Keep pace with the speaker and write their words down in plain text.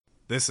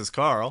This is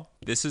Carl.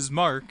 This is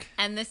Mark.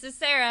 And this is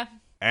Sarah.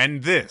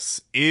 And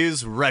this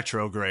is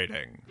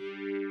Retrograding.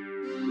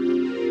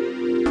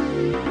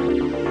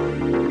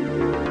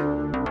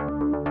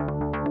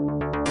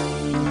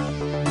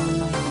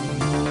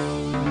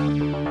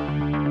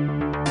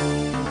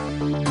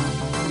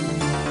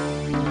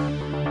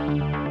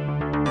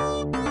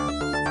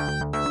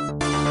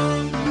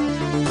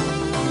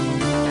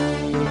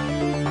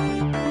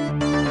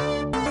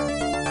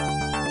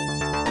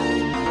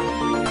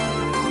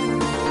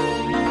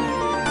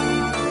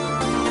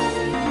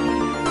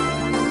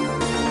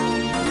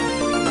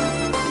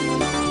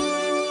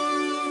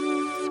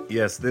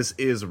 Yes, this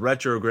is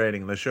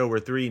Retrograding, the show where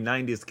three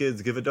 90s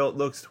kids give adult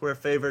looks to their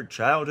favorite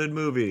childhood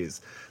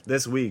movies.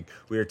 This week,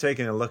 we are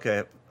taking a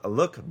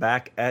look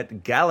back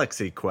at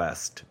Galaxy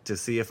Quest to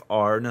see if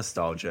our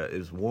nostalgia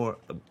is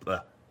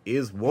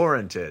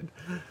warranted.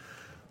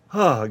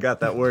 Oh, I got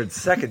that word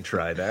second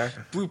try there.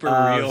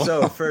 Blooper reel.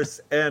 So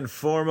first and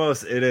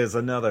foremost, it is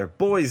another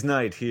boys'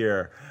 night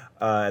here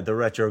at the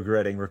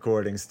Retrograding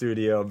recording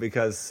studio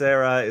because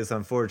Sarah is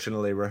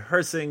unfortunately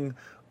rehearsing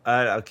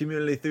a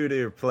community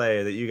theater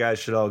play that you guys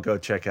should all go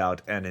check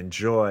out and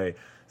enjoy.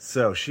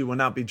 So she will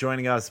not be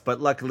joining us, but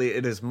luckily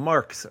it is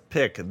Mark's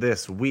pick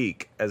this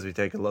week as we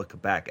take a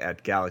look back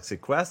at Galaxy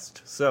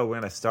Quest. So we're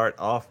going to start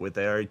off with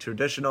a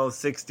traditional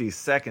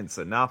 60-second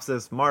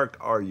synopsis. Mark,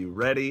 are you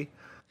ready?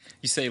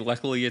 You say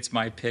luckily it's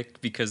my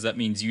pick because that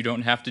means you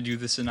don't have to do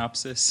the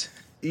synopsis?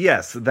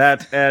 Yes,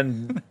 that,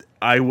 and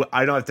I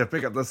don't have to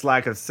pick up the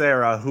slack of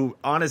Sarah, who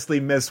honestly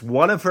missed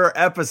one of her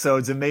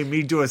episodes and made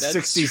me do a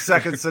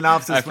 60-second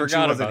synopsis when she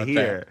wasn't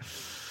here.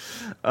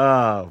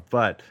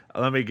 But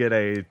let me get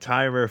a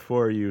timer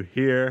for you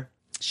here.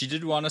 She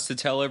did want us to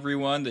tell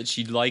everyone that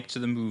she liked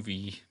the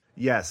movie.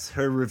 Yes,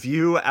 her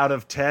review out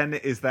of 10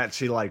 is that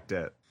she liked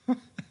it.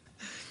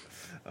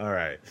 All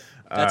right.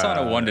 That's on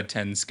a 1 to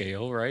 10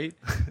 scale, right?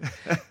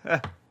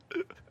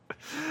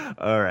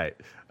 All right.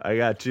 I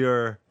got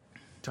your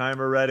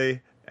timer ready,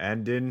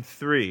 and in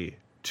 3,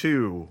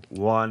 2,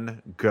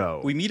 1,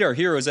 go. We meet our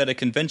heroes at a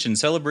convention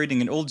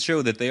celebrating an old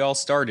show that they all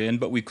starred in,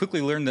 but we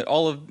quickly learn that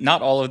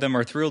not all of them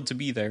are thrilled to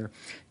be there.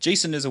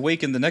 Jason is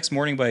awakened the next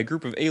morning by a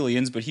group of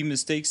aliens, but he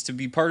mistakes to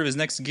be part of his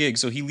next gig,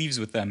 so he leaves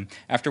with them.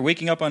 After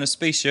waking up on a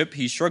spaceship,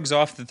 he shrugs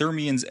off the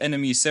Thermians'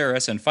 enemy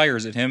Ceres and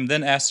fires at him,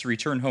 then asks to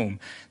return home.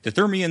 The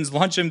Thermians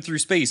launch him through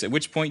space, at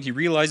which point he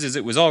realizes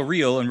it was all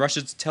real and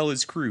rushes to tell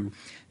his crew.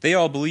 They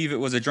all believe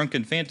it was a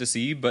drunken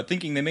fantasy, but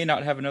thinking they may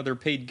not have another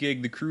paid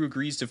gig, the crew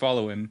agrees to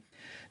follow him.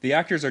 The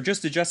actors are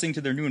just adjusting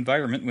to their new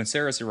environment when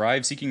Ceres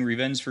arrives, seeking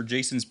revenge for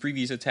Jason's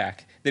previous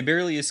attack. They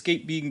barely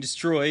escape being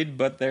destroyed,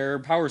 but their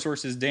power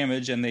source is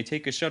damaged, and they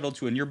take a shuttle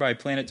to a nearby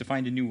planet to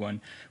find a new one.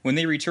 When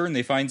they return,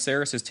 they find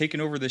Ceres has taken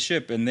over the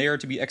ship, and they are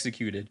to be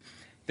executed.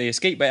 They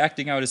escape by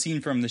acting out a scene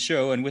from the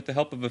show, and with the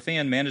help of a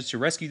fan, manage to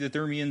rescue the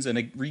Thermians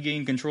and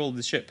regain control of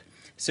the ship.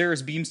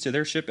 Ceres beams to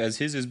their ship as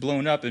his is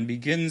blown up and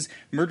begins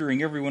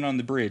murdering everyone on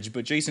the bridge,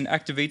 but Jason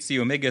activates the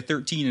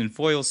Omega-13 and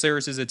foils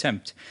Ceres'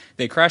 attempt.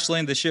 They crash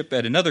land the ship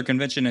at another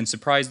convention and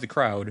surprise the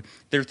crowd.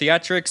 Their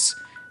theatrics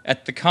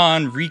at the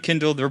con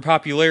rekindle their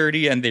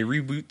popularity, and they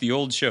reboot the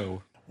old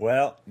show.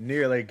 Well,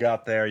 nearly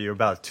got there. You're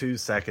about 2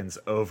 seconds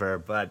over,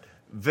 but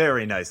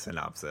very nice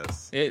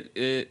synopsis.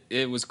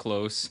 It was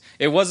close.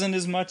 It wasn't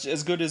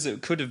as good as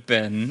it could have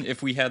been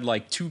if we had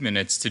like 2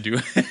 minutes to do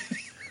it.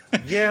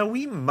 Yeah,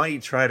 we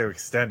might try to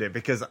extend it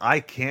because I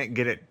can't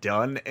get it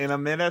done in a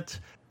minute.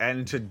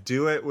 And to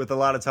do it with a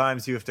lot of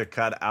times, you have to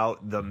cut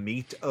out the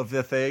meat of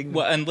the thing.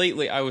 Well, and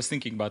lately I was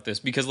thinking about this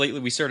because lately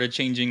we started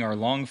changing our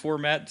long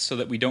format so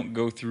that we don't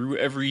go through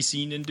every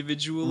scene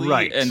individually.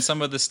 Right. And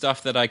some of the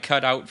stuff that I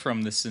cut out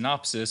from the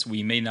synopsis,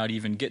 we may not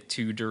even get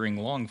to during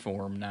long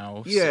form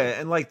now. Yeah,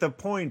 and like the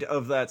point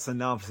of that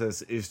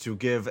synopsis is to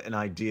give an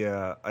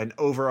idea, an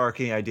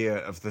overarching idea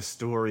of the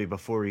story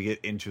before we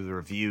get into the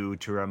review,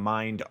 to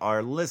remind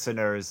our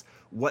listeners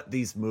what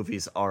these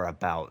movies are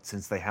about,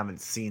 since they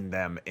haven't seen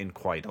them in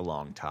quite a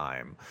long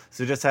time.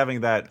 So just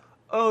having that,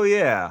 oh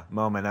yeah,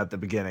 moment at the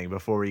beginning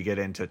before we get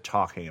into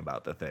talking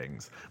about the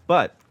things.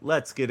 But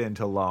let's get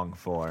into long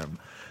form.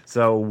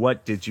 So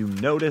what did you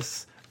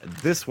notice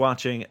this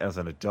watching as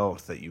an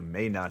adult that you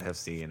may not have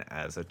seen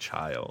as a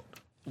child?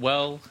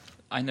 Well,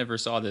 I never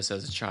saw this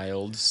as a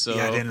child, so...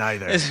 Yeah, I didn't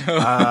either.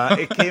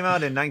 It came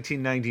out in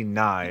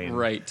 1999.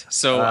 Right.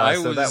 So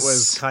that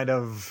was kind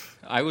of...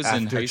 I was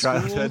in high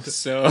childhood.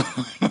 School, so...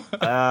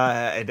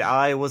 and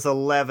I was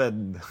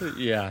 11.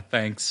 Yeah,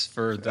 thanks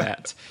for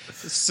that.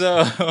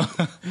 So...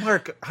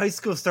 Mark, high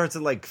school starts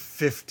at like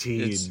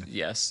 15.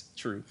 Yes,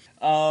 true.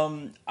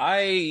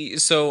 I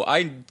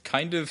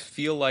kind of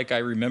feel like I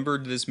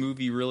remembered this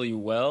movie really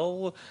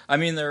well. I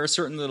mean, there are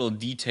certain little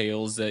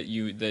details that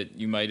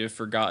you might have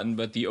forgotten,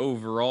 but the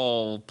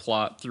overall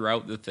plot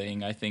throughout the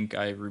thing, I think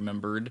I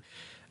remembered.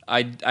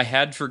 I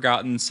had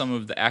forgotten some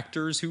of the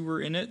actors who were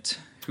in it,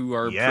 who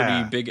are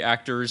Yeah. pretty big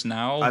actors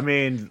now. I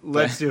mean,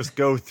 let's just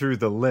go through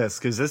the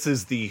list, because this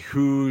is the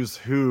who's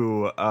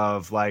who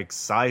of like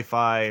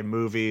sci-fi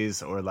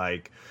movies, or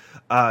like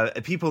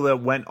people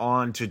that went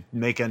on to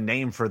make a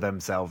name for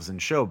themselves in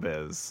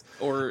showbiz.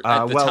 Or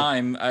at the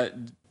time,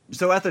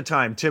 So at the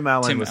time, Tim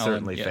Allen was Allen,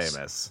 certainly yes.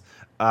 famous.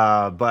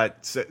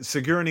 But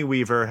Sigourney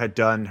Weaver had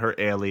done her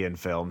Alien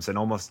films and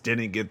almost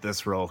didn't get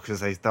this role because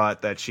they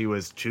thought that she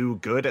was too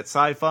good at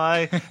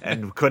sci-fi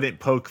and couldn't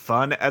poke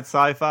fun at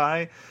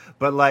sci-fi.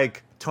 But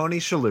like Tony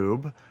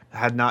Shalhoub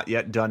had not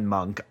yet done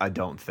Monk, I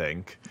don't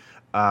think.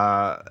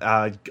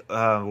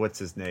 What's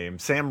his name?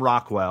 Sam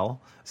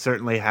Rockwell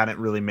certainly hadn't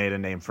really made a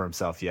name for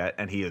himself yet,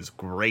 and he is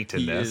great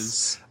in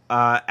this.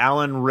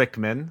 Alan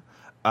Rickman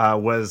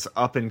was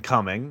up and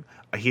coming.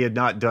 He had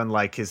not done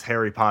like his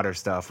Harry Potter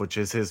stuff, which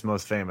is his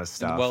most famous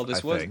stuff. Well,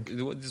 this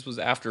was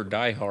after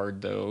Die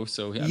Hard, though.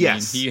 So I mean,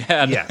 he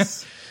had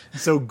yes.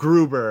 So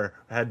Gruber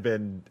had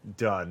been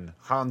done.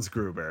 Hans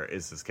Gruber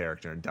is his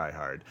character in Die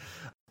Hard.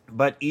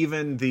 But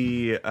even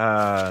the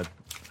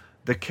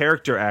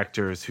character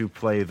actors who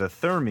play the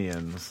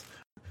Thermians,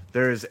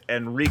 there's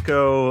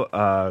Enrico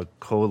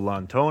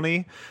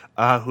Colantoni,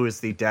 who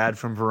is the dad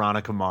from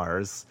Veronica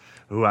Mars,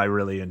 who I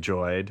really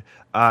enjoyed.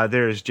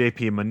 There's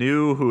J.P.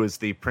 Manu, who is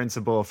the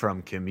principal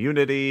from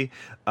Community.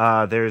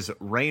 There's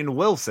Rainn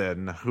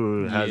Wilson,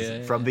 who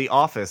has from The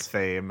Office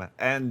fame,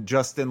 and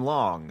Justin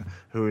Long,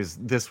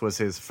 this was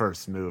his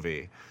first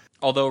movie.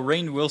 Although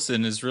Rainn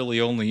Wilson is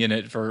really only in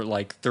it for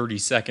like 30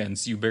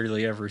 seconds, you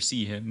barely ever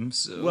see him.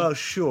 So. Well,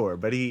 sure,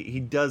 but he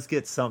does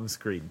get some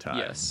screen time.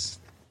 Yes.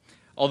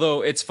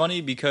 Although it's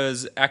funny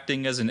because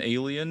acting as an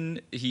alien,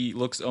 he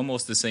looks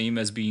almost the same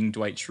as being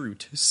Dwight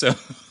Schrute. So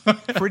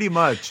pretty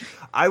much.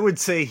 I would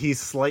say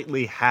he's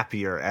slightly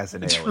happier as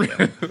an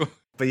alien. True.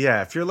 But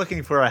yeah, if you're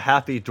looking for a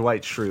happy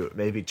Dwight Schrute,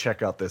 maybe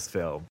check out this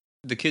film.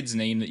 The kid's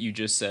name that you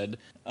just said.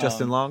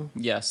 Justin Long?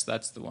 Yes,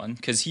 that's the one.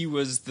 Because he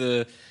was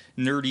the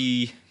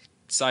nerdy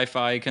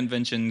sci-fi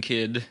convention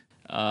kid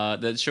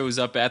that shows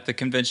up at the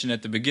convention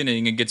at the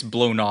beginning and gets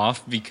blown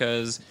off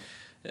because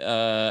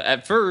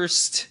at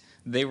first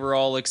they were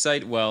all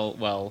excited.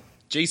 Well,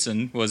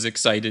 Jason was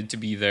excited to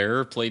be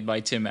there, played by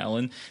Tim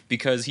Allen,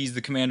 because he's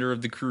the commander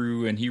of the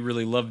crew and he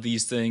really loved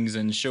these things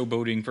and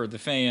showboating for the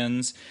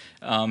fans.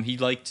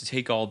 He'd like to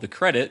take all the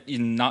credit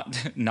and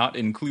not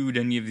include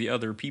any of the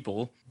other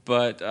people.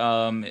 But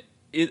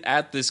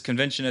at this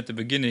convention at the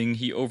beginning,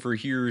 he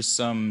overhears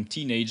some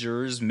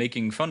teenagers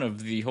making fun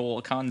of the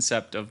whole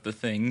concept of the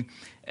thing.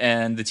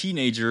 And the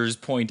teenagers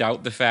point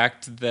out the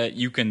fact that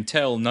you can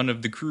tell none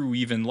of the crew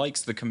even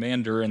likes the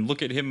commander, and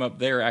look at him up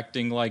there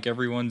acting like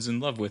everyone's in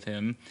love with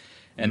him.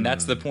 And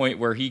that's the point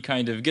where he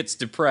kind of gets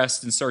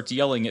depressed and starts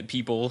yelling at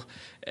people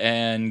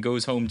and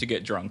goes home to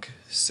get drunk.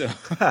 So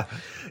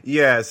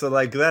yeah, so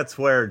like that's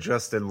where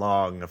Justin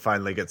Long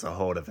finally gets a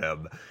hold of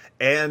him.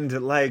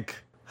 And like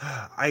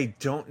I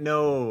don't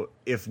know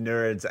if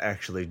nerds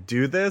actually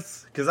do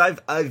this, because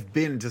I've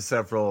been to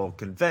several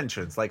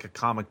conventions, like a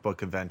comic book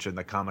convention,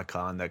 the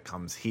Comic-Con that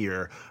comes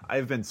here.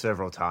 I've been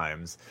several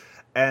times,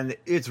 and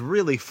it's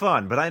really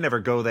fun, but I never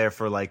go there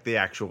for like the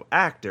actual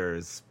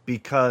actors,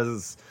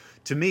 because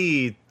to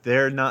me,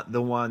 they're not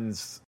the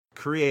ones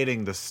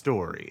creating the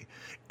story.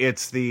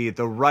 It's the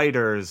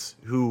writers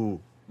who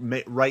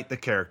write the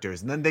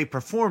characters, and then they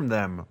perform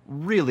them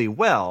really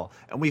well,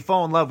 and we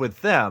fall in love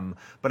with them.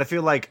 But I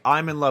feel like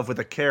I'm in love with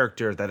a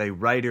character that a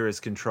writer is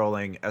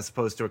controlling, as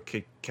opposed to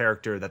a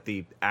character that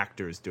the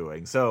actor is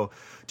doing. So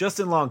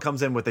Justin Long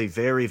comes in with a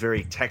very,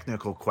 very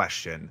technical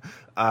question,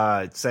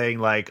 saying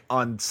like,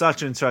 on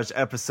such and such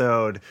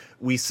episode,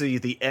 we see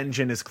the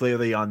engine is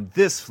clearly on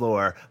this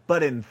floor,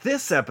 but in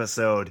this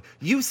episode,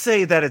 you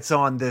say that it's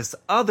on this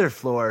other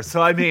floor.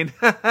 So I mean,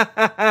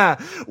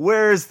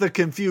 where's the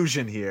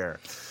confusion here?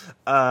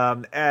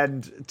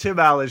 And Tim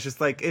Allen is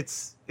just like,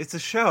 it's a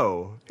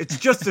show. It's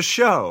just a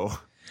show.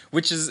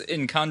 Which is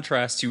in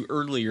contrast to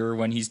earlier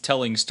when he's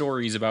telling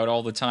stories about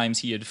all the times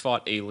he had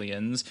fought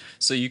aliens.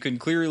 So you can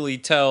clearly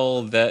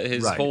tell that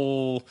his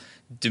whole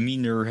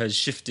demeanor has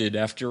shifted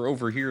after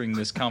overhearing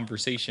this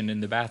conversation in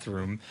the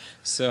bathroom.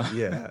 So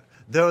yeah.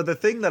 Though the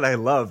thing that I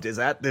loved is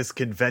at this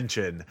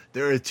convention,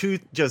 there are two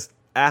just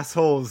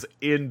assholes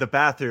in the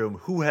bathroom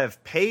who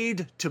have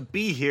paid to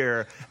be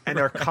here and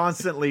are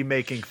constantly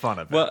making fun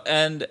of it. Well,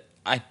 and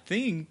I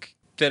think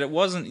that it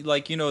wasn't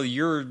like,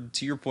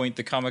 to your point,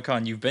 the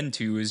Comic-Con you've been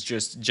to is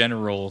just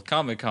general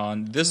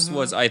Comic-Con. This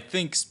was, I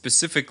think,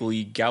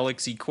 specifically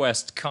Galaxy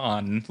Quest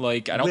Con.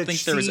 Like, I don't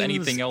think there was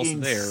anything else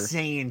there.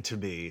 Insane to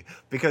me,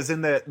 because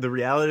in the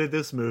reality of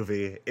this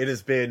movie, it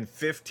has been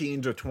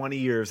 15 to 20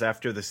 years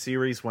after the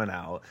series went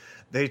out.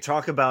 They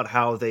talk about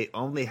how they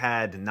only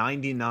had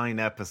 99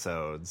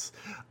 episodes,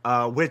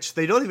 which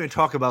they don't even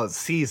talk about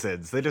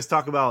seasons. They just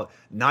talk about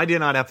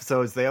 99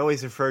 episodes. They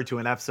always refer to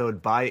an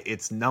episode by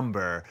its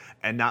number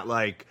and not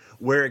like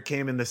where it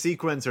came in the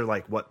sequence or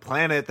like what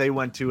planet they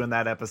went to in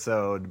that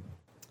episode.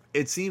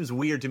 It seems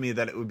weird to me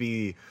that it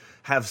would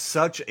have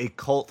such a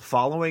cult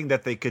following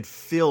that they could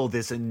fill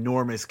this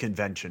enormous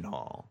convention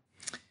hall.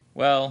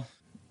 Well,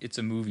 it's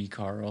a movie,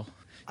 Carl.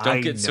 Don't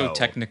I get so know.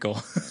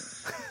 technical.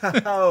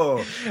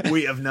 Oh,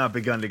 we have not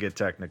begun to get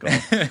technical.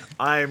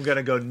 I am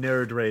gonna go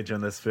nerd rage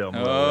on this film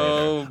a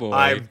little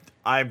later.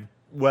 Boy.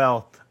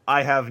 Well,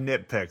 I have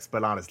nitpicks,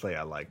 but honestly,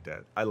 I liked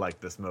it. I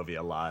liked this movie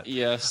a lot.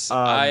 Yes,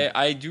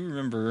 I do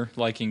remember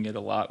liking it a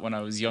lot when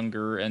I was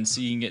younger, and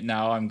seeing it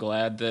now, I'm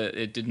glad that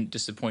it didn't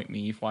disappoint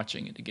me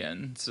watching it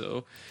again.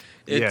 So,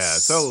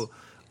 So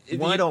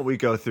why don't we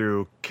go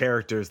through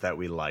characters that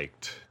we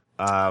liked?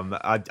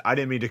 I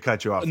didn't mean to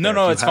cut you off.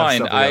 No, it's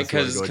fine.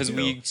 Because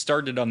We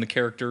started on the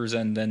characters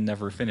and then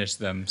never finished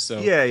them. So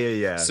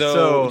yeah.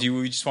 So do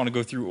we just want to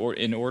go through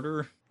in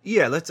order?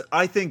 Yeah, let's.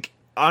 I think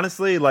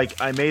honestly,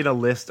 like I made a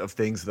list of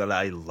things that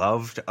I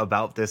loved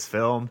about this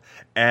film,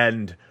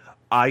 and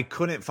I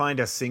couldn't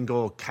find a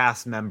single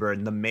cast member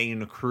in the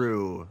main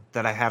crew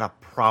that I had a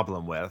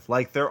problem with.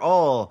 Like they're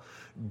all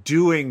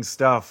doing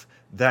stuff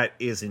that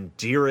is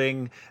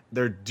endearing.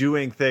 They're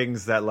doing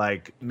things that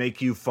like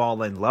make you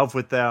fall in love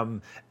with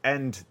them,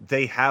 and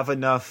they have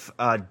enough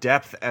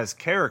depth as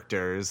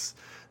characters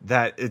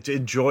that it's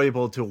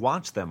enjoyable to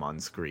watch them on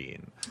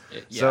screen.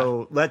 Yeah.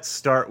 So let's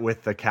start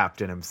with the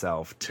captain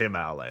himself, Tim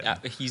Allen.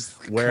 He's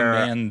the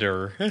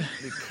commander.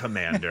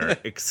 Commander,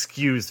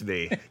 excuse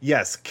me.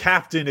 Yes,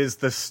 captain is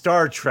the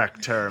Star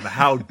Trek term.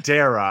 How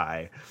dare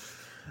I?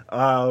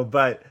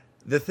 But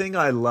the thing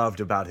I loved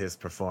about his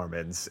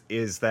performance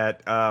is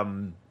that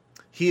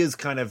he is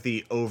kind of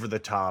the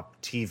over-the-top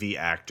TV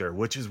actor,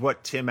 which is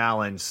what Tim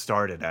Allen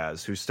started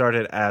as, who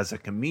started as a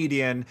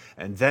comedian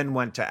and then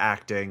went to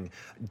acting,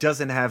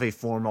 doesn't have a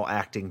formal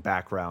acting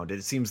background.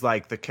 It seems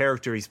like the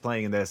character he's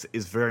playing in this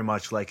is very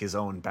much like his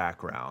own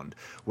background,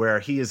 where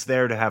he is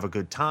there to have a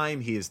good time,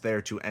 he is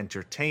there to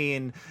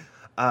entertain.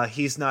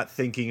 He's not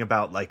thinking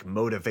about like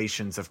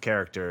motivations of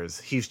characters.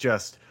 He's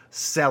just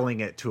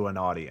selling it to an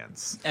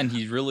audience. And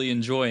he's really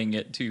enjoying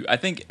it too. I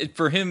think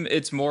for him,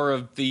 it's more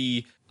of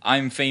the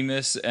I'm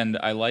famous and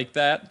I like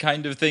that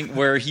kind of thing,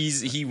 where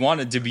he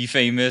wanted to be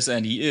famous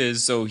and he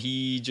is, so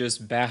he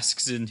just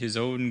basks in his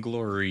own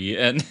glory.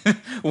 And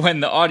when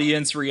the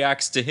audience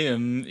reacts to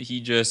him,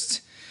 he just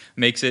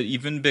makes it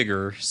even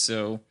bigger.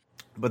 So,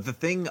 but the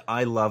thing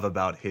I love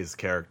about his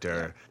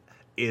character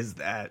is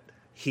that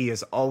he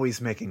is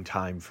always making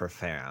time for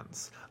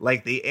fans.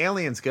 Like the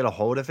aliens get a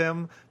hold of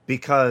him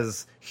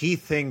because he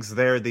thinks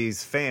they're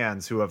these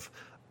fans who have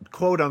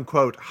quote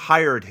unquote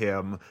hired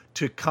him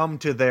to come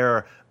to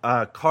their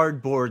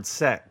cardboard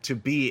set to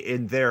be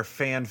in their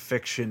fan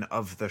fiction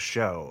of the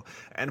show.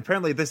 And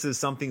apparently this is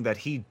something that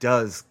he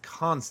does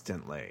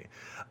constantly.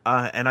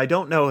 And I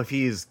don't know if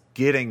he's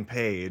getting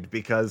paid,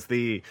 because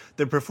the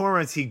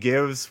performance he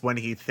gives when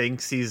he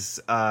thinks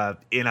he's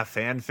in a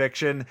fan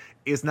fiction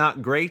is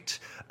not great.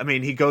 I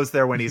mean, he goes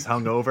there when he's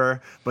hungover,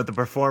 but the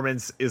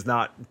performance is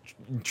not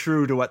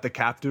true to what the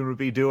captain would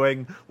be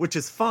doing, which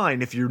is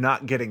fine if you're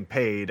not getting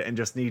paid and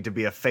just need to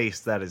be a face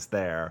that is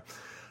there.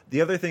 The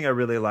other thing I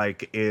really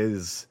like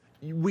is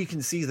we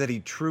can see that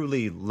he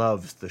truly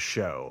loves the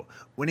show.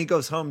 When he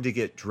goes home to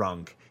get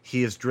drunk,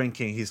 he is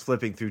drinking, he's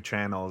flipping through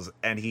channels,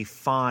 and he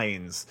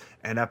finds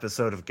an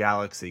episode of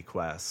Galaxy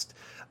Quest.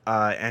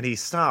 And he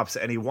stops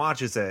and he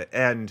watches it,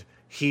 and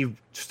he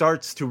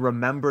starts to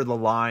remember the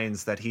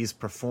lines that he's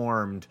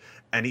performed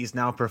and he's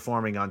now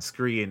performing on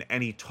screen,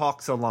 and he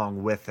talks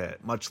along with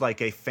it, much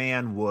like a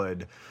fan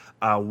would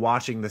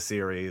watching the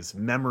series,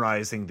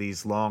 memorizing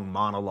these long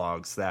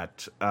monologues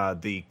that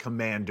the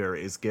commander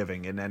is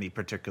giving in any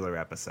particular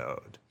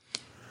episode.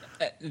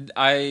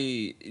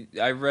 I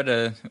read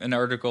an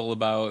article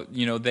about,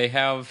 they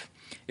have,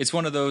 it's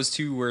one of those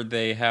too where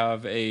they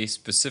have a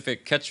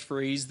specific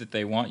catchphrase that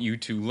they want you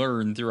to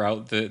learn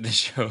throughout the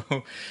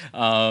show.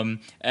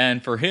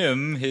 And for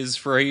him, his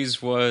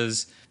phrase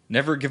was,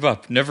 never give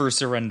up, never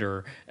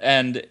surrender.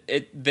 And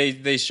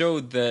they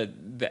showed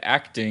that the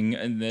acting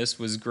in this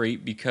was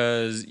great,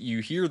 because you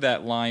hear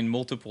that line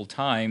multiple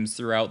times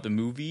throughout the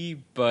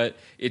movie, but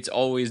it's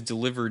always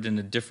delivered in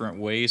a different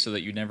way so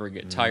that you never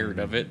get tired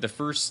of it. The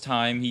first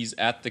time he's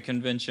at the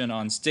convention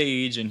on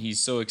stage and he's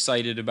so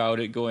excited about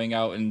it, going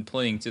out and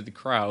playing to the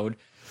crowd.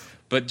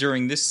 But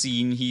during this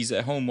scene, he's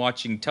at home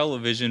watching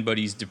television, but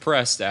he's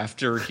depressed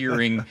after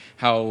hearing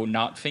how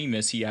not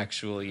famous he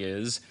actually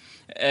is.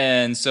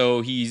 And so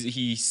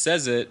he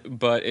says it,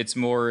 but it's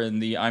more in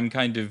the I'm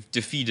kind of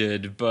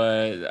defeated,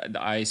 but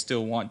I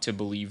still want to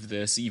believe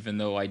this, even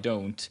though I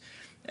don't.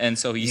 And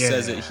so he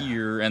says it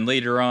here, and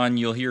later on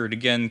you'll hear it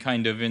again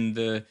kind of in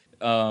the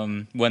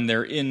when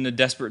they're in a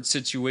desperate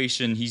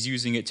situation, he's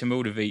using it to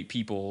motivate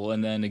people.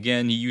 And then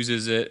again, he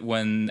uses it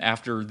when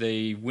after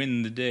they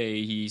win the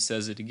day, he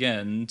says it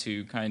again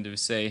to kind of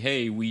say,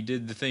 hey, we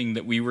did the thing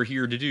that we were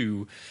here to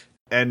do.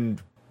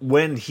 And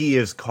when he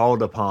is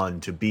called upon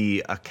to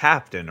be a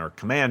captain or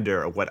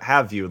commander or what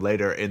have you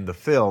later in the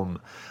film,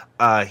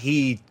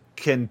 he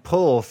can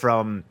pull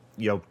from,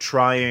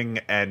 trying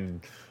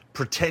and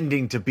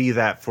pretending to be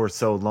that for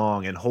so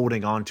long and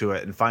holding on to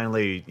it and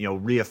finally,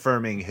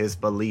 reaffirming his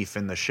belief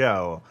in the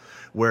show,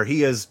 where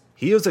he is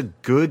he is a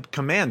good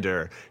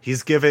commander. He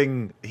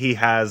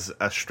has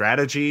a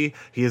strategy.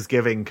 He is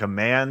giving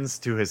commands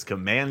to his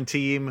command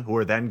team, who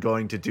are then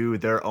going to do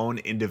their own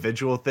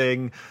individual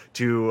thing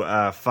to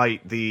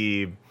fight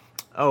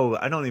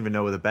I don't even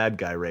know the bad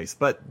guy race,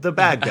 but the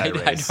bad guy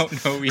race. I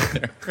don't know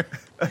either.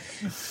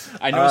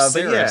 I know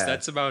Ceres,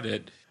 that's about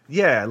it.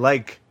 Yeah,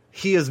 like,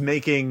 he is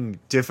making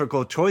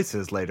difficult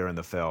choices later in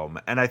the film,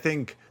 and I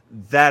think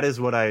that is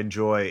what I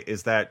enjoy,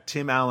 is that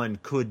Tim Allen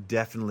could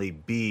definitely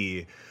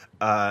be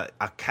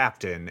a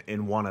captain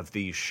in one of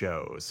these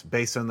shows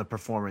based on the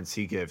performance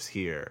he gives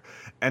here.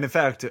 And in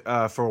fact,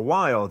 for a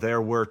while,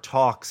 there were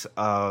talks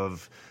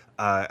of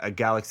a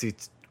Galaxy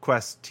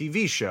Quest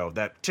TV show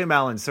that Tim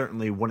Allen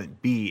certainly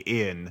wouldn't be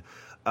in,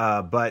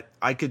 but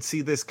I could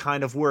see this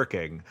kind of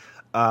working,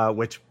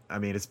 which, I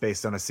mean, it's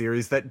based on a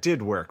series that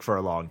did work for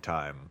a long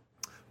time.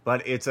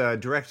 But it's a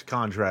direct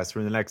contrast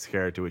from the next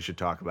character we should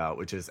talk about,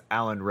 which is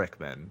Alan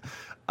Rickman,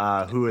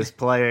 who is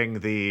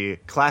playing the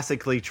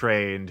classically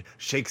trained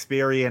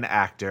Shakespearean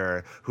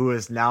actor who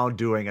is now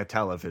doing a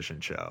television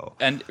show.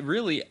 And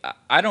really,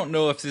 I don't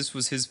know if this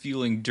was his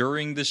feeling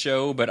during the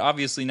show, but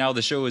obviously now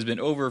the show has been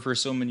over for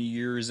so many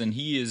years, and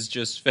he is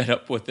just fed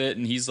up with it.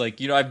 And he's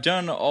like, I've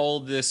done all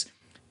this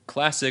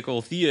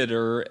classical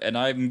theater,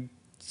 and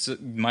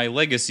my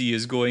legacy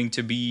is going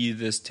to be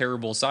this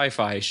terrible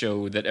sci-fi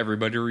show that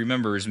everybody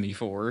remembers me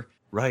for.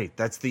 Right,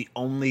 that's the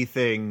only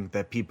thing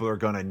that people are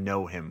going to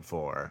know him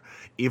for.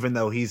 Even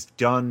though he's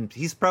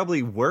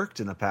probably worked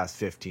in the past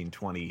 15,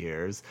 20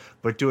 years,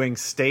 but doing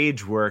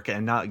stage work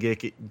and not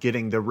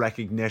getting the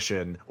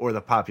recognition or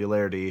the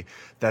popularity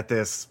that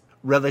this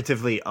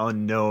relatively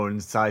unknown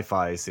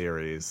sci-fi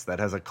series that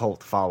has a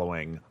cult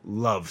following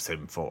loves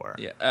him for.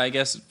 Yeah, I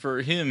guess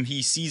for him,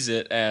 he sees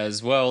it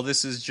as, well,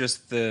 this is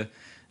just the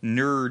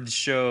nerd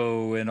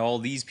show and all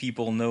these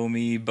people know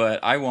me,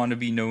 but I want to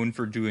be known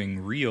for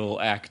doing real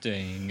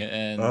acting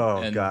and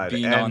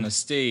being on a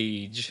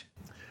stage.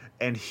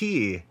 And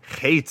he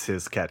hates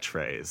his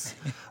catchphrase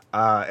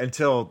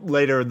until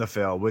later in the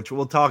film, which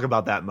we'll talk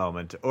about that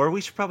moment. Or we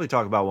should probably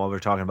talk about when we're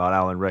talking about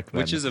Alan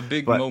Rickman. Which is a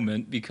big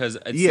moment, because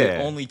it's the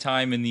only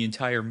time in the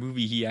entire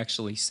movie he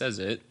actually says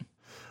it.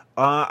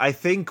 I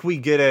think we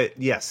get it,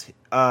 yes.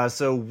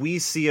 So we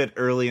see it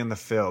early in the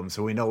film,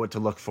 so we know what to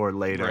look for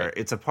later. Right.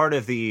 It's a part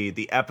of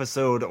the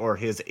episode or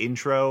his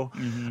intro,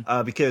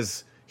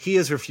 because he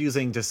is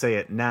refusing to say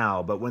it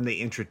now, but when they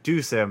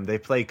introduce him, they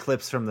play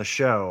clips from the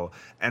show,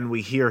 and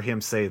we hear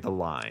him say the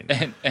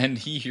line. And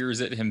he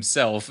hears it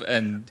himself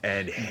and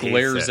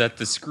glares at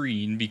the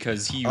screen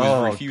because he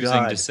was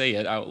refusing to say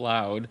it out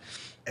loud.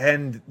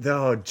 And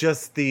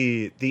just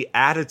the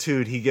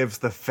attitude he gives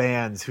the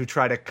fans who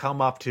try to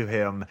come up to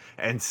him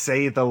and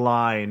say the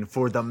line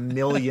for the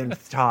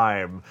millionth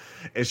time.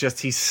 It's just,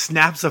 he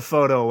snaps a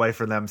photo away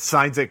from them,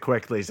 signs it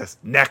quickly, says,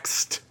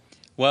 next.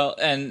 Well,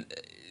 and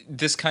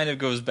this kind of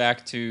goes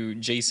back to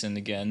Jason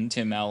again,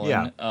 Tim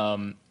Allen. Yeah.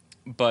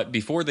 But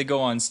before they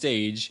go on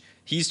stage,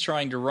 he's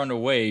trying to run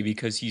away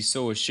because he's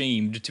so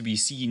ashamed to be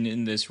seen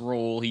in this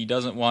role. He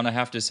doesn't want to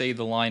have to say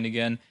the line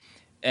again.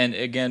 And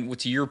again,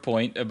 to your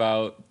point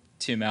about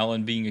Tim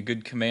Allen being a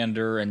good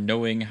commander and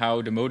knowing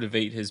how to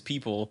motivate his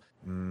people,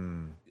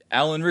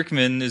 Alan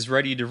Rickman is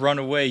ready to run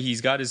away. He's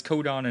got his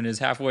coat on and is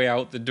halfway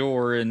out the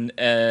door,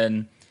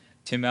 and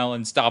Tim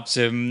Allen stops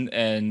him,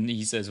 and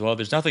he says, well,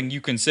 there's nothing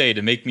you can say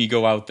to make me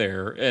go out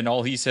there. And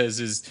all he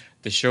says is,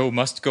 the show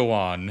must go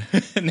on.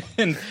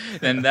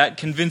 and that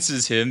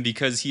convinces him,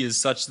 because he is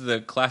such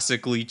the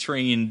classically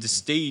trained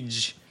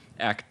stage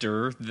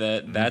actor,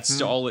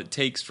 that's all it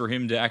takes for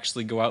him to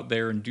actually go out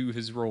there and do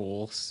his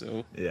role.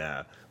 So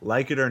yeah,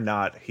 like it or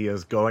not, he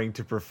is going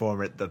to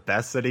perform it the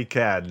best that he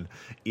can,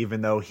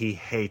 even though he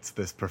hates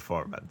this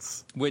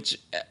performance. Which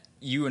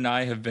you and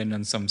I have been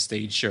on some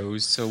stage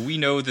shows, so we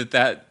know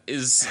that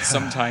is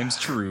sometimes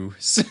true.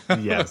 So.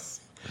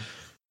 Yes.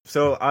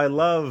 So I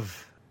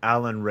love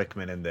Alan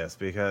Rickman in this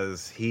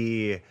because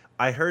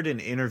I heard an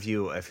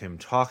interview of him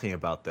talking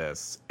about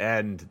this,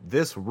 and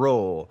this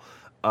role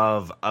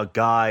of a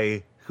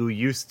guy who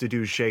used to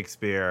do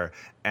Shakespeare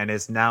and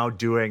is now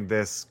doing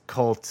this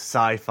cult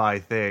sci-fi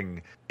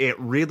thing, it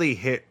really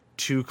hit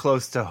too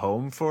close to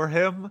home for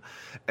him.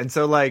 And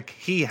so, like,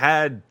 he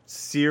had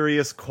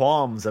serious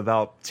qualms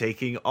about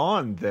taking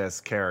on this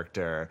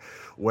character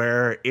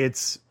where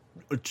it's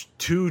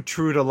too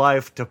true to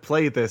life to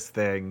play this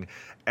thing.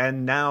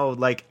 And now,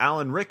 like,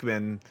 Alan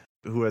Rickman,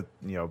 who,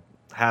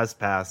 has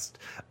passed,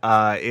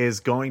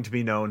 is going to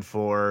be known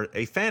for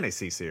a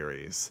fantasy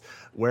series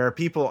where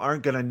people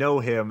aren't going to know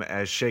him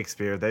as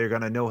Shakespeare. They're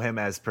going to know him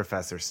as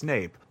Professor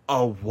Snape.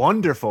 A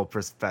wonderful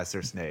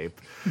Professor Snape.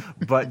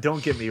 But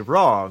don't get me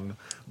wrong,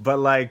 but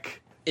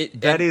like,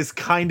 that is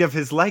kind of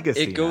his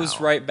legacy. It goes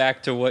right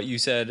back to what you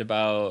said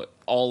about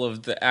all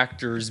of the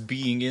actors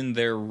being in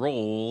their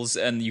roles,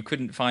 and you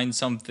couldn't find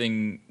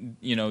something,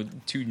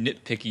 too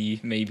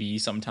nitpicky maybe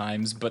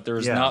sometimes, but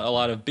there's not a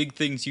lot of big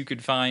things you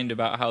could find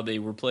about how they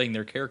were playing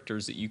their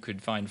characters that you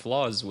could find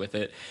flaws with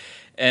it.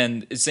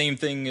 And same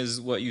thing as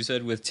what you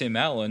said with Tim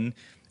Allen.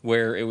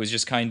 where it was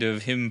just kind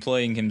of him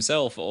playing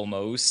himself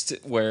almost,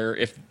 where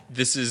if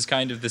this is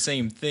kind of the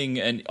same thing,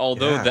 and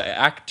although the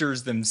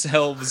actors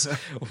themselves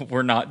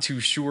were not too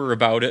sure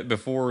about it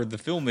before the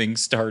filming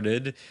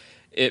started,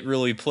 it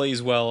really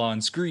plays well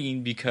on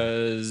screen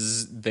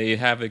because they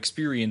have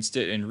experienced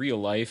it in real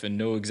life and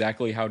know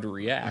exactly how to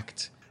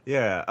react.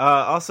 Yeah.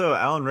 Also,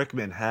 Alan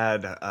Rickman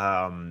had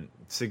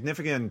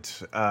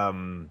significant,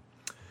 I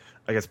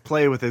guess,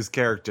 play with his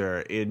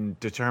character in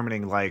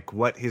determining like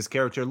what his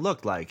character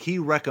looked like. He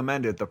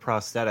recommended the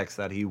prosthetics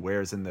that he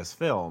wears in this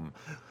film,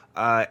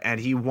 and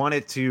he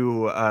wanted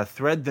to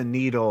thread the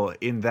needle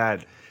in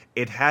that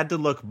it had to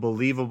look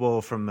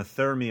believable from the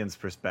Thermians'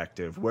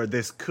 perspective, where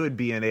this could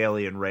be an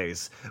alien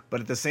race,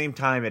 but at the same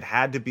time, it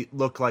had to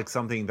look like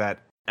something that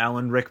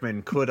Alan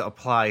Rickman could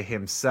apply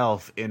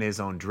himself in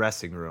his own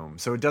dressing room.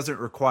 So it doesn't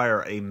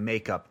require a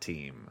makeup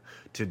team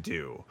to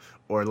do,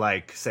 or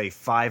like, say,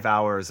 5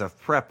 hours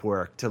of prep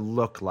work to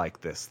look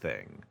like this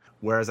thing.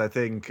 Whereas I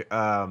think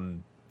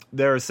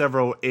there are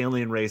several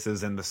alien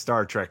races in the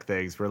Star Trek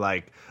things where,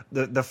 like,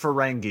 the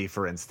Ferengi,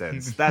 for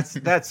instance,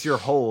 that's your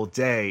whole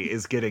day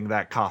is getting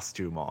that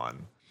costume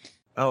on.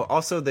 Oh,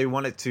 also they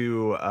wanted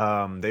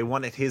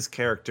his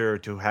character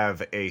to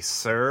have a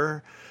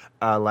sir.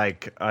 I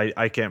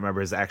can't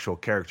remember his actual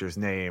character's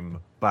name,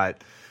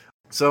 but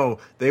so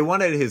they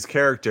wanted his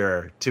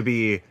character to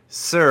be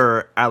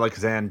Sir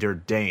Alexander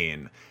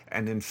Dane.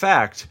 And in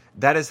fact,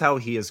 that is how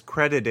he is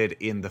credited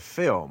in the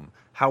film.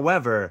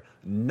 However,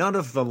 none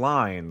of the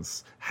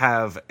lines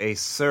have a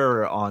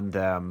sir on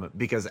them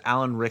because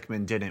Alan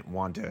Rickman didn't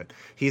want it.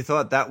 He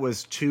thought that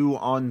was too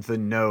on the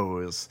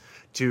nose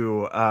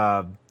to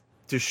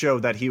show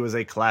that he was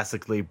a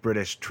classically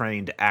British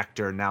trained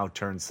actor now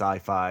turned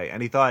sci-fi.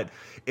 And he thought,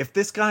 if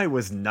this guy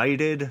was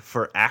knighted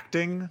for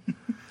acting,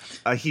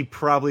 he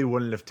probably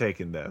wouldn't have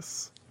taken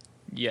this.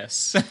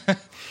 Yes,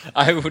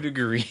 I would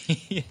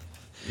agree.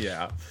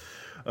 Yeah.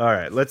 All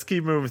right, let's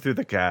keep moving through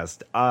the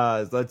cast.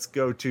 Let's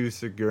go to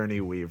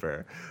Sigourney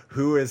Weaver,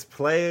 who is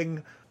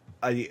playing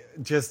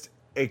just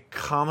a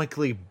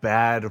comically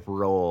bad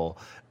role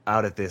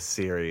out of this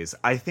series.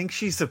 I think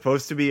she's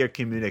supposed to be a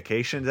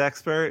communications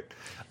expert.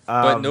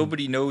 But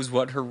nobody knows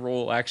what her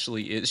role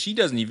actually is. She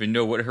doesn't even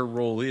know what her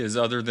role is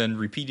other than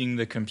repeating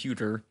the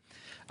computer.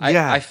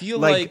 I feel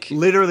like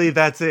literally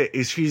that's it.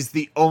 Is she's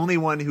the only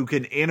one who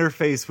can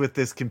interface with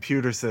this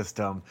computer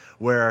system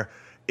where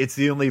it's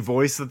the only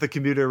voice that the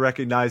computer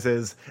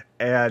recognizes,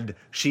 and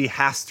she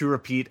has to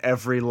repeat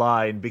every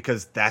line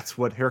because that's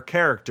what her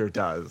character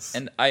does.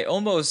 And I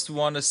almost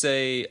want to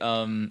say,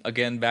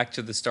 again, back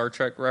to the Star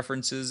Trek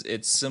references,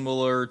 it's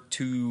similar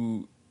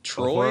to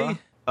Troy.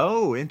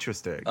 Oh,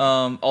 interesting.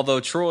 Although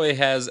Troy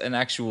has an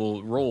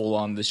actual role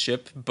on the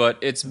ship, but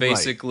it's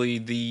basically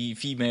the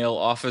female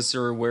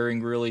officer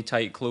wearing really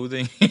tight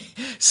clothing.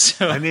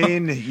 So I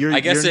mean, I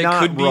guess you're it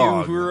not could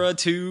wrong. be Uhura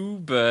too,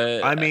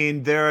 but I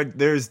mean,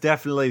 there's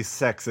definitely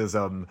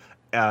sexism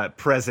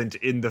present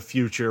in the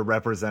future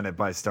represented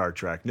by Star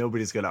Trek.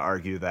 Nobody's going to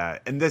argue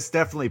that, and this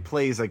definitely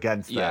plays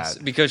against that. Yes,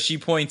 because she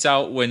points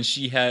out when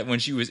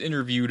she was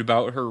interviewed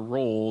about her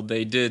role,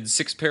 they did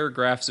 6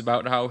 paragraphs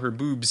about how her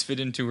boobs fit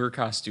into her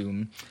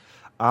costume.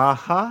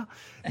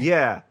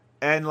 Yeah.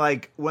 And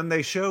like when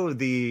they show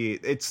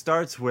it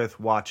starts with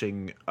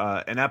watching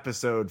an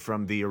episode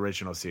from the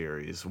original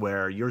series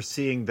where you're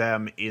seeing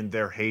them in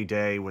their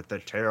heyday with the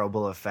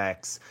terrible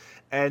effects.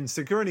 And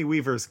Sigourney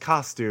Weaver's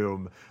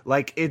costume,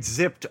 like, it's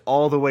zipped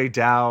all the way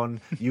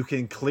down. You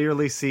can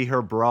clearly see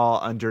her bra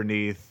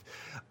underneath,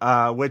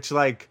 which,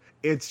 like,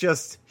 it's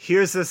just,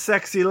 here's a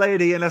sexy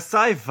lady in a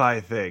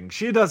sci-fi thing.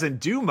 She doesn't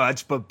do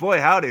much, but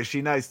boy, howdy, is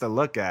she nice to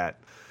look at.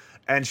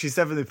 And she's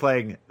definitely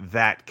playing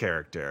that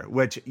character,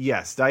 which,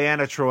 yes,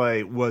 Diana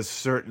Troy was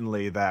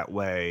certainly that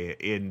way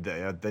in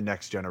the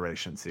Next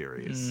Generation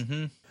series.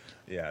 Mm-hmm.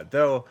 Yeah,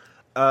 though,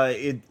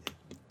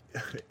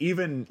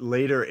 even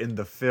later in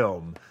the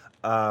film,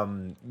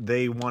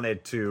 they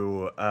wanted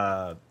to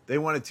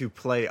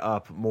play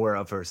up more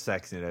of her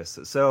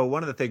sexiness. So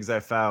one of the things I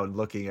found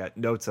looking at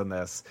notes on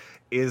this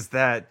is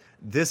that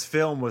this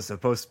film was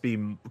supposed to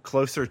be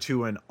closer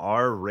to an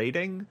R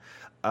rating.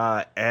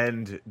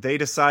 And they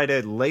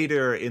decided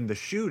later in the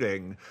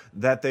shooting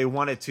that they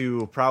wanted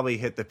to probably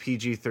hit the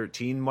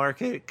PG-13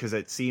 market because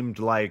it seemed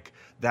like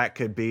that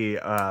could be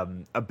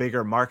a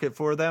bigger market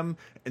for them.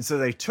 And so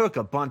they took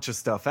a bunch of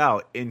stuff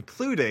out,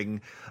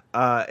 including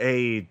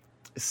a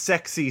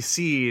sexy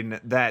scene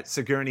that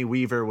Sigourney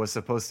Weaver was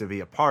supposed to be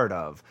a part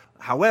of.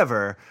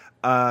 However,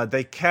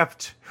 they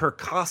kept her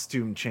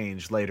costume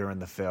changed later in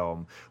the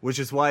film, which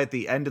is why at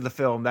the end of the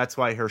film, that's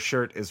why her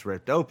shirt is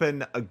ripped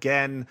open.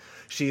 Again,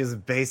 she is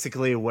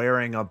basically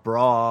wearing a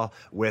bra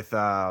with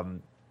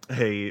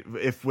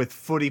with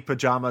footy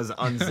pajamas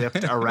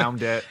unzipped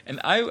around it.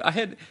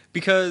 And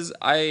because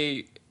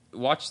I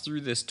watched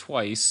through this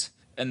twice,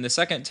 and the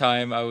second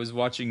time I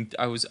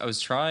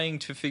was trying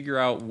to figure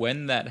out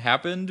when that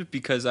happened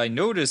because I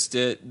noticed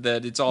that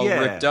it's all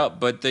ripped up,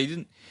 but they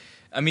didn't.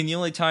 I mean, the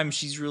only time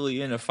she's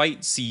really in a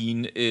fight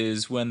scene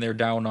is when they're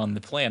down on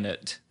the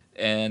planet.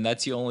 and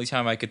that's the only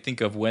time I could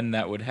think of when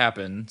that would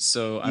happen.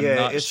 So I'm Yeah,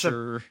 not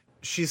sure.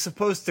 She's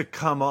supposed to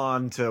come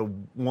on to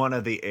one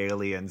of the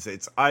aliens.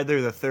 It's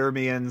either the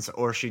Thermians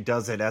or she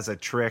does it as a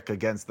trick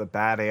against the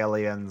bad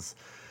aliens.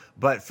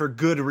 But for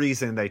good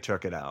reason, they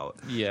took it out.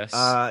 Yes.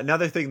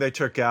 Another thing they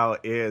took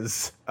out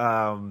is,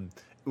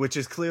 which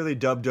is clearly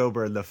dubbed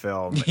over in the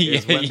film,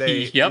 is when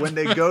they Yep. when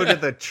they go to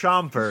the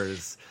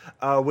Chompers,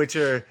 which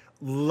are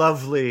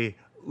lovely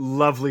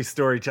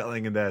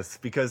storytelling in this,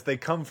 because they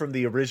come from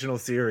the original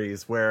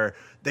series where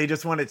they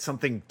just wanted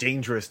something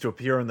dangerous to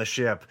appear on the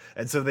ship,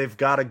 and so they've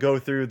got to go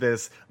through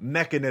this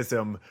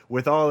mechanism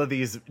with all of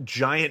these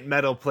giant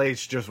metal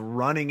plates just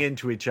running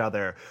into each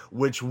other,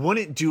 which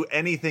wouldn't do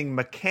anything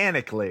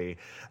mechanically,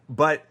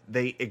 but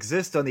they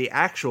exist on the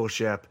actual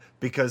ship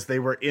because they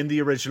were in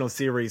the original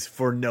series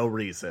for no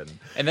reason.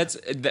 And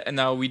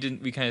now we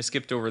kind of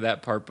skipped over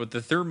that part, but the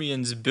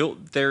Thermians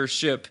built their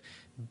ship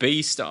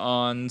based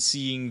on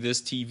seeing this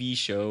TV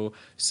show.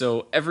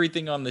 So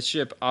everything on the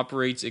ship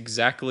operates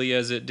exactly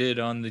as it did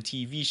on the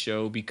TV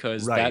show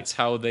because that's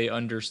how they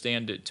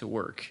understand it to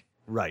work.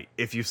 Right.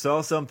 If you saw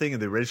something in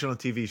the original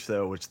TV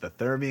show which the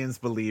Thermians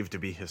believe to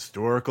be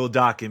historical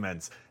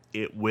documents,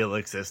 it will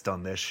exist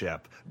on this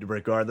ship,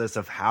 regardless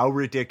of how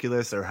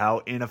ridiculous or how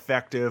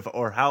ineffective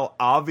or how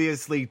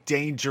obviously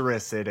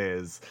dangerous it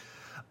is.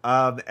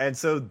 And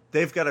so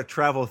they've got to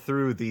travel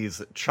through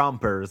these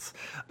chompers.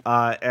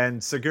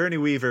 And Sigourney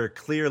Weaver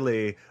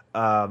clearly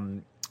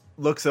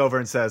looks over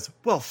and says,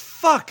 well,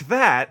 fuck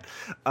that.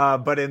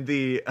 But in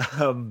the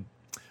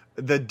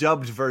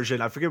dubbed version,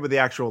 I forget what the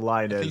actual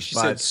line is. I think she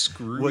said,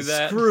 screw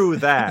that. Screw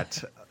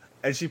that.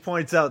 And she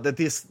points out that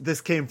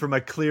this came from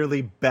a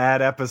clearly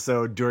bad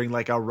episode during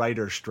like a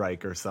writer's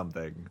strike or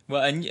something.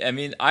 Well, and I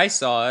mean, I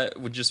saw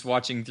it with just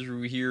watching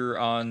through here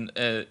on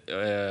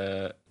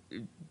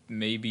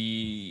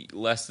maybe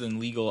less than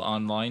legal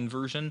online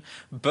version,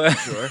 but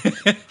Sure.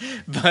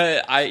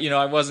 but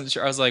I wasn't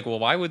sure. I was like, well,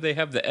 why would they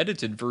have the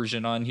edited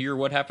version on here?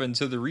 What happened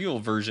to the real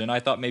version? I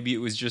thought maybe it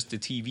was just a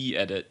TV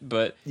edit,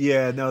 but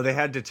yeah, no, they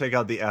had to take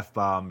out the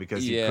F-bomb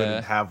because you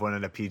couldn't have one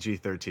in a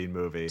PG-13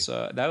 movie.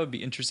 So that would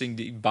be interesting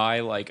to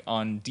buy like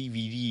on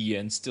DVD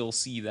and still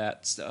see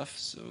that stuff.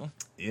 So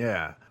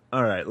yeah.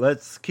 All right,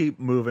 let's keep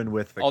moving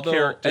with the although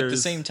characters. at the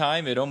same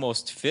time it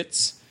almost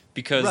fits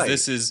because Right.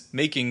 this is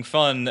making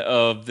fun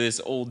of this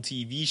old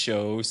TV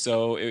show,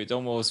 so it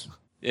almost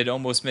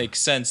makes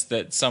sense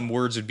that some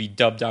words would be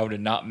dubbed out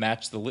and not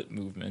match the lip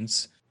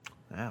movements.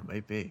 Yeah,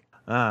 maybe.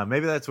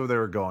 Maybe that's what they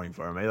were going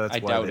for. Maybe that's I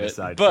why doubt they it,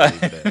 decided but to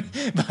leave it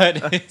in.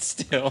 but it's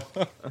still.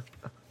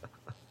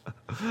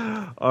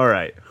 All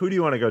right, who do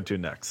you want to go to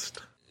next?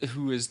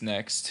 Who is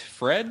next?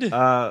 Fred?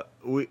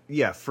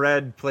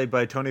 Fred, played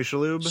by Tony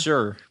Shalhoub.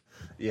 Sure,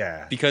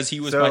 Yeah, because he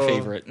was my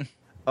favorite.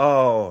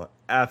 Oh,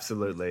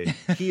 absolutely.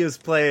 He is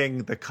playing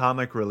the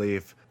comic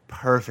relief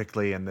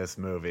perfectly in this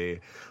movie,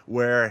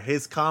 where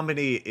his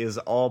comedy is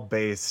all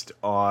based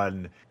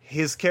on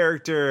his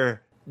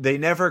character. They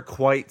never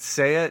quite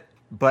say it,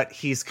 but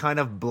he's kind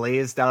of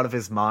blazed out of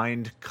his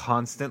mind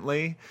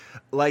constantly.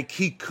 Like,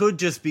 he could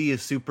just be a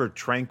super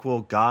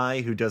tranquil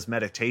guy who does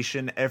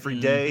meditation every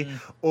day,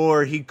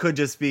 or he could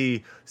just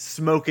be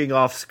smoking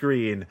off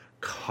screen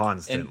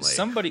constantly.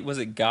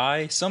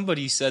 And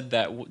somebody said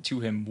that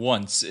to him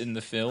once in the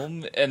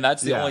film, and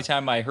that's the only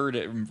time I heard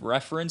it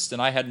referenced,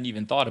 and I hadn't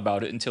even thought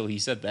about it until he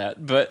said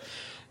that. But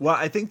well,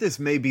 I think this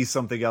may be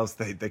something else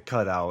they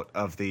cut out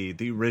of the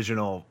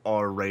original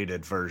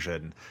R-rated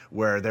version,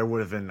 where there would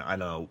have been, I don't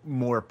know,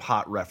 more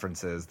pot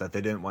references that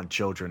they didn't want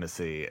children to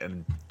see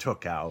and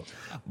took out.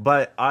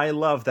 But I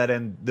love that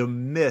in the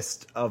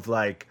midst of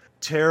like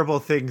terrible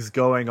things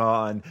going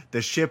on,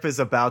 the ship is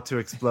about to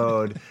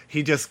explode,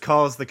 he just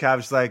calls the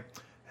captain, like,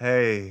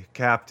 hey,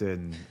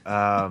 Captain,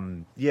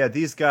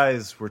 these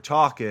guys were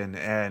talking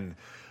and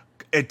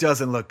it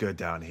doesn't look good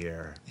down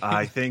here.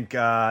 I think,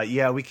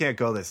 we can't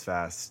go this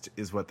fast,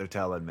 is what they're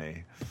telling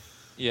me.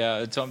 Yeah,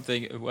 it's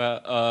something.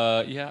 Well,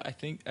 I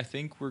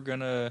think we're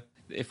gonna.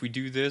 If we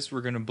do this,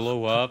 we're gonna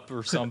blow up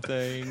or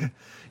something.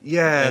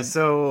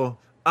 So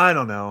I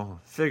don't know.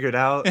 Figured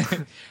out.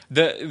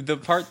 The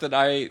part that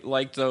I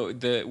liked though,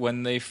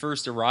 when they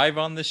first arrive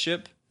on the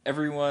ship,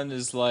 everyone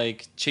is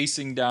like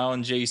chasing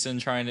down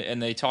Jason,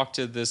 and they talk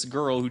to this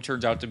girl who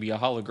turns out to be a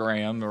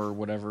hologram or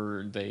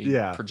whatever they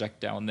project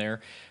down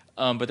there.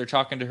 But they're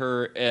talking to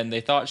her, and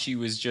they thought she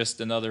was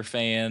just another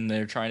fan.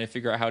 They're trying to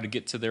figure out how to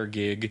get to their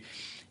gig.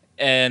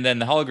 And then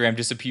the hologram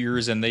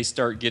disappears, and they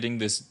start getting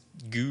this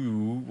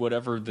goo,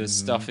 whatever this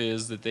stuff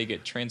is that they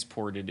get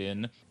transported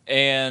in.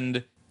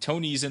 And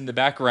Tony's in the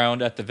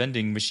background at the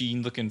vending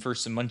machine looking for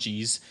some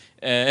munchies.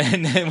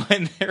 And then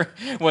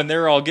when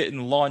they're all getting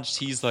launched,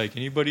 he's like,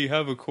 anybody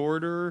have a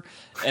quarter?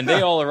 And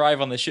they all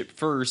arrive on the ship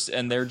first,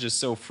 and they're just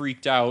so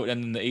freaked out.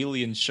 And then the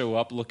aliens show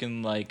up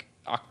looking like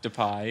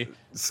octopi.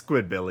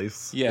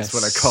 Squidbillies. Yes. Is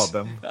what I called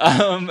them.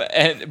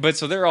 But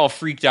so they're all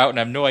freaked out and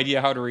have no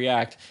idea how to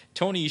react.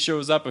 Tony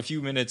shows up a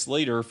few minutes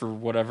later for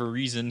whatever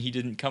reason. He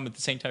didn't come at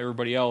the same time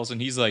everybody else, and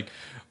he's like,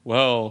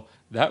 well,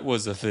 that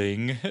was a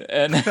thing.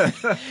 And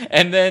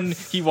and then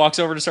he walks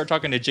over to start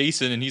talking to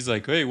Jason, and he's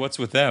like, hey, what's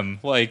with them?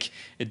 Like,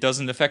 it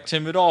doesn't affect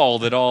him at all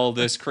that all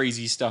this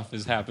crazy stuff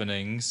is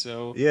happening.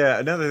 So yeah,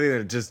 another thing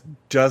that just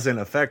doesn't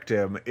affect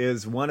him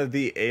is one of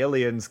the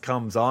aliens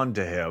comes on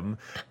to him,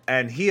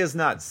 and he has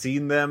not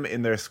seen them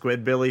in their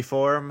Squidbilly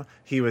form.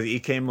 He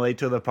came late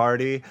to the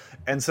party,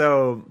 and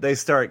so they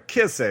start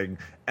kissing,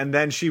 and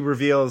then she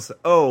reveals,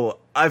 oh,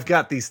 I've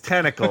got these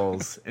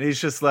tentacles. And he's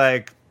just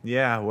like,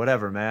 yeah,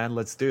 whatever, man,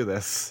 let's do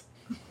this.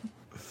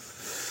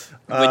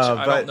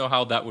 I don't know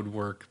how that would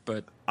work,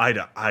 but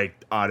I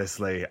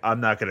honestly, I'm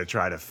not going to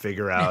try to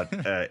figure out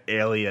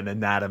alien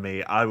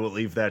anatomy. I will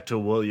leave that to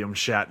William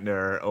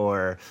Shatner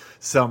or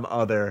some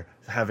other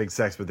having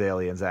sex with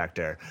aliens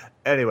actor.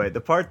 Anyway,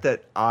 the part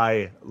that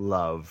I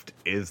loved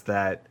is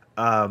that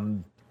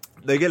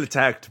they get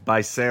attacked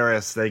by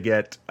Ceres. They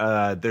get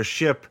their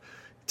ship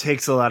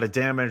takes a lot of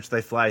damage.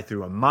 They fly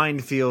through a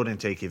minefield and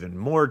take even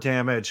more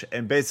damage.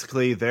 And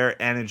basically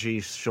their energy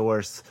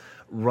source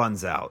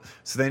runs out.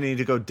 So they need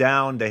to go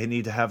down. They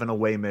need to have an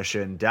away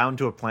mission down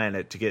to a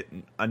planet to get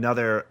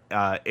another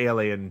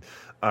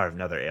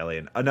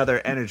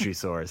another energy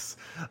source.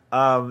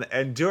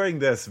 And during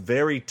this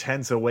very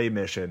tense away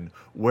mission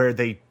where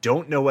they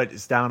don't know what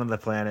is down on the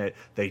planet,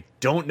 they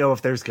don't know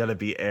if there's going to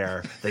be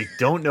air, they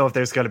don't know if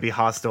there's going to be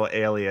hostile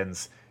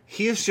aliens,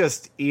 he is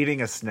just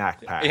eating a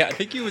snack pack. Yeah, I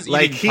think he was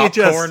like eating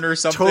popcorn or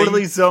something.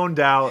 Totally zoned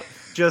out.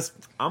 Just,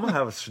 I'm going to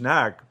have a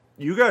snack.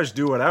 You guys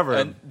do whatever.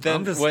 And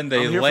then when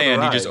they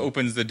land, he just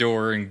opens the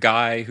door, and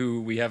Guy,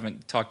 who we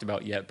haven't talked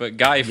about yet, but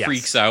Guy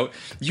freaks out.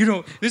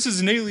 This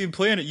is an alien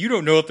planet. You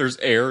don't know if there's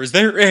air. Is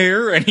there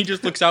air? And he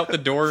just looks out the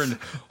door and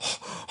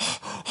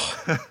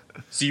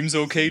seems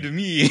okay to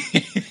me.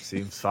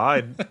 Seems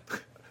fine.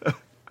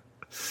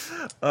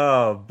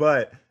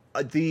 But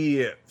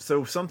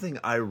so something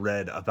I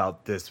read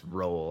about this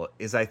role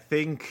is I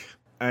think,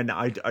 and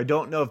I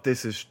don't know if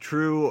this is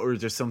true or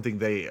just something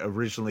they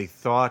originally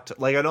thought.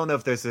 Like, I don't know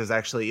if this is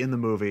actually in the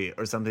movie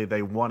or something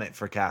they wanted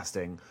for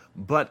casting,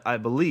 but I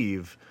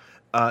believe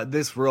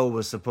this role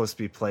was supposed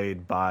to be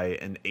played by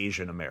an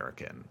Asian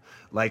American.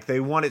 Like,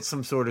 they wanted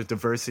some sort of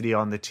diversity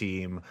on the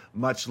team,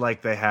 much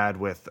like they had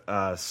with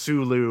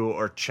Sulu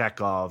or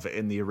Chekhov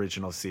in the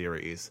original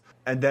series.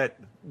 And that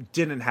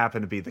didn't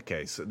happen to be the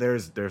case.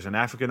 There's an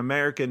African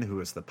American who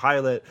is the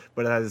pilot,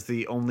 but that is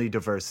the only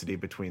diversity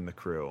between the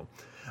crew.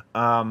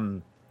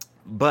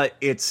 But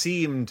it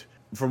seemed,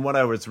 from what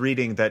I was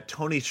reading, that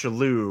Tony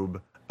Shalhoub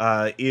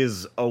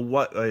is a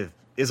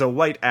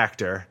white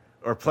actor,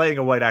 or playing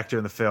a white actor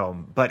in the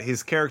film, but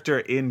his character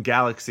in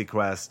Galaxy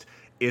Quest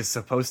is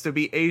supposed to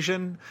be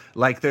Asian.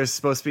 Like, there's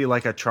supposed to be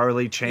like a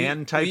Charlie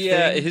Chan type thing.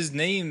 Yeah, his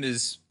name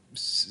is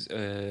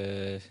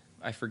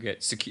I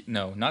forget.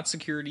 No, not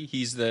security.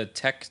 He's the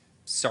tech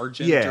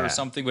sergeant or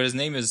something, but his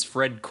name is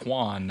Fred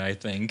Kwan, I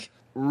think.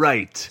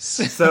 Right.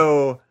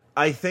 So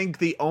I think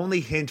the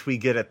only hint we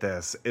get at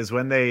this is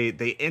when they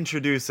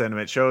introduce him.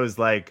 It shows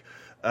like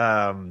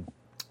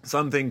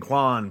something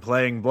Kwan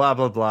playing blah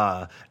blah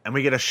blah, and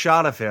we get a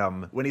shot of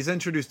him when he's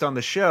introduced on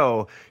the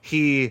show.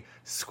 He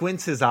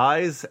squints his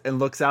eyes and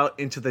looks out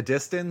into the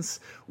distance,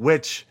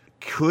 which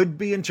could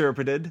be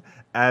interpreted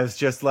as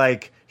just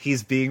like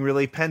he's being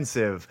really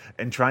pensive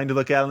and trying to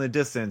look out in the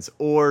distance,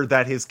 or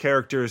that his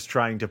character is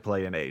trying to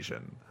play an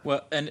Asian.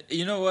 Well, and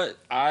you know what?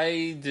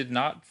 I did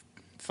not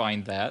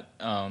find that,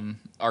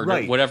 or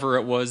right. whatever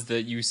it was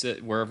that you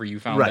said, wherever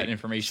you found that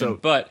information.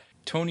 But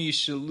Tony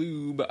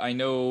Shalhoub, I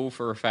know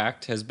for a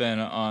fact, has been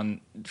on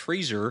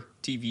Frasier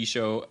TV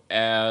show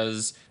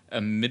as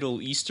a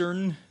Middle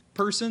Eastern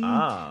person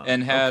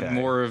and had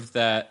more of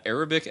that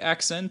Arabic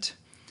accent.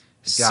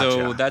 Gotcha.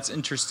 So that's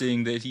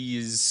interesting that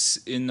he's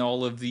in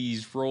all of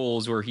these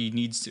roles where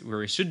he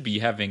should be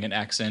having an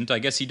accent. I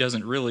guess he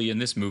doesn't really in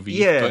this movie.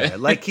 Yeah, but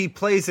like he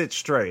plays it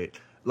straight.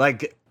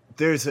 Like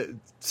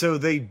so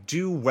they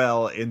do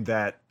well in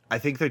that. I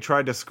think they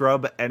tried to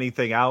scrub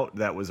anything out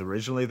that was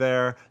originally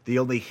there. The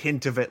only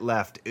hint of it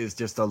left is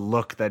just a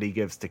look that he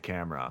gives to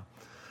camera.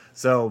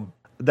 So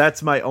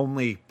that's my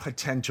only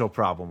potential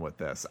problem with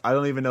this. I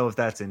don't even know if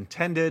that's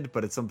intended,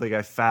 but it's something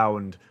I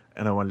found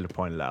and I wanted to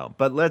point it out.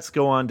 But let's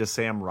go on to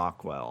Sam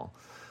Rockwell,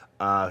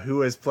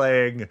 who is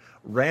playing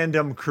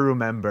random crew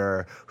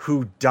member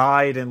who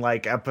died in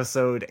like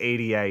episode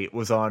 88,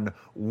 was on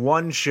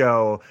one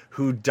show,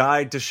 who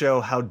died to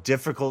show how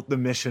difficult the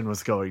mission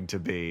was going to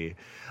be.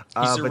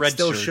 He's a but red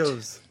still shirt.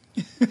 Shows.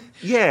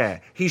 Yeah,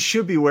 he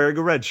should be wearing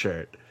a red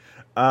shirt.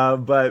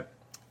 But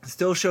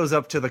still shows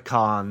up to the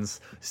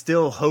cons,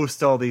 still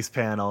hosts all these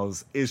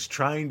panels, is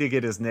trying to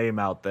get his name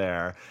out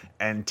there,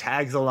 and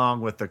tags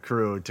along with the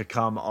crew to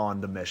come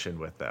on the mission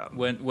with them.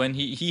 When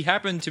he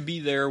happened to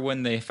be there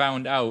when they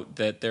found out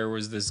that there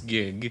was this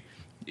gig,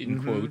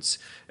 in quotes.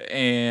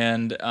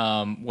 And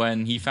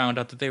when he found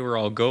out that they were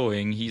all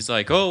going, he's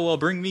like, oh, well,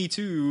 bring me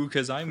too,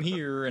 because I'm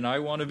here and I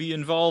want to be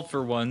involved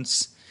for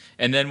once.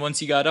 And then once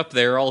he got up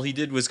there, all he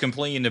did was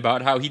complain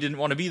about how he didn't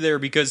want to be there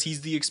because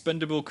he's the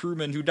expendable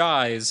crewman who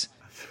dies.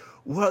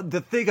 Well,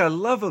 the thing I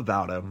love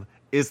about him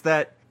is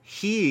that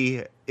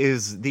he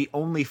is the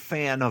only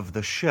fan of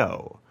the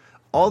show.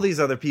 All these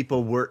other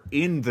people were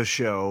in the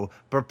show,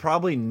 but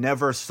probably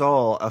never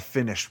saw a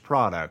finished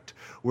product.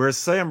 Whereas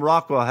Sam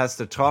Rockwell has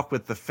to talk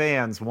with the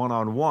fans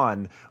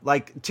one-on-one.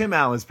 Like, Tim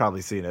Allen's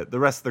probably seen it. The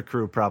rest of the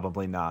crew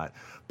probably not.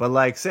 But,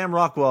 like, Sam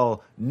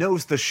Rockwell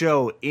knows the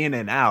show in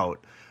and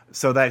out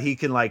so that he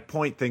can, like,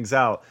 point things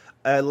out.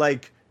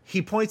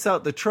 He points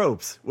out the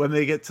tropes when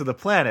they get to the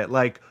planet.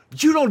 Like,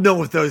 you don't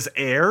know if there's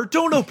air.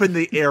 Don't open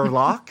the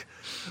airlock.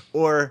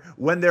 Or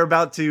when they're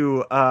about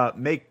to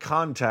make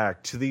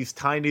contact to these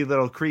tiny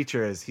little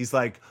creatures, he's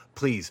like,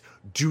 please,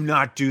 do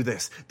not do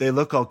this. They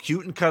look all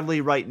cute and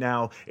cuddly right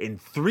now. In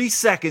 3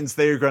 seconds,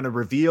 they are going to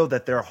reveal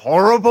that they're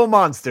horrible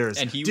monsters.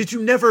 And did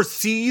you never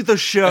see the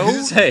show?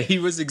 He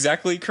was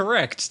exactly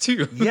correct,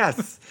 too.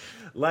 Yes.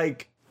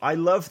 Like, I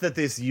love that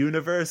this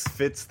universe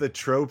fits the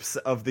tropes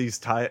of these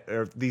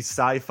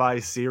sci-fi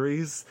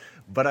series.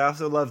 But I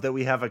also love that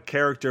we have a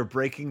character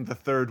breaking the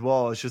third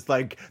wall. It's just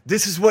like,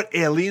 this is what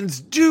aliens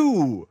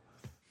do.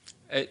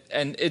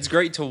 And it's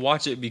great to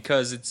watch it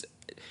because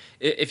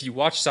if you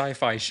watch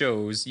sci-fi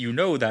shows, you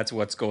know that's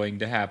what's going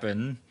to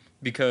happen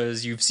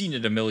because you've seen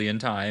it a million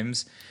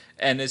times.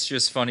 And it's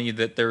just funny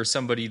that there's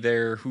somebody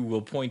there who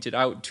will point it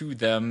out to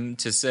them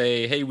to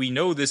say, hey, we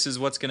know this is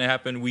what's going to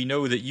happen. We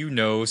know that you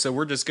know, so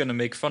we're just going to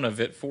make fun of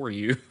it for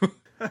you.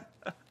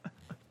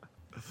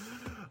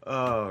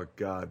 Oh,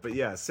 God. But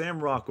yeah, Sam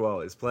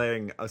Rockwell is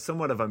playing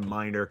somewhat of a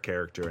minor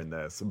character in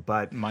this.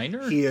 But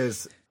minor? He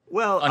is,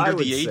 well, under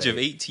the age of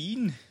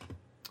 18?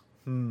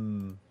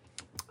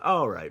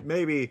 All right.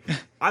 Maybe.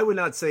 I would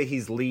not say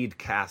he's lead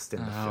cast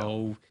in the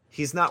film.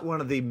 He's not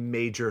one of the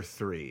major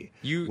three,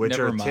 which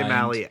are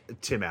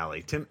Tim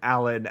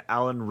Allen,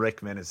 Alan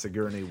Rickman, and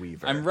Sigourney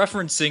Weaver. I'm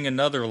referencing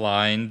another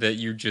line that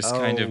you just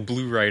kind of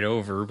blew right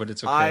over, but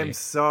it's okay. I'm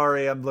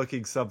sorry, I'm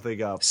looking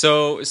something up.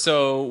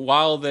 So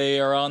while they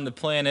are on the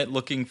planet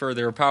looking for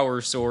their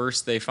power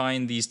source, they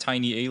find these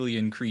tiny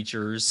alien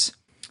creatures,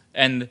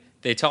 and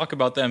they talk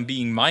about them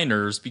being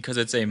miners because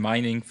it's a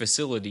mining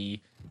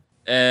facility.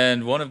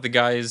 And one of the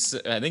guys,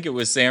 I think it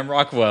was Sam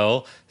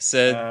Rockwell,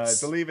 said... I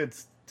believe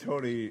it's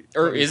Tony,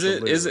 or is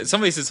it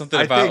somebody said something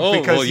about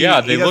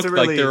they look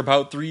like they're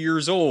about 3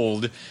 years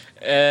old,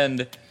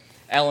 and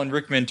Alan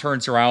Rickman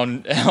turns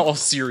around all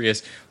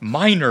serious,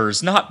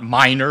 miners, not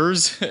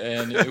miners,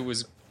 and it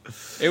was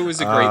a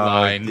great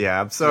line. Yeah,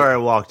 I'm sorry I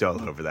walked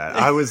all over that.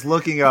 I was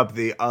looking up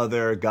the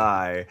other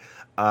guy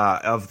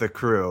of the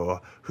crew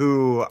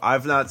who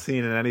I've not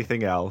seen in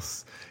anything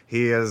else.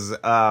 He is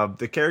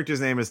the character's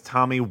name is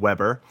Tommy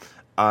Weber,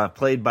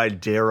 played by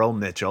Daryl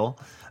Mitchell.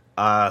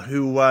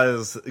 Who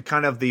was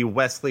kind of the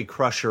Wesley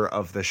Crusher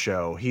of the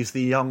show. He's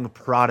the young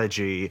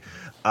prodigy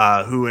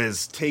who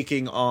is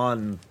taking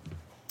on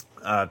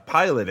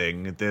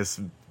piloting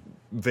this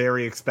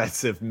very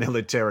expensive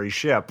military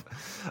ship,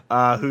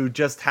 who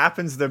just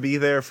happens to be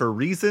there for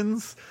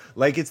reasons.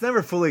 Like, it's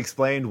never fully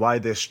explained why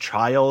this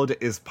child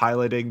is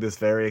piloting this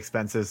very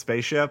expensive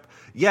spaceship.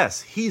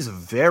 Yes, he's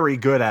very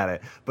good at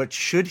it, but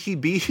should he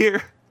be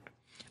here?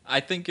 I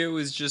think it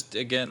was just,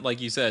 again,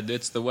 like you said,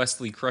 it's the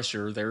Wesley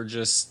Crusher. They're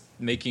just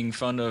making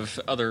fun of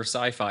other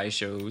sci-fi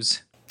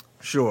shows.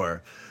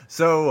 Sure.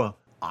 So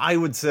I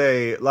would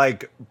say,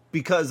 like,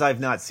 because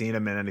I've not seen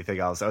him in anything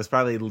else, I was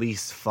probably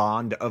least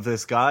fond of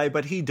this guy,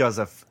 but he does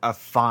a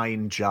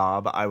fine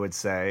job, I would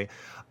say.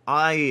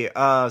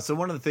 So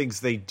one of the things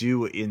they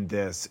do in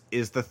this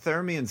is the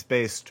Thermians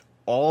based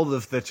all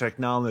of the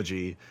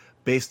technology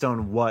based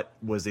on what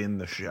was in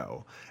the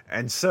show.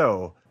 And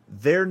so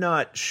they're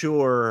not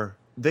sure...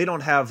 They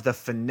don't have the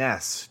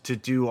finesse to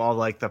do all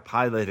like the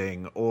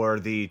piloting or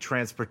the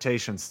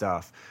transportation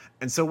stuff.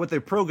 And so what they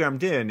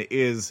programmed in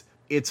is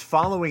it's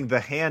following the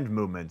hand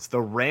movements,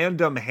 the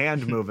random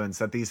hand movements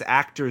that these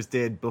actors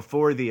did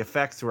before the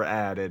effects were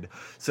added.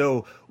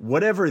 So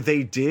whatever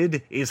they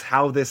did is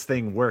how this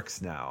thing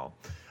works now.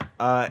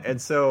 And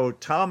so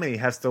Tommy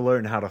has to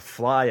learn how to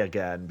fly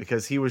again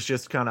because he was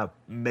just kind of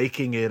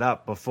making it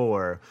up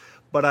before.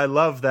 But I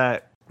love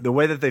that the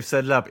way that they've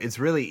set it up, it's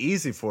really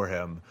easy for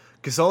him.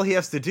 Because all he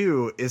has to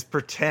do is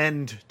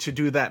pretend to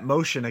do that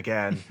motion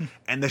again,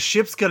 and the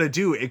ship's going to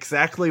do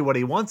exactly what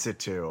he wants it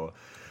to.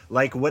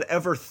 Like,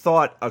 whatever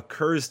thought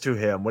occurs to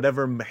him,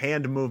 whatever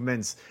hand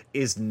movements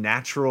is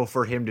natural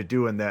for him to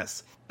do in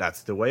this,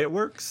 that's the way it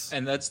works.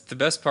 And that's the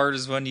best part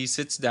is when he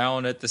sits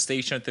down at the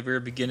station at the very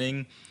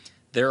beginning,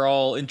 they're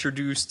all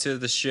introduced to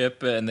the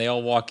ship, and they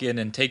all walk in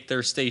and take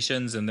their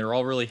stations, and they're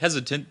all really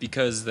hesitant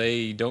because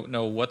they don't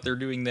know what they're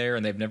doing there,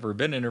 and they've never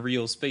been in a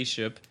real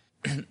spaceship.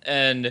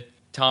 And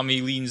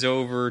Tommy leans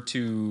over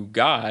to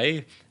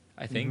Guy,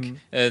 I think,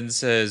 and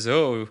says,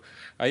 "Oh,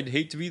 I'd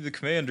hate to be the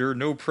commander.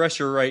 No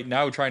pressure right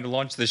now trying to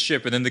launch the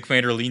ship." And then the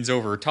commander leans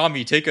over,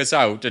 "Tommy, take us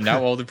out." And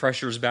now all the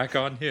pressure's back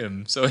on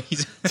him. So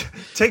he's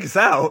Take us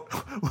out?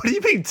 What do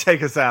you mean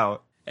take us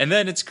out? And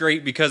then it's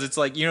great because it's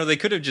like, they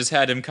could have just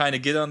had him kind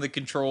of get on the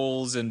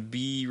controls and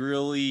be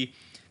really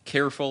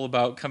careful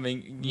about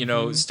coming,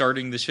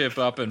 starting the ship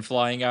up and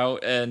flying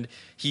out. And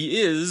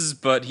he is,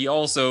 but he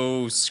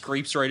also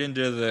scrapes right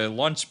into the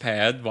launch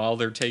pad while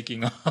they're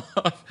taking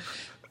off.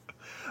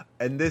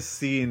 And this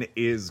scene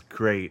is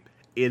great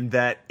in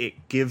that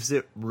it gives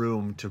it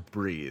room to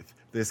breathe.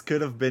 This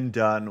could have been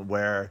done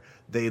where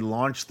they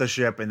launch the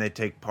ship and they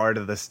take part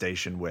of the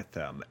station with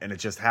them, and it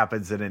just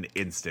happens in an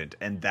instant,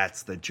 and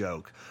that's the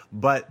joke.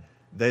 But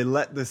they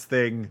let this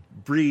thing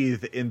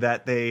breathe in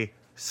that they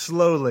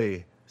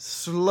slowly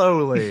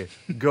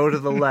go to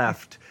the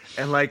left,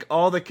 and like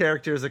all the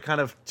characters are kind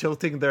of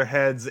tilting their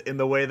heads in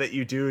the way that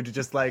you do to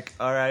just like,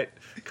 all right,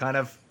 kind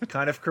of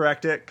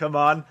correct it, come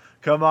on,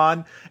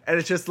 and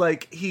it's just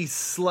like he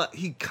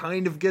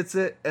kind of gets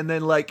it, and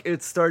then like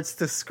it starts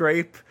to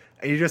scrape,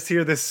 and you just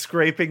hear this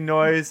scraping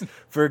noise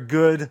for a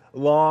good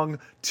long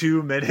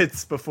 2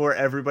 minutes before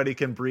everybody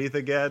can breathe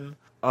again.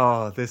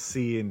 Oh, this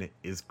scene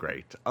is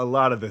great. A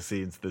lot of the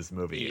scenes in this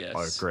movie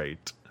are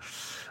great.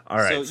 All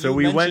right, so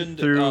we went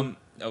through...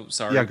 oh,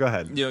 sorry. Yeah, go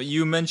ahead.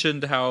 You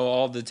mentioned how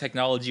all the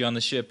technology on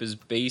the ship is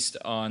based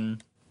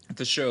on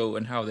the show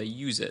and how they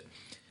use it.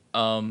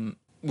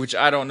 Which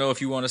I don't know if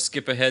you want to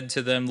skip ahead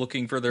to them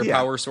looking for their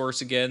power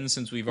source again,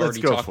 since we've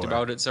already talked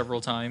about it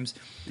several times.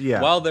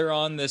 Yeah. While they're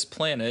on this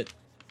planet,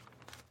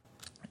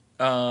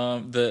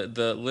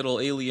 the little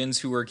aliens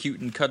who are cute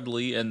and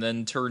cuddly and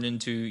then turn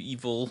into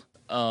evil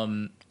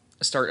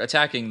start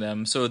attacking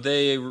them. So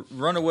they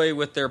run away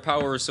with their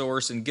power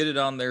source and get it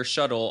on their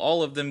shuttle.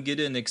 All of them get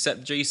in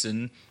except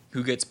Jason,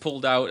 who gets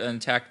pulled out and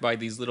attacked by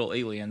these little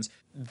aliens.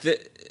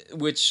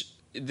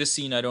 This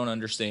scene I don't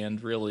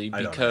understand, really,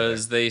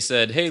 because they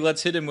said, hey,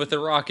 let's hit him with a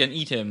rock and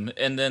eat him.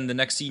 And then the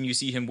next scene you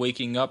see him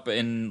waking up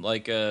in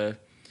like a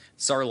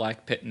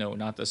Sarlacc pit. No,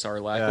 not the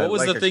Sarlacc. Yeah, what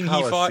was like the thing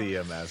he fought?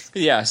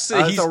 Yes.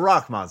 It's a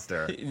rock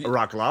monster. A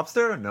rock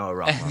lobster? No, a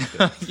rock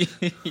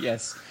monster.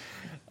 Yes.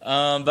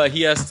 But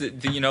he has to,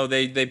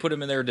 they put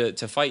him in there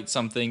to fight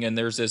something, and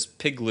there's this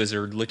pig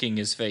lizard licking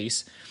his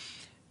face.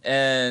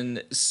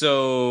 And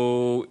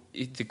so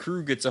the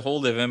crew gets a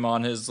hold of him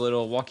on his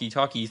little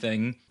walkie-talkie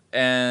thing,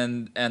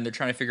 and they're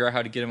trying to figure out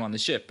how to get him on the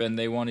ship, and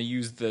they want to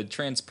use the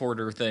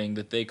transporter thing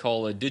that they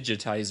call a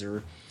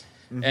digitizer.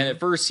 And at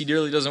first he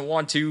really doesn't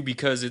want to,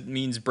 because it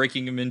means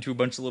breaking him into a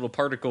bunch of little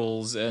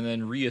particles and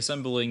then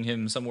reassembling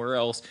him somewhere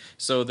else.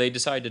 So they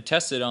decide to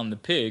test it on the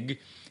pig,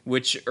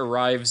 which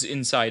arrives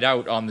inside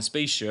out on the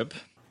spaceship.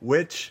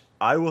 Which,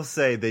 I will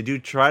say, they do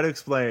try to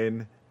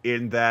explain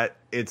in that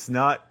it's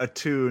not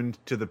attuned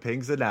to the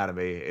pig's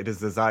anatomy. It is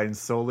designed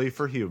solely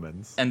for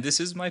humans. And this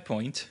is my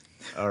point.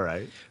 All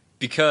right.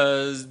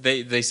 Because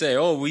they say,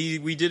 oh,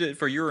 we did it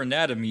for your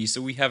anatomy,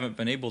 so we haven't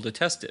been able to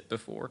test it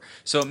before.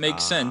 So it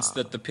makes sense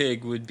that the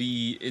pig would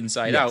be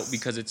inside out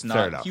because it's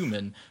not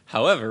human.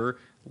 However,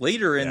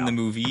 later in the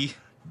movie...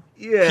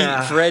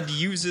 Fred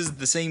uses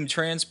the same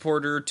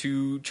transporter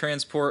to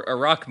transport a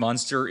rock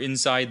monster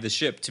inside the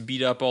ship to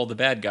beat up all the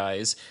bad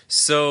guys.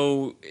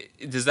 So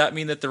does that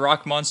mean that the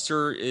rock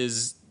monster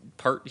is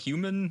part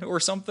human or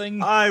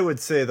something? I would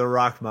say the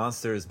rock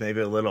monster is maybe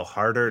a little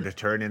harder to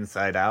turn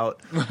inside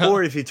out.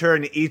 Or if you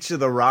turn each of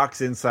the rocks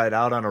inside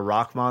out on a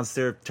rock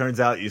monster, turns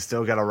out you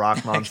still got a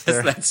rock monster.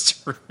 I guess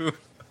that's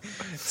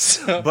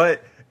true.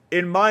 But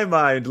in my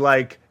mind,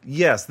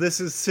 yes, this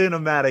is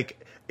cinematic.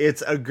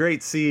 It's a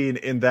great scene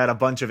in that a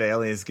bunch of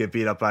aliens get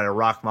beat up by a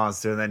rock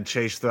monster and then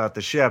chased throughout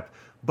the ship.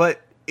 But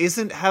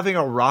isn't having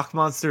a rock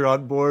monster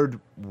on board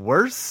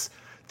worse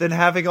than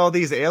having all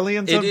these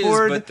aliens on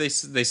board? It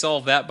is, but they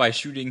solve that by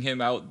shooting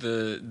him out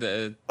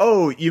the...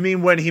 Oh, you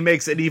mean when he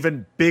makes an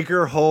even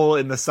bigger hole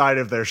in the side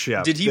of their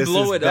ship? Did he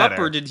blow it up,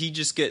 or did he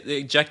just get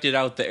ejected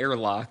out the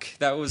airlock?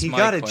 That was my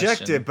question. He got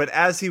ejected, but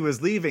as he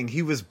was leaving,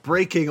 he was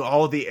breaking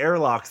all the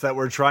airlocks that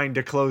were trying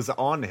to close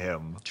on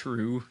him.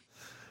 True.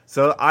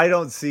 So I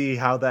don't see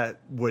how that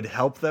would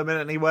help them in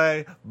any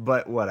way,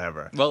 but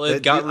whatever. Well,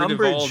 it got rid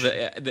of all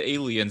the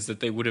aliens that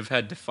they would have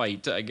had to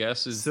fight, I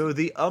guess. So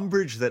the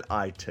umbrage that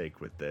I take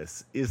with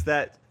this is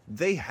that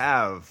they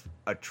have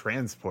a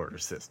transporter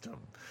system.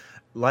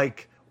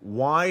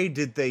 Why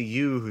did they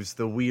use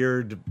the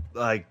weird,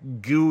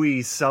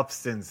 gooey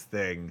substance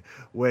thing,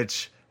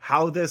 which...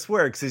 How this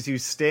works is you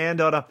stand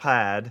on a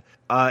pad,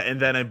 and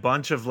then a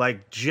bunch of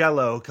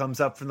Jell-O comes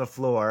up from the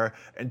floor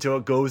until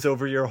it goes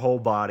over your whole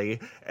body,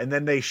 and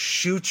then they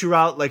shoot you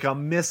out like a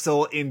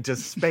missile into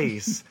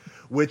space,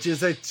 which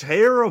is a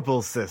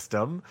terrible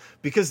system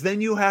because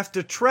then you have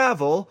to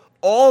travel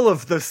all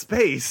of the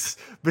space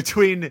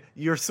between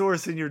your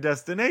source and your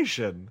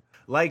destination.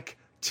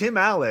 Tim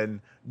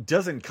Allen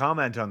doesn't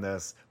comment on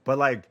this, but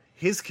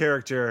his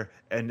character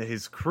and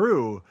his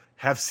crew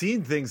have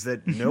seen things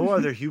that no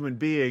other human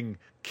being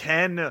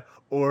can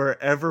or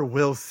ever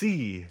will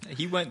see.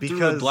 He went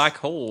through a black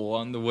hole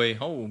on the way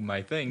home,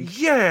 I think.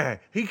 Yeah,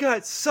 he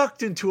got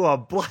sucked into a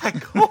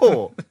black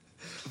hole.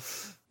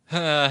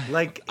 I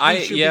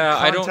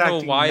don't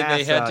know why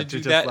they had to do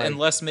that, like,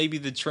 unless maybe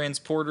the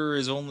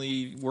transporter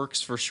only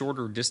works for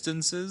shorter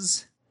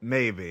distances.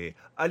 Maybe.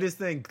 I just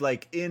think,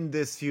 like, in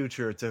this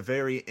future, it's a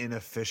very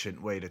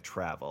inefficient way to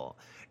travel.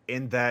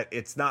 In that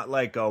it's not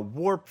like a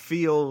warp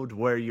field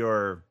where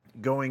you're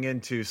going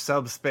into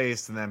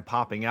subspace and then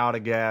popping out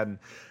again.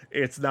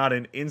 It's not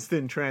an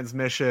instant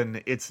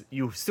transmission.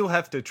 You still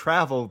have to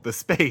travel the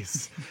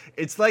space.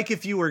 It's like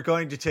if you were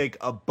going to take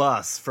a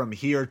bus from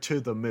here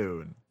to the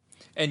moon.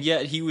 And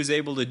yet he was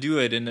able to do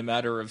it in a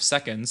matter of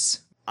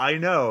seconds. I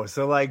know.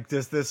 So, like,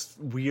 does this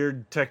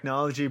weird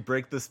technology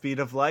break the speed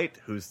of light?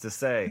 Who's to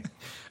say?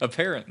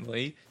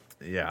 Apparently.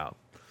 Yeah.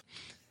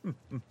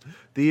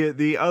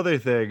 The other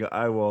thing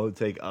I will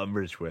take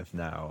umbrage with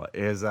now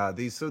is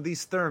these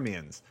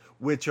Thermians,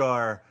 which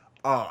are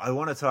I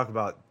want to talk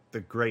about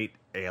the great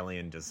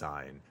alien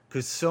design,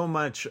 because so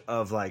much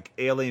of like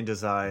alien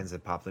designs in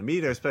popular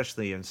media,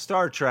 especially in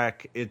Star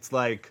Trek, it's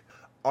like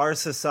our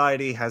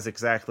society has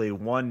exactly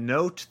one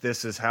note.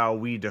 This is how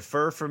we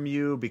differ from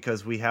you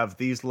because we have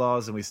these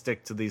laws and we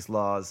stick to these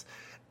laws.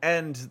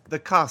 And the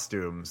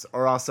costumes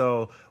are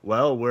also,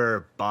 well,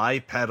 we're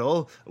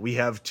bipedal. We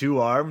have two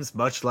arms,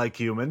 much like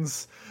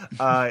humans,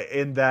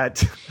 in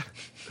that,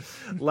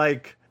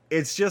 like,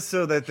 it's just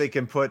so that they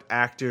can put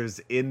actors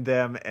in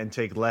them and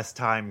take less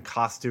time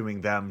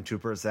costuming them to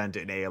present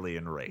an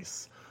alien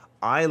race.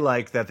 I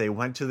like that they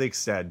went to the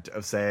extent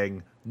of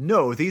saying,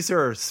 no, these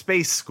are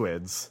space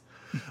squids.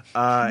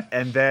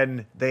 And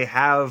then they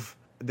have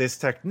this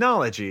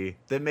technology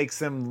that makes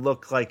them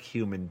look like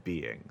human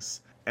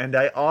beings. And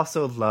I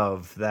also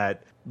love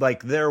that,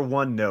 like, their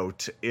one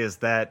note is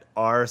that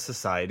our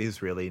society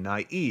is really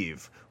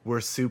naive.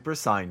 We're super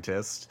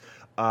scientists,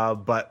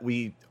 but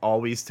we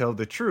always tell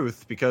the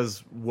truth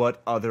because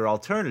what other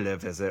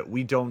alternative is it?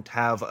 We don't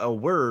have a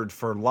word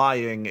for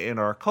lying in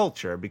our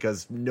culture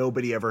because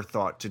nobody ever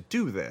thought to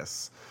do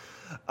this.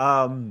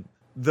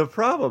 The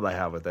problem I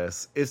have with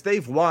this is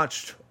they've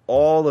watched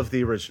all of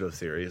the original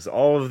series,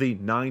 all of the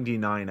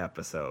 99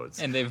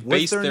 episodes. And they've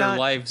based their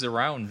lives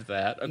around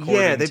that, according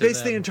Yeah, they to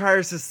based them. the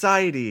entire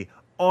society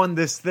on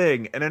this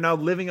thing, and are now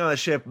living on a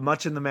ship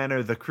much in the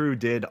manner the crew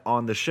did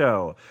on the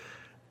show.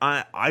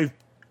 I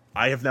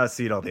have not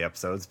seen all the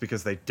episodes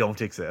because they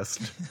don't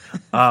exist.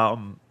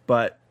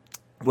 But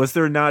was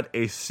there not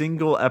a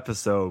single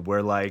episode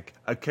where, like,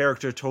 a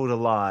character told a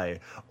lie,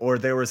 or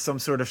there was some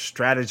sort of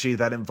strategy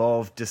that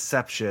involved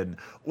deception,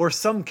 or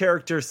some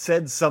character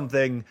said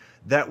something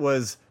that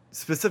was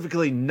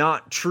specifically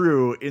not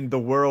true in the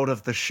world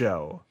of the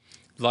show?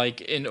 Like,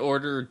 in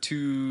order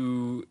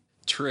to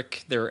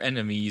trick their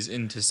enemies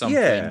into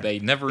something, they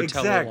never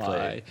tell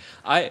a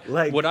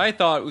lie. What I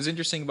thought was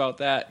interesting about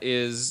that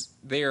is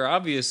they are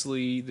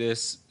obviously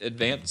this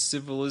advanced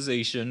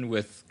civilization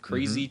with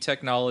crazy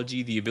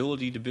technology, the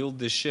ability to build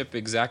this ship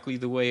exactly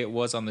the way it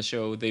was on the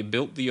show. They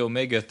built the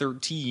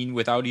Omega-13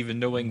 without even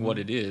knowing what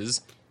it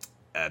is.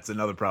 That's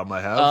another problem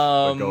I have.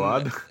 But go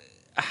on.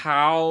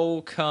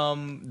 How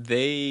come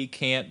they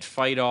can't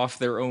fight off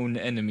their own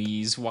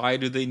enemies? Why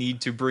do they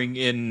need to bring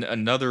in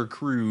another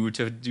crew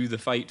to do the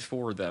fight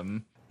for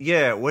them?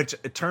 Yeah, which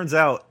it turns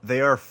out they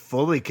are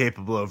fully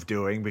capable of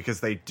doing because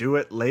they do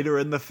it later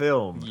in the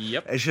film.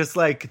 Yep. It's just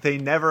like they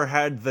never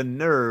had the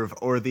nerve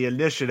or the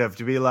initiative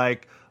to be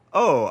like,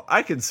 oh,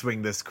 I can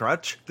swing this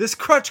crutch. This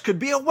crutch could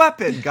be a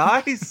weapon,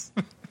 guys.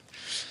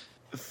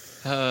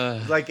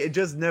 Like, it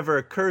just never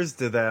occurs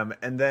to them,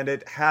 and then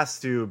it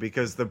has to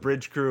because the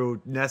bridge crew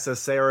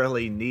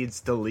necessarily needs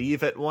to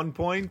leave at one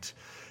point.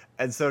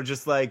 And so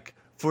just, like,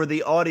 for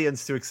the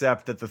audience to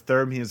accept that the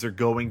Thermians are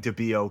going to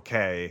be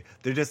okay,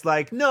 they're just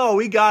like, no,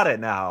 we got it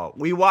now.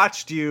 We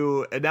watched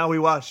you, and now we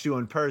watched you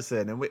in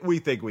person, and we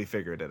think we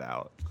figured it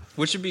out.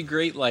 Which would be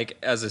great, like,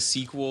 as a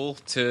sequel,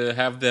 to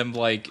have them,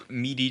 like,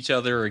 meet each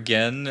other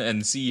again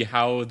and see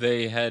how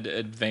they had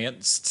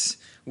advanced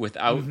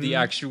without the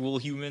actual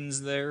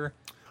humans there.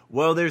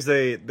 Well, there's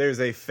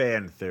a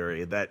fan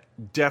theory that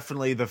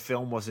definitely the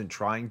film wasn't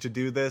trying to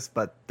do this,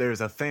 but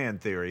there's a fan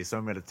theory, so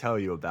I'm going to tell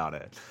you about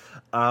it.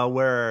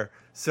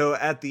 So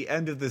at the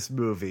end of this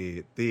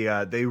movie, they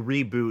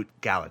reboot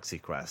Galaxy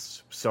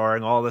Quest,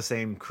 starring all the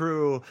same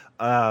crew.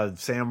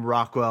 Sam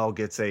Rockwell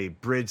gets a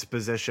bridge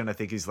position. I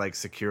think he's like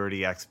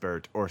security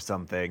expert or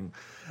something.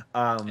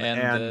 And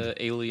the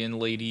alien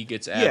lady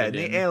gets added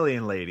in. Yeah, the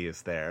alien lady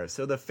is there.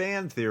 So the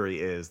fan theory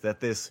is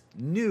that this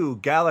new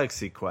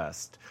Galaxy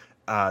Quest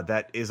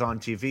that is on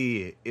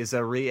TV is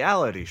a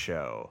reality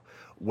show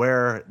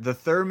where the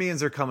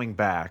Thermians are coming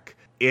back.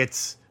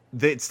 It's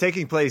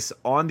taking place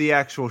on the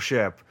actual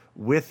ship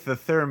with the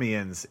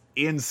Thermians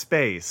in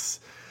space,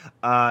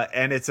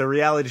 and it's a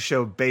reality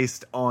show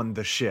based on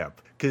the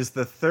ship because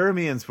the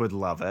Thermians would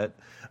love it.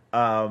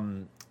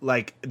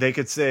 Like, they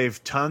could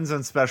save tons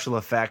on special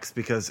effects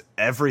because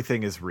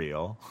everything is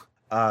real.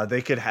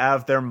 They could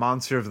have their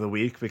monster of the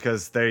week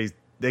because they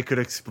could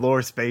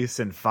explore space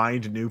and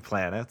find new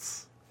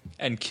planets.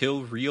 And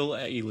kill real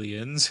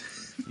aliens.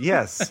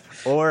 Yes,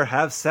 or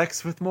have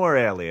sex with more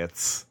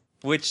aliens.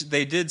 Which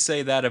they did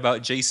say that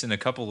about Jason a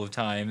couple of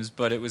times,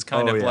 but it was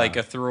kind of like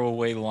a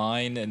throwaway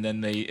line, and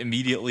then they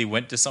immediately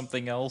went to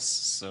something else,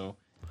 so...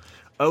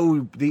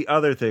 Oh, the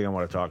other thing I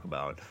want to talk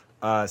about.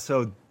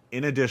 So,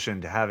 in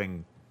addition to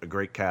having a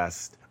great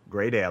cast,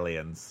 great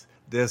aliens,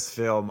 this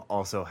film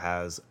also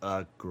has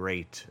a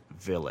great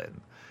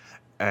villain.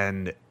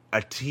 And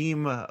a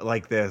team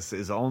like this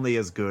is only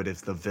as good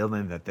as the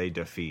villain that they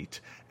defeat.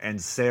 And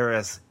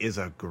Saris is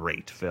a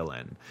great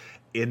villain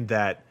in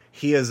that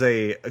he is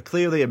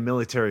clearly a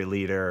military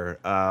leader.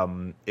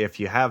 If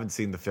you haven't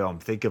seen the film,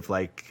 think of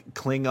like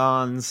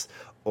Klingons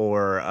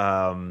or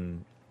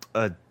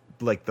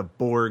like the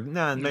Borg.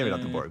 Nah, maybe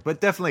not the Borg,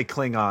 but definitely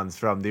Klingons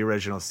from the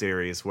original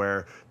series,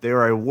 where they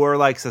are a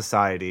warlike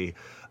society.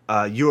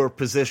 Your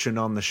position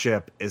on the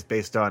ship is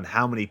based on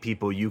how many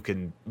people you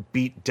can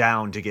beat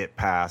down to get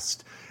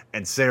past,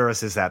 and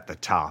Saris is at the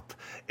top.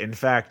 In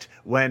fact,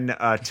 when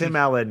Tim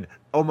Allen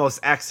almost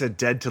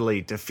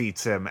accidentally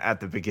defeats him at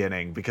the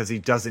beginning because he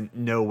doesn't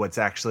know what's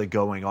actually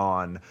going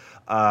on,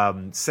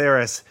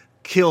 Saris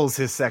kills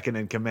his second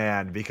in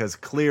command because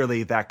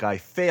clearly that guy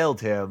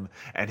failed him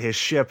and his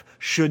ship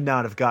should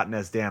not have gotten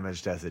as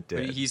damaged as it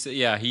did.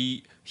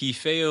 He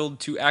failed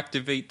to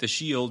activate the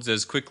shields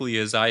as quickly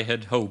as I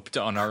had hoped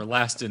on our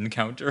last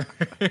encounter.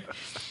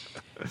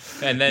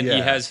 And then he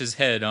has his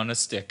head on a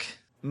stick.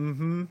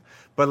 Mm-hmm.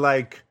 But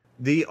like,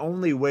 the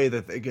only way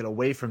that they get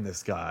away from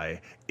this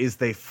guy is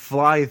they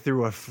fly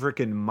through a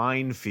freaking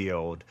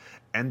minefield,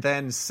 and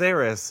then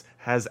Saris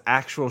has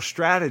actual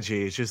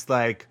strategy. It's just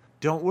like,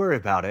 don't worry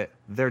about it.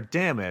 They're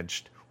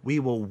damaged. We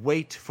will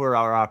wait for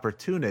our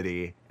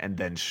opportunity and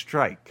then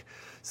strike.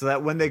 So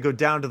that when they go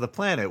down to the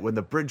planet, when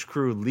the bridge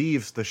crew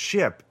leaves the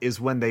ship, is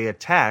when they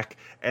attack,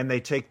 and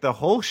they take the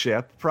whole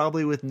ship,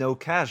 probably with no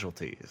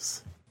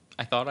casualties.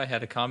 I thought I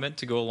had a comment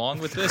to go along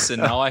with this,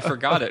 and now I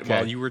forgot it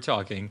while you were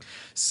talking.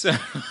 So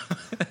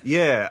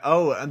yeah.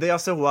 Oh, and they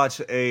also watch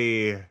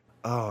a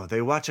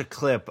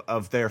clip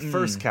of their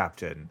first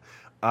captain,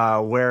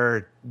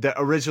 where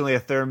originally a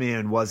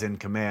Thermian was in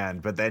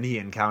command, but then he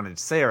encountered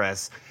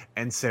Saris,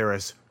 and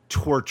Saris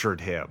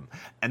tortured him,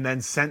 and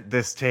then sent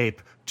this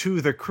tape to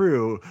the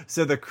crew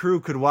so the crew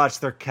could watch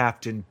their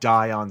captain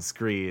die on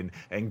screen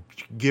and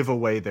give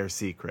away their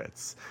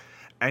secrets.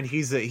 And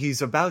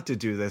he's about to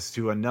do this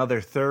to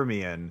another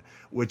Thermian,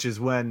 which is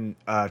when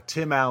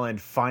Tim Allen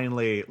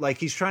finally, like,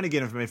 he's trying to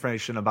get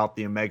information about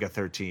the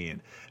Omega-13.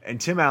 And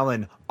Tim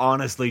Allen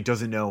honestly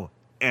doesn't know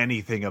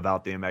anything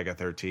about the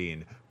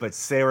Omega-13, but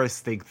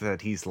Saris thinks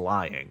that he's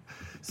lying.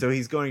 So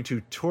he's going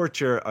to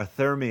torture a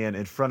Thermian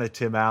in front of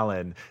Tim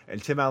Allen,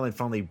 and Tim Allen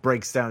finally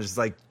breaks down and is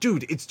like,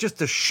 dude, it's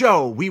just a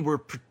show. We were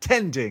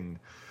pretending.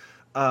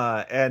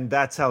 And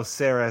that's how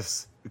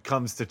Saris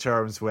comes to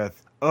terms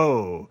with,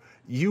 oh,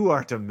 you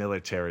aren't a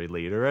military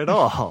leader at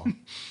all.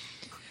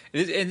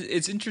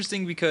 It's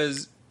interesting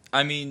because,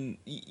 I mean,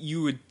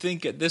 you would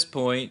think at this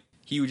point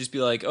he would just be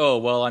like, oh,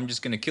 well, I'm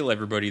just going to kill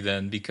everybody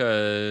then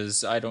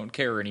because I don't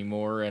care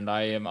anymore and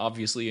I am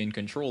obviously in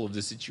control of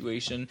the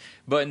situation.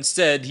 But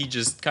instead, he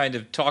just kind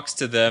of talks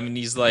to them and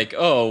he's like,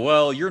 oh,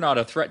 well, you're not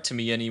a threat to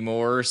me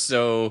anymore,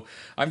 so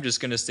I'm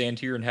just going to stand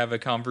here and have a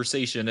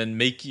conversation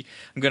and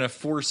I'm going to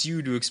force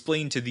you to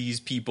explain to these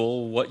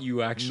people what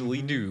you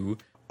actually do.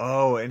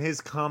 Oh, and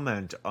his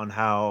comment on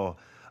how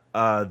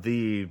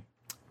the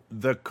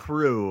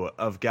crew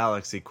of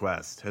Galaxy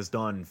Quest has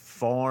done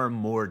far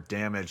more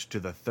damage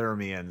to the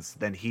Thermians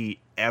than he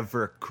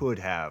ever could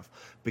have,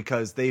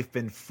 because they've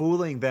been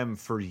fooling them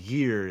for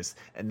years,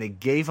 and they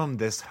gave them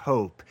this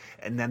hope,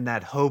 and then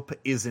that hope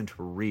isn't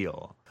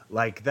real.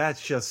 Like,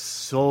 that's just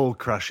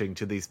soul-crushing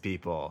to these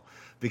people,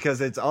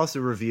 because it's also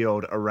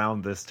revealed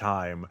around this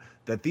time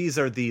that these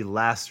are the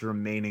last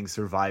remaining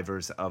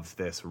survivors of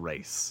this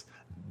race.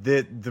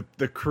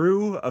 The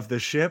crew of the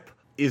ship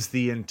is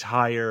the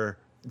entire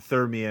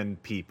Thermian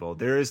people.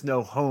 There is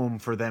no home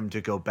for them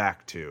to go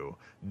back to.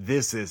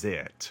 This is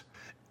it.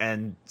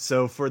 And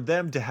so for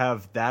them to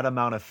have that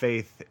amount of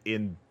faith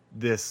in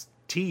this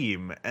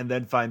team and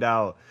then find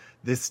out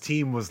this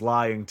team was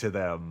lying to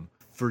them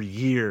for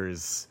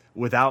years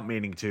without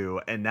meaning to,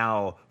 and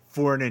now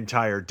for an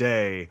entire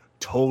day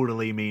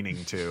totally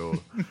meaning to,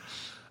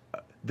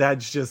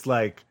 that's just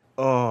like,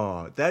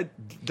 oh, that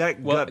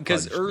well,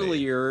 because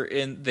earlier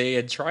they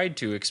had tried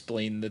to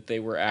explain that they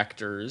were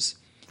actors,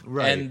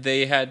 right? And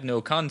they had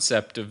no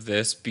concept of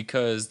this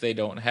because they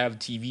don't have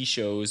TV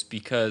shows.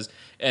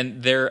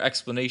 And their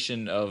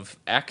explanation of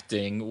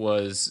acting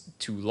was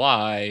to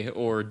lie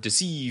or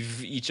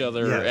deceive each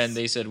other. Yes. And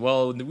they said,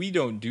 "Well, we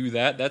don't do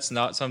that. That's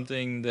not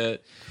something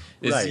that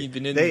is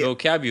even in the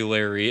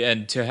vocabulary."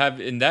 And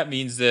that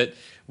means that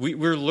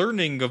we're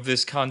learning of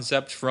this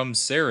concept from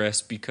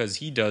Saris because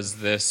he does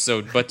this.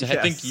 So, but I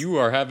think you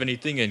have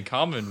anything in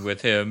common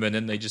with him, and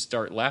then they just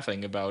start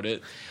laughing about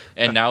it.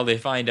 And now they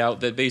find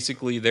out that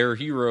basically their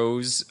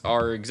heroes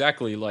are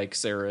exactly like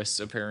Saris,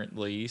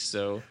 apparently.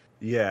 So,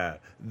 Yeah,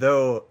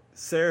 though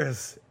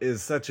Saris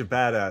is such a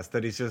badass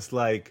that he's just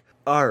like,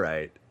 all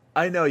right,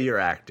 I know you're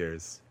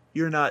actors.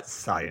 You're not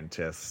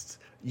scientists.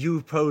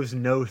 You pose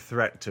no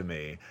threat to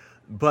me.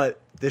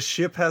 But the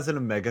ship has an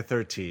Omega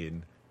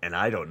 13, and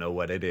I don't know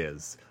what it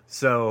is.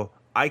 So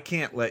I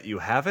can't let you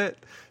have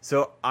it.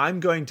 So I'm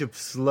going to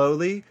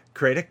slowly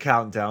create a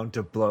countdown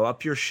to blow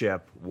up your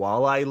ship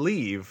while I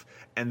leave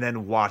and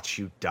then watch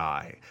you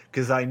die.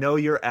 Because I know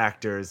you're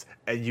actors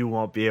and you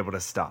won't be able to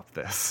stop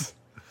this.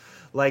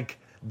 Like,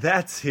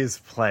 that's his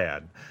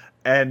plan.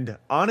 And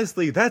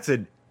honestly, that's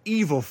an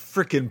evil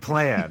freaking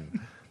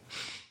plan.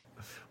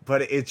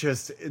 But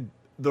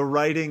the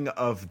writing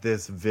of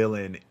this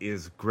villain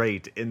is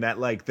great in that,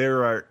 like,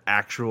 there are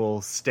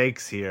actual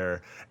stakes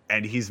here,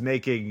 and he's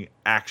making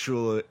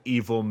actual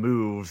evil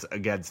moves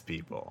against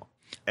people.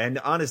 And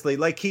honestly,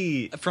 like,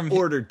 he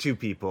ordered two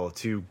people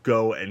to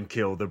go and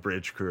kill the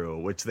bridge crew,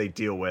 which they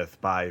deal with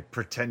by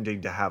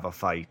pretending to have a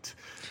fight,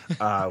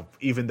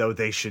 even though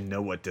they should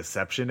know what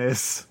deception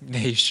is.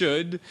 They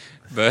should,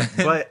 but...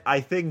 But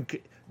I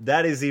think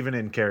that is even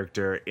in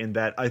character, in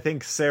that I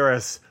think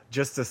Saris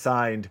just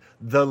assigned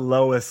the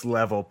lowest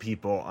level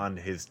people on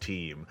his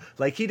team.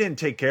 Like, he didn't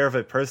take care of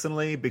it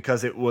personally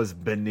because it was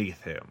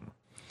beneath him.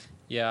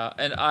 Yeah,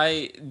 and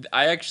I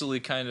actually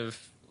kind of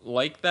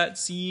like that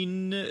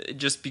scene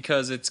just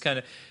because it's kind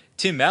of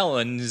Tim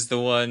Allen is the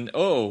one,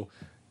 oh,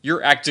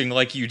 you're acting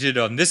like you did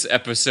on this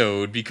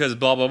episode because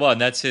blah blah blah,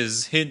 and that's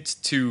his hint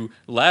to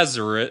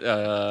Lazarus,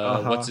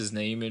 what's his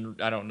name,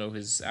 and I don't know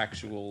his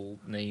actual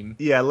name.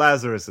 Yeah,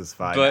 Lazarus is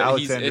fine. But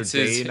Alexander it's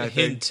Dane, his I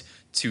hint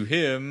think. to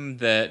him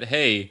that,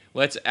 hey,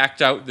 let's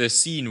act out this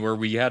scene where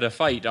we had a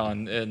fight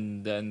on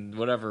and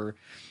whatever.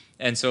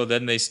 And so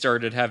then they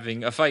started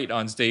having a fight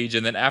on stage,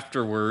 and then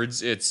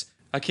afterwards it's,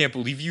 I can't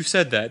believe you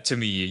said that to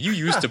me. You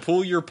used to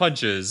pull your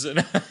punches.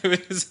 And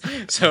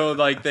so,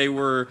 like, they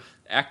were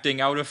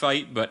acting out a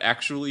fight, but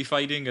actually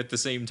fighting at the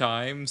same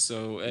time.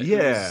 So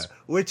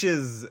which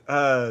is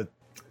so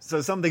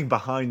something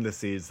behind the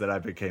scenes that I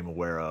became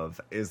aware of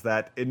is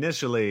that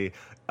initially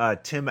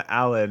Tim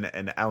Allen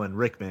and Alan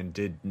Rickman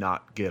did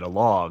not get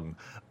along.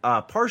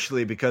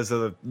 Partially because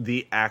of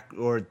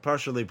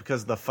partially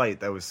because of the fight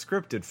that was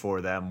scripted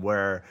for them,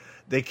 where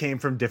they came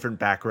from different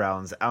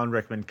backgrounds. Alan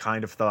Rickman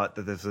kind of thought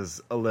that this was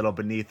a little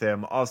beneath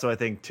him. Also, I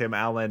think Tim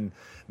Allen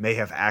may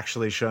have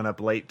actually shown up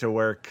late to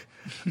work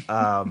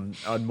on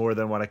more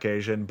than one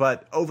occasion.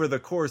 But over the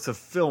course of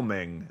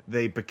filming,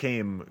 they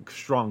became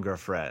stronger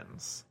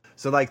friends.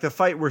 So, like, the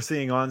fight we're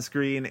seeing on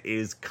screen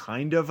is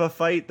kind of a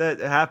fight that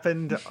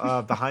happened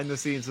behind the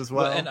scenes as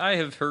well. And I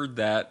have heard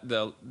that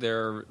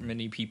there are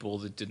many people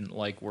that didn't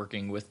like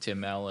working with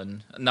Tim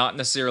Allen. Not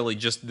necessarily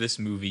just this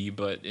movie,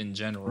 but in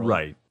general.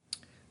 Right.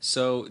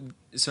 So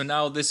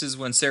now this is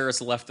when Saris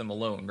left them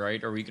alone,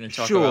 right? Are we going to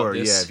talk about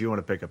this? Sure, yeah, if you want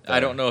to pick up that. I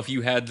don't know if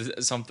you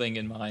had something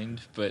in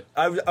mind, but...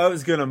 I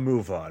was going to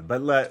move on,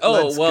 but let's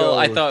go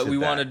I thought we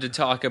wanted to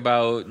talk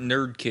about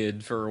Nerd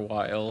Kid for a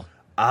while.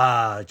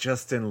 Ah,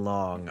 Justin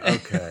Long.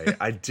 Okay,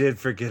 I did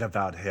forget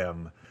about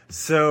him.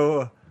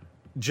 So,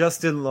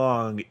 Justin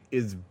Long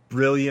is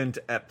brilliant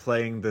at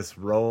playing this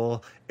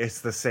role.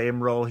 It's the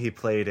same role he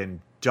played in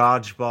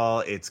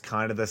Dodgeball. It's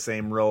kind of the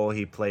same role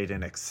he played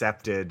in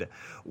Accepted,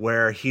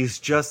 where he's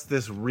just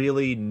this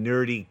really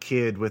nerdy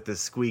kid with a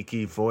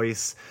squeaky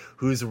voice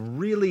who's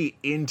really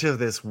into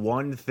this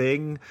one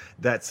thing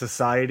that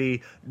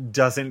society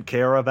doesn't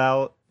care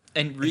about.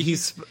 And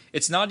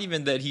it's not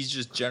even that he's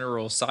just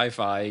general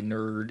sci-fi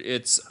nerd.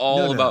 It's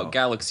all about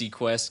Galaxy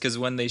Quest, because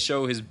when they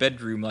show his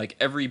bedroom, like,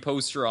 every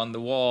poster on the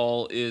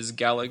wall is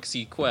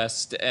Galaxy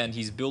Quest, and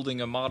he's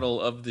building a model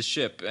of the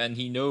ship, and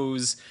he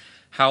knows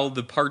how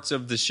the parts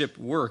of the ship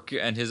work,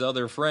 and his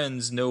other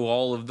friends know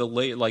all of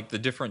the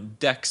different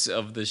decks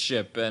of the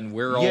ship and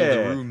where all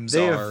the rooms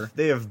are.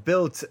 They have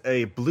built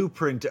a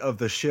blueprint of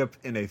the ship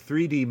in a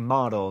 3D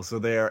model, so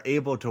they are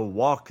able to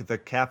walk the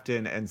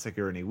captain and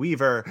Sigourney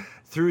Weaver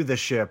through the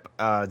ship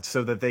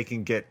so that they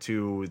can get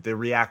to the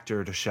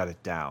reactor to shut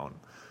it down.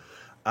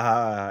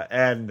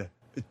 And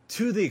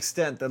to the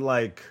extent that,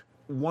 like,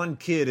 one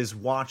kid is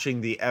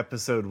watching the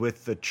episode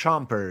with the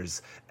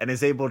chompers and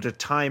is able to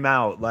time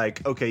out,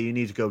 like, okay, you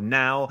need to go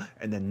now,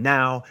 and then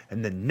now,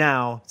 and then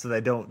now, so they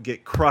don't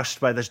get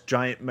crushed by this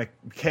giant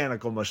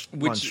mechanical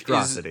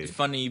monstrosity. Which is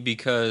funny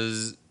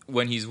because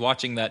when he's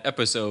watching that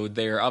episode,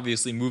 they're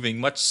obviously moving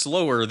much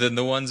slower than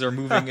the ones are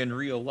moving in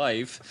real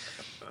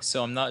life.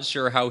 So I'm not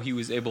sure how he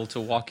was able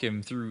to walk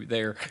him through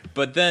there.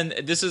 But then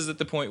this is at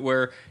the point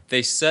where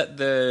they set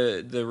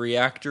the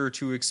reactor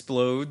to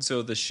explode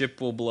so the ship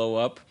will blow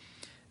up.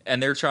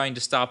 And they're trying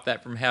to stop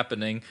that from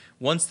happening.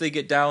 Once they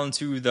get down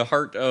to the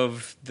heart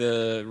of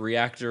the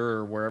reactor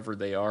or wherever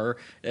they are,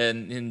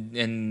 and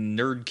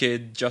Nerd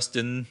Kid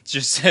Justin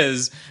just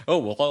says, "Oh,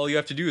 well, all you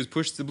have to do is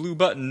push the blue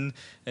button."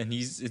 And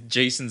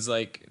Jason's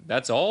like,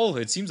 "That's all?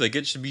 It seems like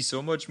it should be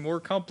so much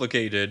more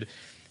complicated."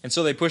 And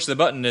so they push the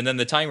button, and then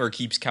the timer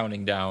keeps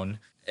counting down.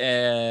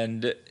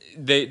 and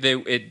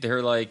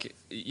they're like,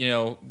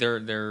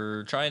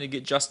 they're trying to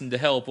get Justin to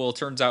help. Well, it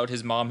turns out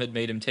his mom had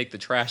made him take the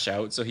trash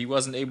out, so he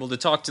wasn't able to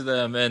talk to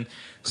them, and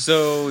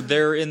so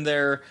they're in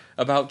there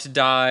about to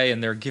die,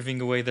 and they're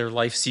giving away their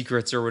life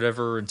secrets or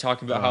whatever, and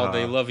talking about how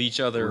they love each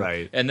other.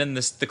 Right. And then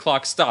the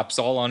clock stops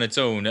all on its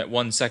own at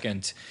 1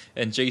 second,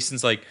 and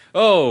Jason's like,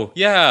 "Oh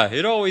yeah,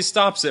 it always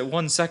stops at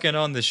 1 second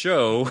on the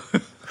show."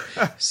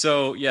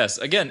 So yes,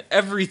 again,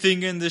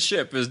 everything in the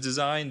ship is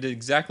designed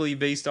exactly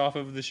based off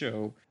of the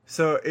show.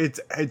 So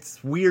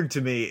it's weird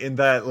to me in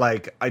that,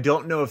 like, I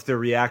don't know if the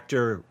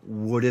reactor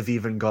would have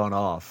even gone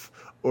off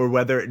or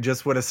whether it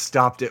just would have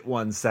stopped at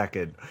 1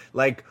 second.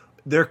 Like,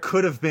 there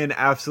could have been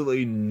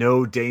absolutely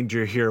no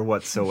danger here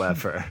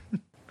whatsoever.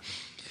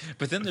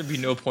 But then there'd be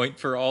no point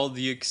for all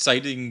the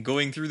exciting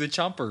going through the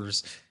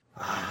chompers.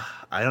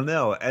 I don't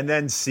know. And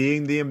then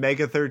seeing the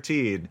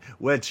Omega-13,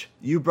 which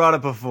you brought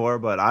up before,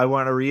 but I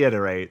want to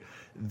reiterate,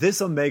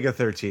 this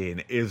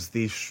Omega-13 is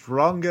the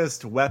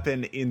strongest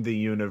weapon in the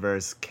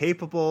universe,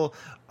 capable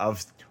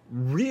of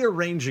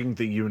rearranging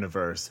the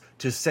universe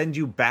to send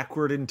you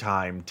backward in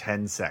time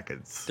 10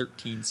 seconds.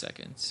 13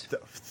 seconds.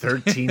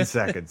 13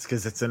 seconds,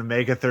 because it's an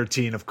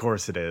Omega-13, of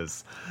course it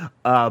is.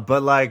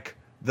 But, like,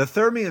 the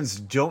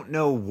Thermians don't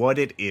know what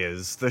it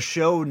is. The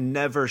show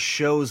never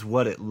shows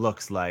what it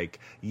looks like,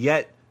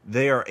 yet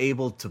they are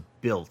able to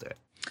build it.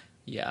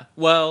 Yeah.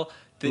 Well,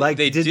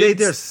 did they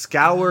just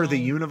scour the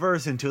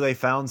universe until they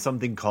found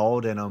something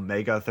called an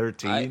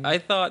Omega-13? I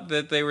thought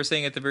that they were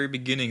saying at the very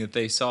beginning that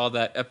they saw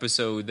that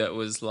episode that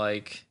was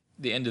like,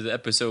 the end of the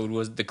episode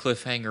was the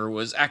cliffhanger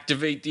was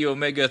activate the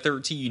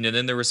Omega-13, and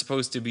then there was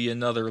supposed to be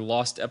another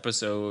lost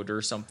episode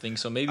or something.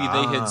 So maybe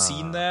they had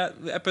seen that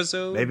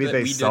episode. Maybe that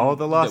they saw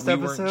the lost that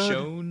we episode? Weren't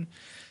shown.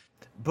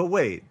 But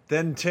wait,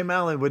 then Tim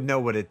Allen would know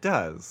what it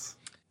does.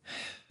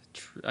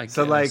 I guess.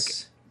 So, like,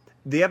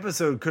 the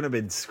episode could have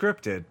been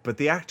scripted, but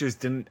the actors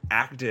didn't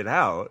act it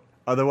out.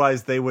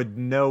 Otherwise, they would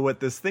know what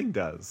this thing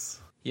does.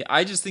 Yeah,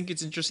 I just think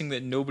it's interesting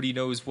that nobody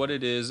knows what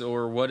it is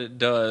or what it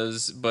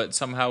does, but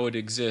somehow it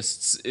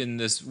exists in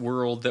this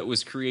world that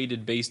was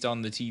created based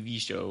on the TV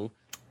show.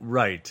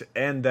 Right,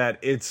 and that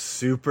it's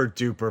super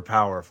duper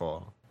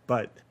powerful.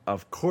 But,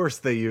 of course,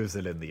 they use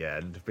it in the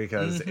end,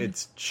 because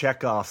it's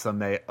Chekhov's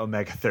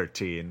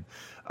Omega-13,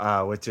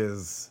 which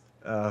is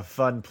a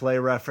fun play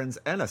reference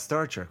and a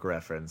Star Trek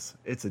reference.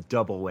 It's a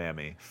double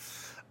whammy.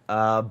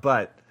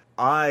 But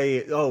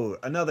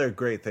another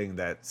great thing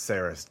that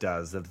Saris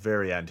does at the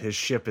very end, his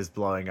ship is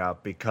blowing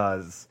up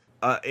because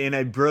in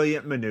a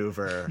brilliant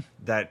maneuver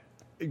that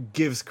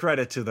gives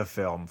credit to the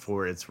film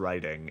for its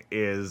writing,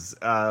 is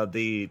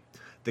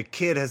the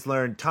kid has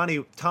learned,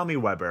 Tommy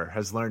Weber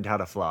has learned how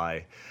to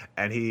fly,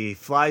 and he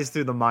flies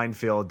through the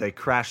minefield they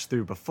crashed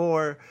through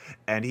before,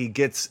 and he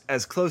gets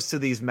as close to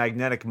these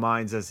magnetic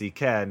mines as he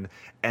can,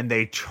 and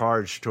they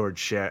charge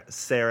towards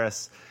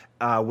Saris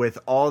with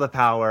all the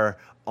power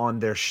on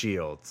their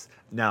shields.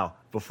 Now,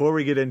 before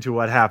we get into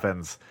what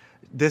happens,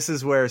 this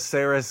is where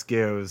Saris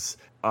gives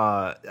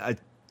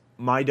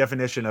my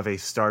definition of a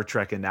Star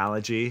Trek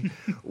analogy,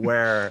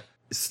 where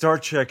Star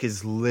Trek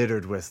is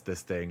littered with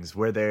these things,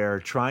 where they're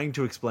trying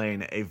to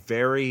explain a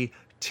very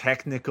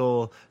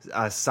technical,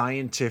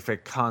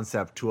 scientific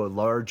concept to a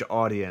large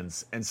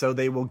audience, and so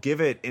they will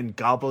give it in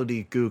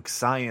gobbledygook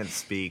science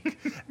speak,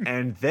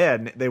 and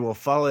then they will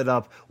follow it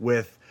up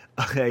with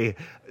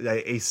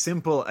a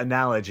simple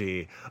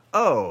analogy.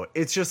 Oh,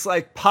 it's just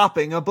like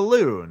popping a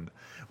balloon.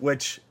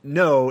 Which,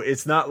 no,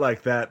 it's not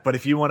like that, but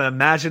if you want to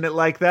imagine it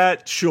like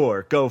that,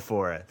 sure, go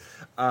for it.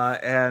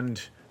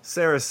 And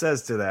Sarah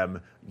says to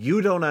them,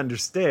 you don't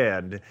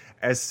understand.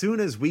 As soon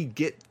as we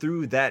get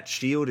through that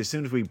shield, as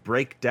soon as we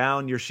break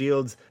down your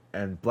shields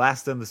and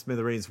blast them to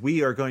smithereens,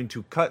 we are going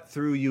to cut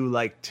through you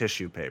like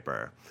tissue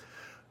paper.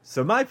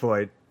 So my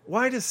point,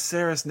 why does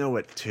Saris know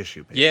what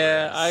tissue paper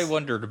is? I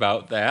wondered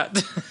about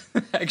that.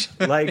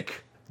 Actually.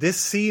 Like, this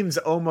seems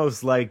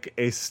almost like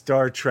a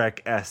Star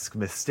Trek-esque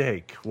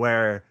mistake,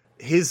 where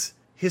his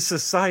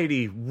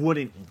society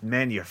wouldn't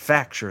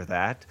manufacture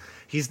that.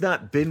 He's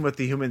not been with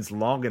the humans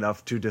long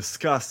enough to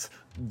discuss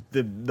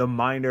the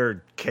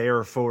minor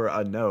care for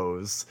a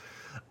nose.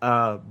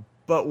 But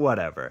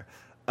whatever.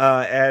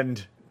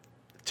 And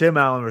Tim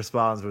Allen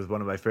responds with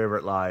one of my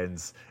favorite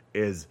lines,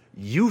 is,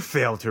 you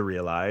fail to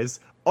realize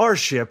our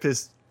ship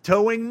is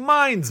towing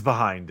mines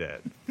behind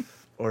it.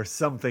 Or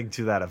something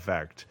to that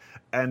effect.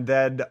 And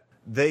then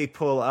they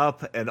pull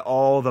up and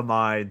all the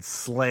mines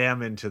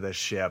slam into the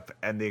ship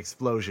and the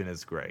explosion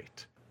is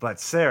great. But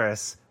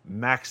Saris,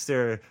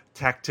 Maxter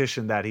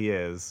tactician that he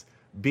is,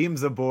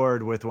 beams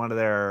aboard with one of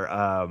their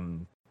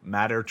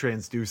matter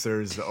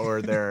transducers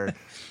or their...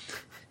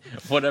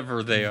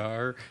 whatever they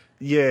are.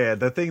 Yeah,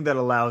 the thing that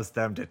allows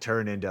them to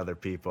turn into other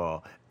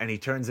people. And he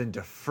turns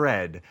into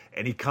Fred,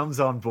 and he comes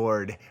on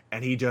board,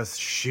 and he just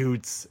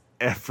shoots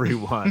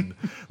everyone.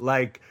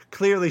 Like,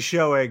 clearly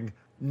showing,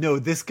 no,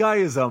 this guy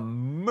is a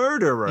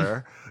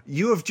murderer.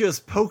 You have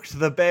just poked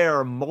the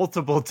bear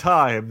multiple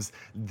times.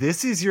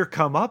 This is your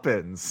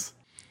comeuppance.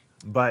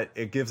 But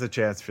it gives a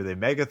chance for the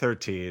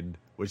Omega-13,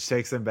 which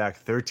takes him back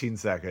 13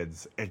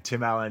 seconds. And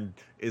Tim Allen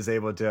is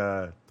able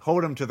to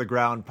hold him to the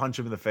ground, punch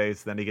him in the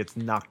face, then he gets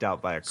knocked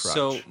out by a crutch.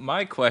 So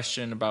my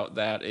question about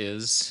that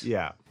is,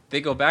 yeah.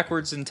 They go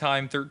backwards in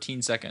time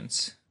 13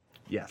 seconds.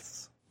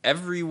 Yes.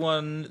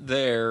 Everyone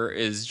there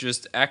is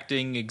just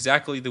acting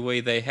exactly the way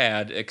they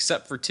had,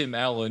 except for Tim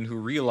Allen, who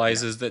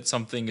realizes that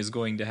something is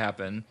going to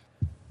happen.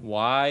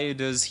 Why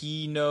does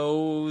he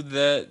know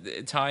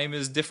that time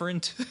is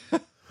different?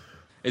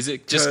 Is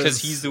it just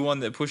because he's the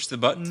one that pushed the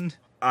button?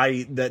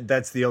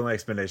 That's the only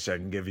explanation I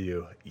can give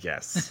you.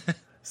 Yes.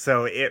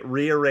 So it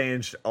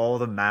rearranged all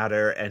the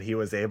matter, and he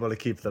was able to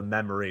keep the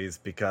memories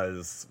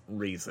because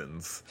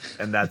reasons.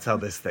 And that's how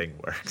this thing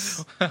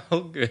works.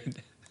 Oh,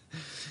 good.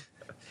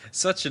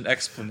 Such an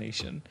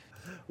explanation.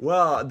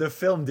 Well, the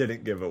film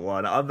didn't give it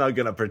one. I'm not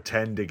going to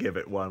pretend to give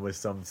it one with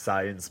some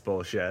science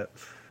bullshit.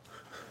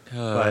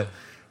 But,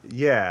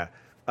 yeah.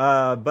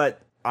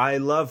 But I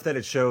love that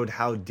it showed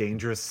how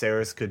dangerous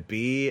Sarris could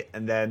be,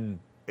 and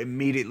then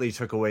immediately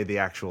took away the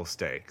actual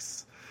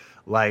stakes.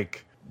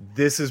 Like,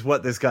 this is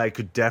what this guy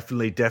could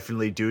definitely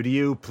do to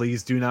you.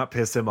 Please do not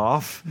piss him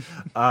off.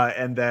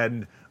 And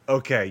then,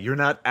 okay, you're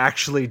not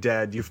actually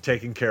dead. You've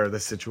taken care of the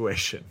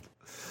situation.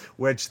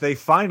 Which they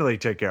finally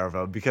take care of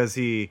him, because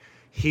he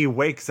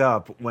wakes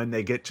up when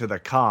they get to the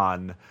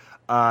con,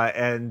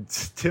 and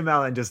Tim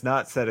Allen does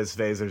not set his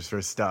phasers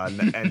for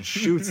stun and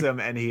shoots him,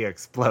 and he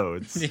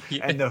explodes.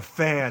 Yeah. And the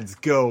fans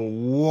go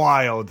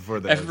wild for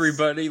this.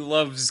 Everybody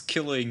loves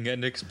killing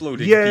and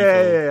exploding people.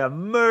 Yeah,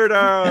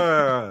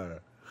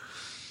 murder!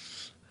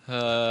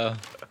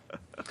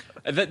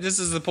 This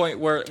is the point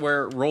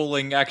where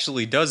rolling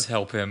actually does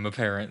help him,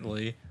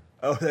 apparently.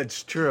 Oh,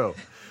 that's true.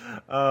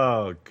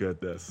 Oh,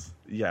 goodness.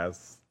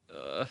 Yes.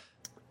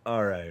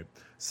 All right.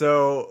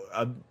 So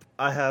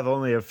I have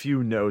only a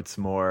few notes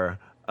more.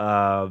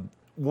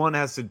 One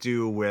has to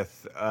do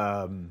with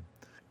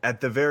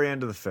at the very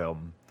end of the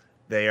film,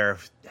 they are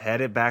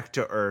headed back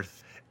to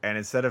Earth, and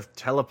instead of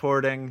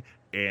teleporting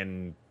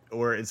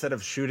or instead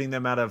of shooting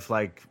them out of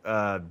like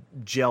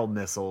gel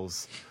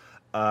missiles,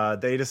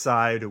 they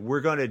decide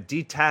we're going to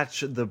detach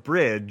the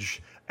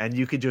bridge, and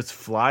you could just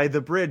fly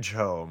the bridge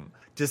home.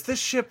 Does this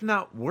ship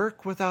not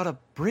work without a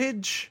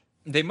bridge?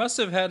 They must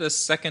have had a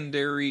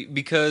secondary,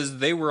 because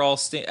they were all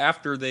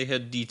after they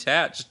had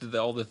detached,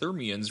 all the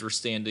Thermians were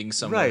standing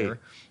somewhere, right,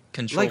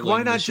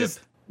 controlling the ship.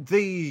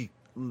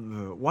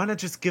 Why not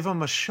just give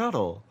them a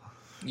shuttle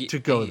to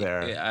go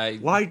there?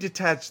 Why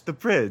detach the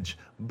bridge?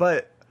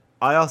 But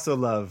I also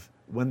love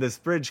when this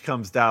bridge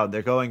comes down,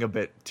 they're going a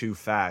bit too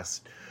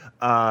fast,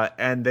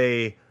 and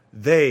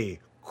they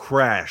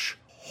crash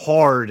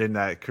hard in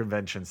that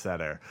convention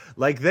center.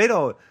 Like they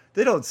don't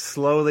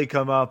slowly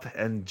come up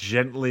and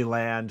gently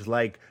land.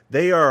 Like,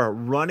 they are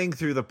running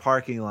through the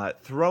parking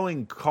lot,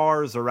 throwing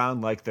cars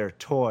around like they're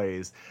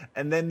toys,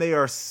 and then they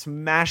are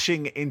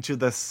smashing into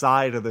the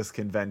side of this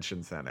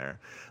convention center.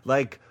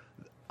 Like,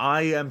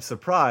 I am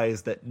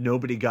surprised that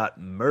nobody got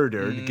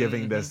murdered,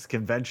 given this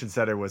convention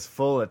center was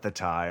full at the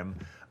time.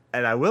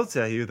 And I will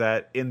tell you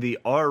that in the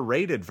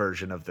R-rated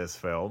version of this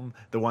film,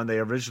 the one they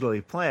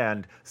originally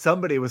planned,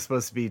 somebody was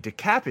supposed to be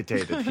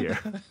decapitated here.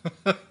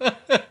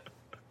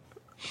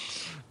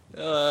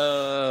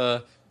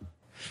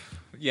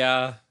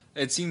 Yeah,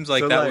 it seems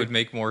like that would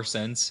make more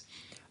sense.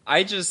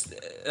 I just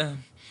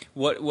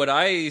what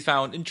I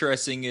found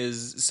interesting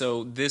is,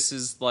 so this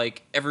is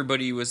like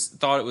everybody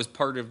thought it was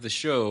part of the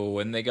show,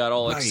 and they got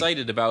all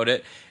excited about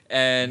it,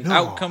 and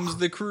out comes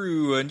the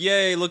crew, and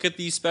yay, look at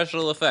these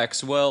special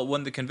effects. Well,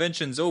 when the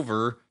convention's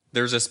over,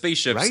 there's a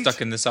spaceship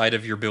stuck in the side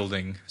of your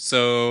building.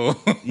 So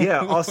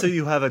yeah, also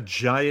you have a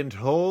giant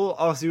hole.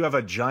 Also you have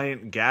a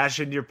giant gash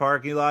in your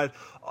parking lot.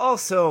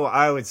 Also,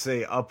 I would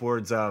say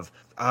upwards of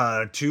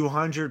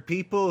 200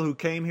 people who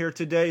came here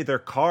today. Their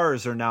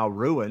cars are now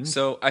ruined.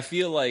 So I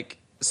feel like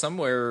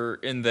somewhere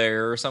in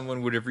there,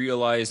 someone would have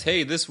realized,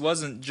 hey, this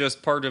wasn't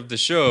just part of the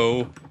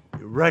show.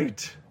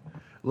 Right.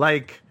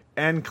 Like,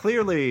 and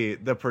clearly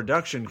the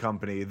production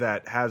company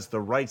that has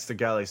the rights to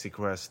Galaxy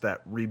Quest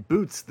that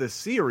reboots the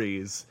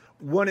series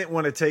wouldn't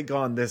want to take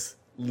on this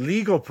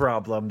legal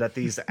problem that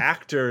these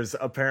actors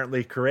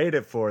apparently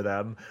created for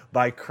them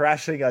by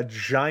crashing a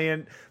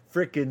giant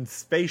freaking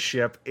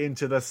spaceship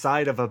into the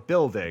side of a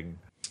building.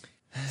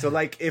 So,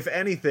 like, if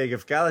anything,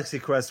 if Galaxy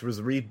Quest was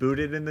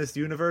rebooted in this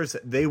universe,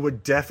 they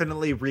would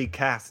definitely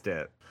recast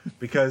it,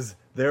 because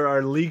there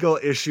are legal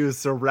issues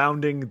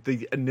surrounding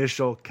the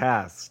initial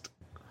cast.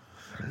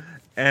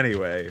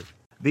 Anyway,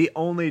 the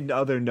only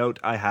other note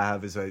I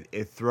have is a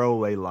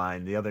throwaway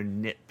line. The other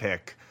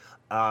nitpick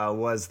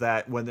was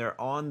that when they're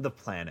on the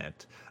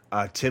planet,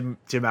 Tim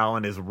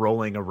Allen is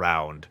rolling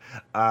around,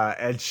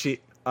 and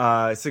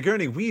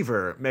Sigourney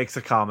Weaver makes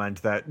a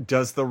comment that,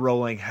 does the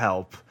rolling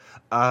help?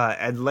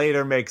 And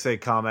later makes a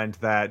comment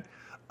that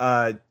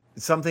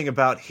something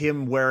about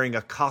him wearing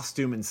a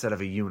costume instead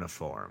of a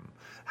uniform.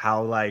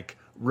 How, like,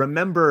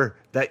 remember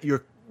that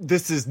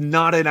this is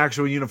not an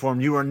actual uniform.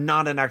 You are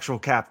not an actual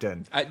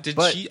captain. I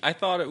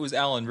thought it was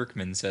Alan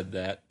Rickman said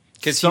that.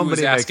 Because he was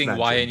Somebody makes asking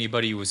why mention.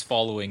 anybody was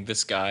following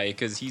this guy,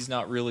 because he's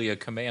not really a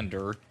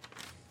commander.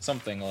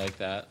 Something like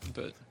that,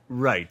 but...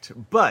 Right,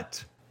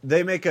 but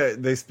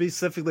they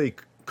specifically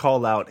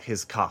call out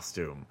his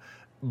costume.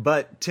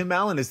 But Tim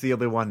Allen is the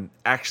only one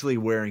actually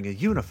wearing a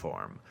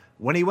uniform.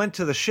 When he went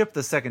to the ship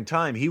the second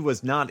time, he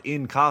was not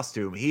in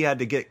costume. He had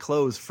to get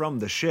clothes from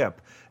the ship.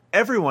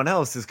 Everyone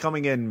else is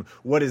coming in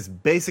what is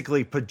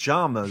basically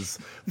pajamas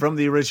from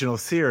the original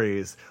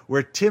series,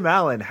 where Tim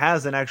Allen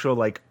has an actual,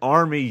 like,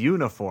 army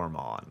uniform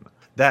on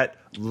that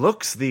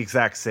looks the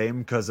exact same,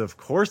 because of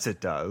course it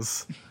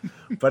does.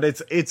 But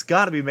it's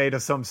got to be made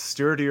of some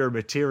sturdier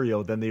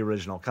material than the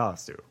original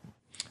costume.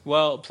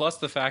 Well, plus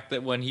the fact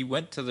that when he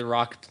went to the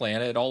rock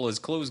planet, all his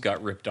clothes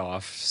got ripped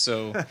off,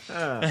 so...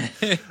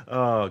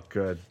 Oh,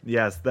 good.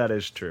 Yes, that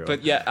is true.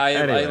 But yeah, I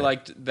Anyway.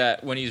 liked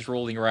that when he's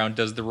rolling around,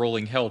 does the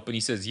rolling help? And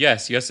he says,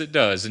 yes, it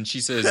does. And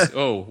she says,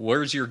 oh,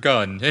 where's your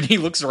gun? And he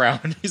looks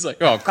around, he's like,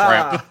 oh,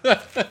 crap.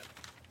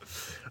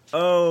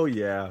 Oh,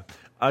 yeah.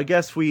 I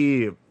guess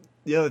the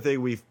other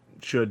thing we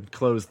should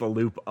close the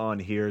loop on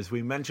here is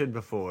we mentioned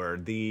before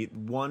the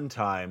one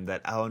time that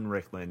Alan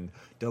Rickman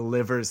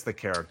delivers the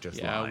character's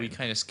Yeah, line. we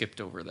kind of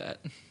skipped over that.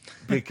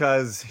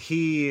 Because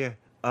he,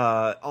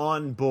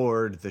 on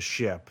board the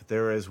ship,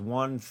 there is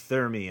one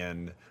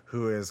Thermian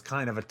who is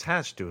kind of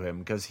attached to him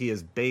because he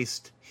has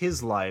based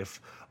his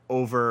life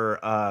over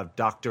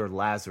Dr.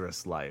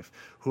 Lazarus' life,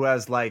 who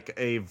has like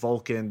a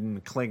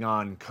Vulcan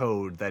Klingon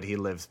code that he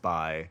lives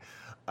by.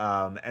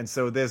 And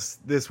so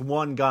this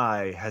one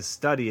guy has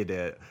studied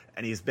it,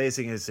 and he's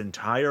basing his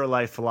entire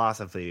life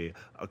philosophy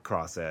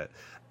across it.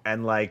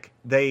 And like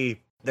they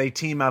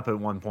team up at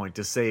one point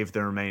to save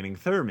the remaining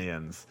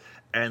Thermians,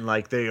 and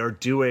like they are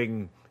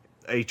doing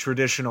a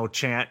traditional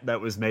chant that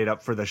was made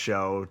up for the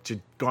show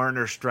to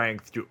garner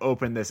strength to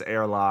open this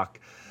airlock.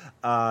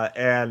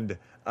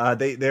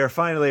 They're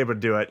finally able to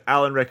do it.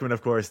 Alan Rickman,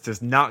 of course,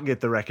 does not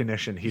get the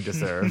recognition he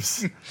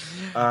deserves.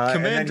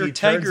 Commander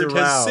Taggart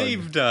has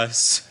saved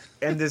us.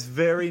 And this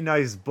very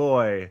nice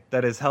boy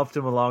that has helped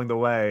him along the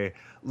way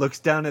looks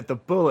down at the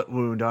bullet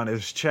wound on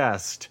his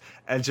chest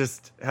and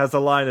just has a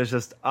line that's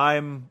just, I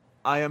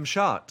am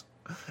shot.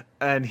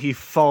 And he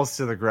falls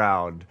to the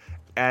ground.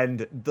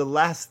 And the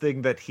last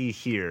thing that he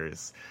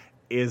hears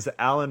is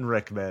Alan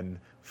Rickman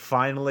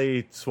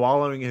finally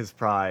swallowing his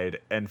pride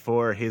and,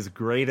 for his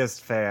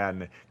greatest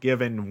fan,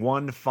 given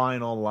one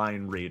final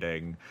line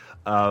reading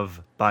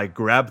of, by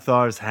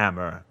Grabthar's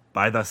hammer,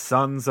 by the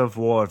sons of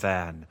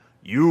Warvan,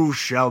 you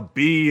shall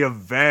be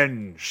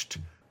avenged.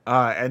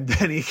 And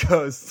then he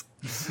goes...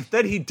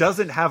 Then he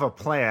doesn't have a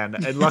plan,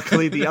 and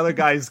luckily the other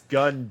guy's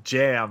gun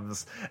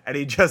jams, and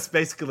he just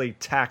basically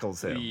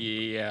tackles him.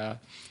 Yeah.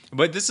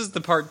 But this is the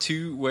part,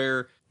 too,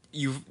 where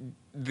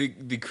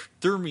the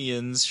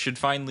Thermians should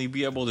finally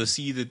be able to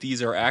see that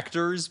these are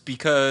actors,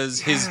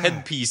 because his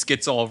headpiece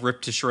gets all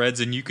ripped to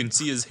shreds, and you can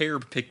see his hair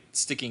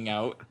sticking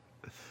out.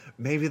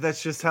 Maybe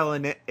that's just how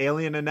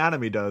alien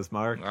anatomy does,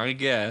 Mark. I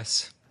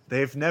guess.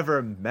 They've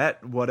never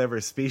met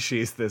whatever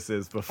species this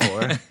is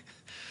before.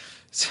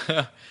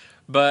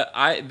 But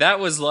that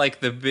was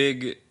like the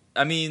big...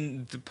 I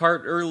mean, the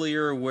part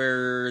earlier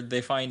where they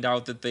find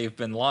out that they've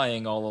been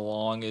lying all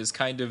along is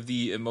kind of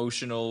the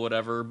emotional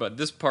whatever, but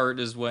this part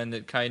is when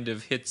it kind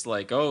of hits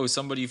like, oh,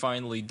 somebody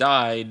finally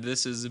died,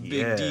 this is a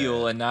big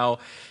deal, and now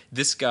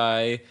this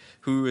guy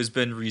who has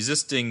been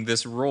resisting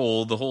this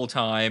role the whole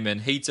time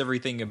and hates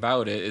everything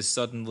about it is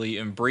suddenly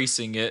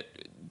embracing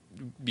it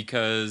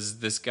because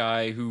this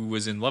guy who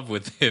was in love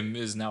with him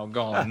is now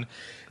gone.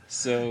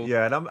 So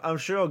yeah, and I'm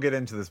sure I'll get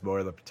into this more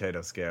of the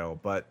potato scale,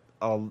 but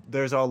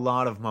there's a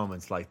lot of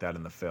moments like that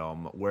in the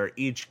film where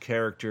each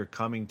character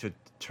coming to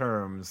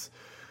terms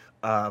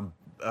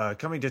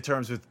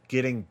with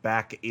getting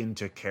back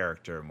into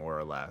character, more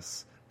or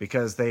less,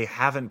 because they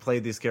haven't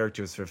played these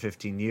characters for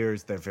 15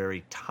 years. They're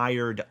very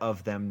tired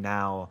of them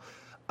now.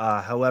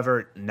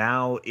 However,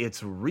 now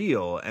it's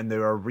real, and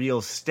there are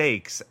real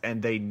stakes,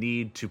 and they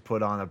need to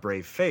put on a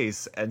brave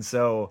face, and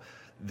so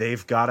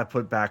they've got to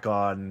put back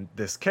on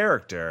this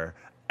character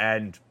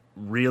and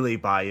really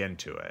buy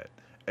into it.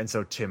 And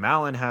so Tim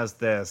Allen has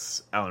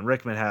this, Alan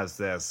Rickman has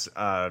this,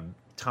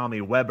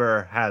 Tommy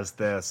Weber has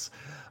this,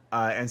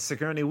 and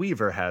Sigourney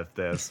Weaver has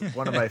this.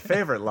 One of my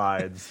favorite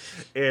lines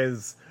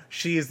is,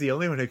 she is the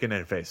only one who can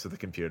interface with the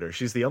computer.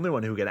 She's the only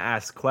one who can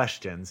ask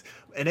questions,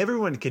 and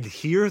everyone can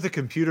hear the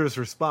computer's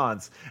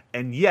response,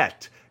 and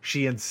yet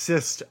she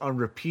insists on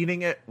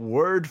repeating it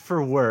word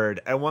for word.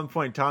 At one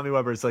point, Tommy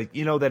Weber is like,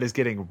 that is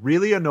getting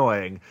really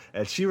annoying,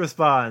 and she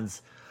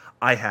responds,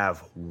 I have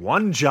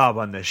one job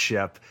on this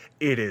ship.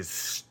 It is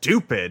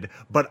stupid,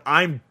 but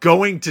I'm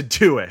going to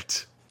do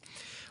it.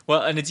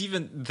 Well, and it's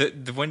even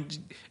the when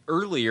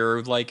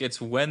earlier, like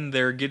it's when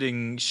they're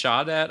getting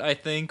shot at, I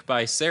think,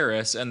 by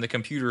Saris, and the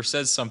computer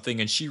says something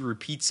and she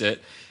repeats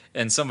it.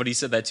 And somebody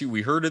said that too.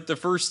 We heard it the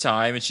first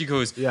time, and she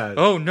goes,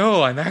 "Oh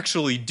no, I'm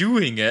actually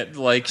doing it."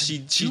 Like she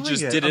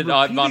just did it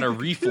on a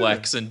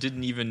reflex and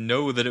didn't even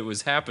know that it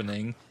was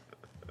happening.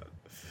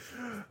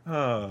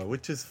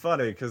 Which is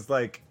funny because,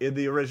 like, in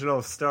the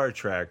original Star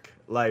Trek,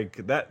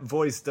 like, that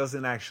voice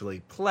doesn't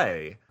actually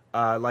play.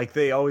 Like,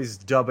 they always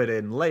dub it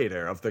in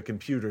later of the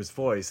computer's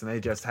voice, and they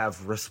just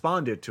have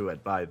responded to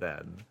it by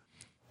then.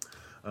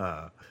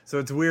 So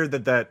it's weird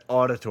that that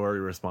auditory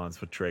response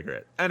would trigger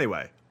it.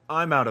 Anyway,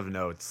 I'm out of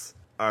notes.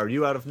 Are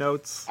you out of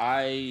notes?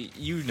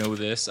 You know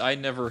this. I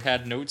never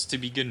had notes to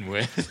begin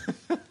with.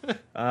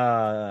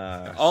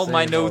 All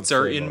my notes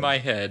are in my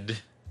head.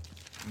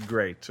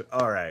 Great.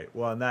 All right.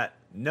 Well, on that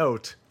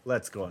note,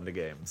 let's go into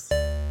games.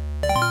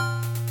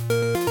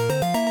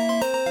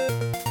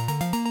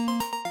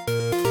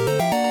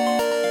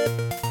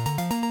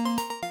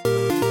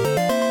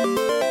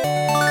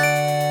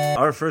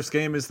 Our first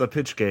game is the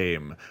pitch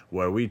game,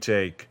 where we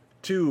take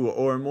two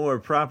or more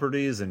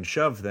properties and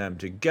shove them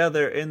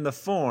together in the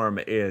form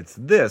it's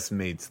this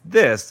meets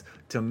this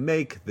to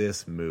make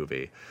this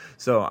movie.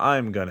 So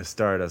I'm going to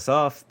start us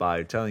off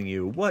by telling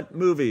you what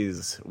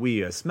movies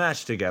we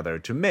smashed together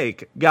to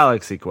make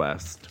Galaxy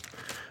Quest.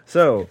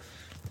 So,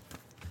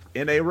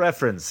 in a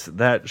reference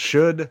that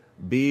should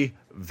be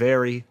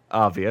very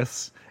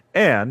obvious,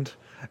 and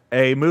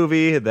a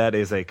movie that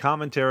is a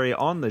commentary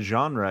on the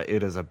genre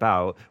it is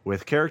about,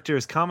 with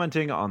characters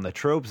commenting on the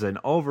tropes and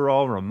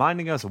overall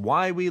reminding us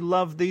why we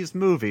love these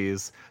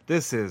movies,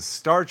 this is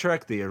Star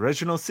Trek The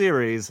Original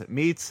Series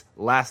meets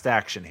Last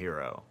Action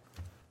Hero.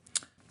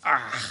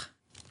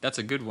 That's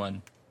a good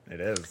one. It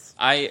is.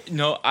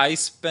 I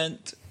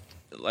spent,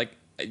 like,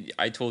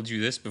 I told you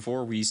this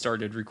before we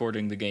started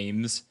recording the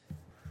games.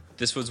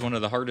 This was one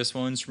of the hardest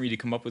ones for me to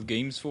come up with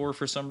games for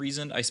some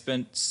reason. I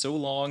spent so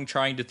long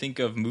trying to think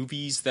of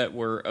movies that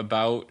were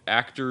about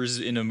actors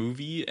in a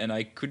movie, and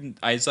I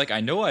was like,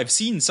 I know I've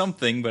seen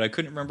something, but I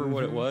couldn't remember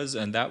what it was,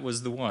 and that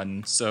was the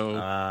one. So,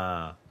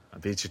 I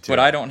beat you to but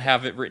I don't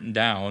have it written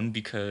down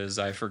because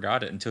I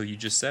forgot it until you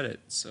just said it.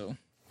 So,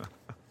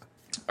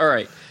 all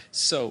right.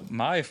 So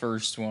my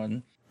first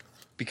one,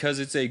 because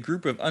it's a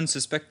group of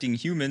unsuspecting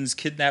humans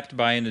kidnapped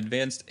by an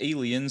advanced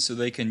alien so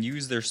they can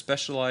use their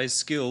specialized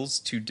skills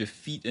to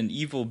defeat an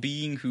evil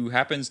being who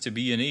happens to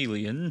be an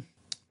alien.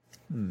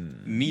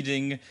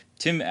 Meeting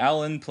Tim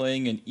Allen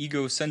playing an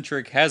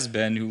egocentric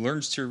has-been who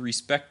learns to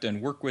respect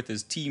and work with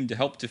his team to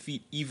help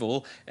defeat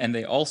evil, and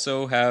they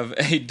also have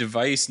a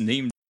device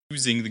named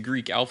using the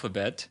Greek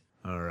alphabet.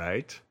 All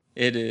right.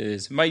 It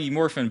is Mighty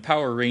Morphin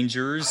Power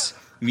Rangers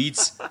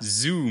meets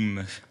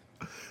Zoom.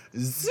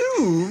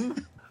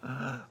 Zoom?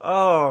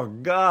 Oh,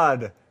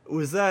 God.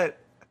 Was that...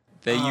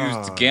 They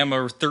used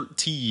Gamma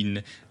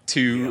 13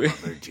 to... Gamma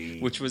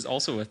 13. Which was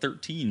also a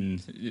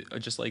 13,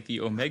 just like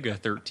the Omega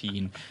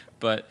 13.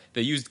 But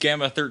they used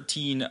Gamma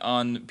 13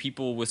 on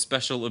people with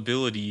special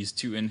abilities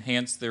to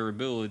enhance their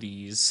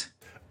abilities.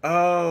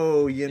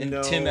 Oh,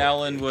 and Tim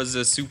Allen was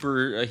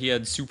he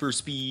had super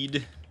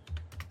speed.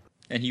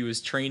 And he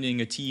was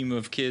training a team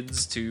of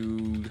kids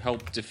to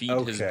help defeat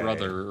his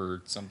brother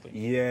or something.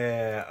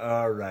 Yeah,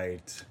 all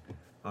right.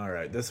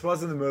 This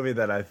wasn't the movie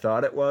that I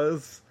thought it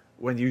was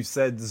when you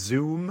said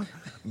Zoom,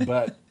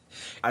 but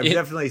I've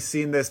definitely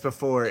seen this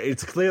before.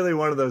 It's clearly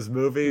one of those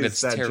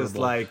movies that terrible. Just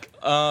like,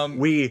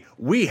 we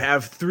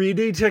have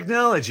 3D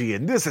technology,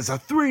 and this is a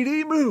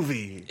 3D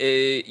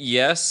movie.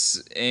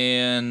 Yes,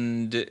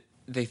 and...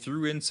 They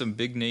threw in some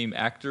big name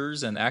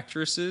actors and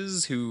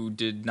actresses who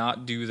did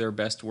not do their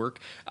best work.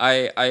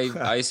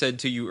 I said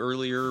to you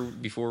earlier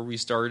before we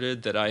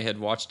started that I had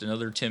watched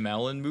another Tim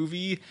Allen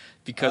movie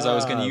because I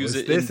was going to use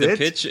it in the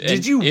pitch.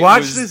 Did you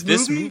watch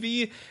this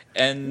movie?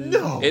 And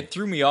it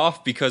threw me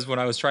off because when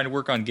I was trying to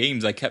work on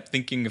games, I kept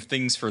thinking of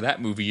things for that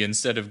movie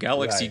instead of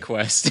Galaxy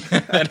Quest.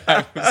 And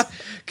I was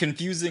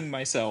confusing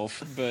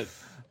myself. But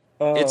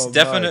it's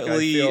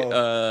definitely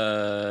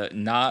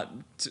not...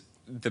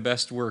 the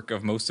best work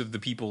of most of the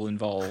people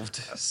involved,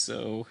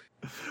 so...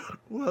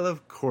 Well,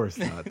 of course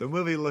not. The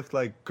movie looked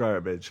like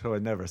garbage, so I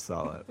never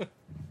saw it.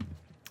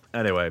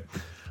 Anyway,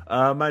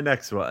 my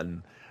next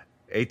one.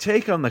 A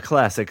take on the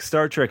classic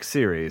Star Trek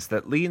series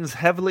that leans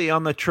heavily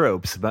on the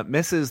tropes but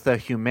misses the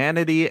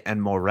humanity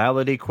and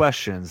morality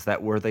questions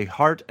that were the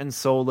heart and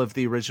soul of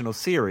the original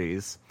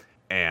series,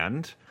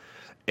 and...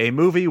 a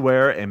movie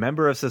where a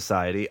member of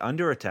society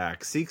under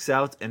attack seeks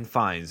out and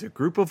finds a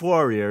group of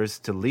warriors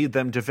to lead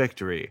them to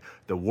victory.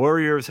 The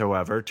warriors,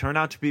 however, turn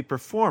out to be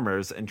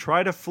performers and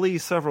try to flee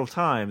several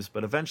times,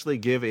 but eventually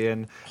give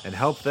in and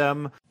help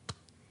them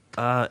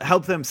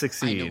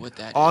succeed. I know what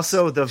that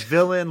also, is. The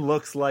villain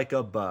looks like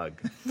a bug.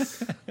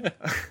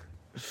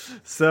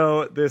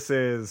 So this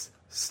is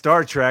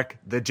Star Trek,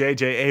 the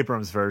J.J.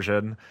 Abrams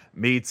version,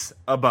 meets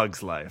A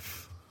Bug's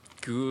Life.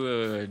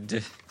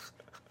 Good.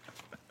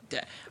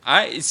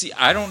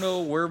 I don't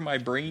know where my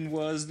brain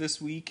was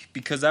this week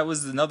because that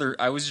was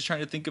I was just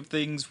trying to think of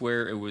things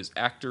where it was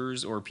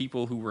actors or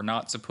people who were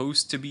not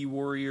supposed to be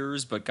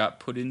warriors but got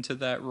put into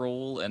that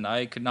role, and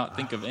I could not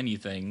think of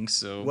anything.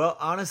 So well,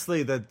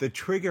 honestly, the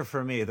trigger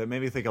for me that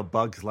made me think of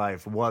Bug's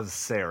Life was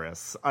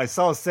Saris. I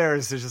saw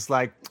Saris is just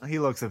like, he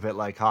looks a bit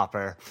like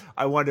Hopper.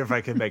 I wonder if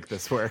I can make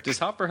this work. Does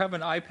Hopper have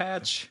an eye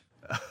patch?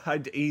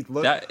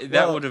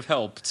 That would have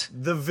helped.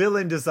 The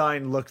villain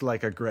design looked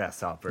like a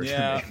grasshopper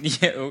to me.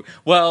 Yeah.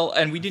 Well,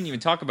 and we didn't even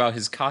talk about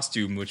his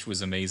costume, which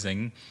was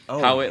amazing.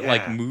 How it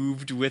like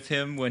moved with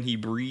him when he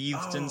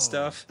breathed and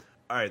stuff.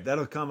 All right,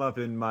 that'll come up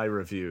in my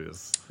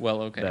reviews.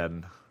 Well, okay.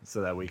 Then,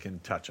 so that we can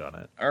touch on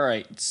it. All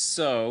right,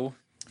 so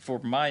for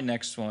my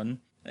next one,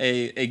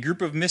 a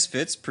group of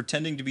misfits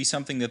pretending to be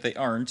something that they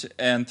aren't,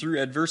 and through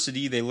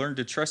adversity they learn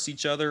to trust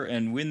each other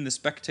and win the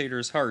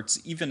spectators' hearts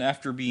even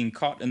after being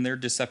caught in their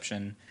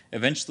deception.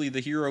 Eventually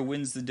the hero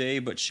wins the day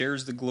but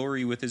shares the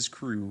glory with his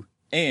crew.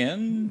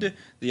 And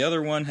the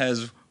other one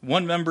has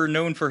one member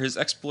known for his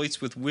exploits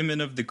with women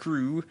of the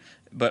crew,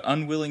 but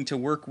unwilling to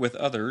work with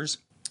others.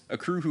 A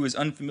crew who is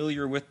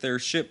unfamiliar with their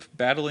ship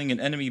battling an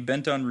enemy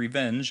bent on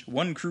revenge.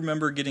 One crew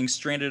member getting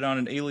stranded on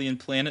an alien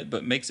planet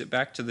but makes it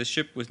back to the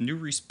ship with new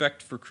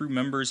respect for crew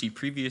members he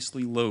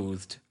previously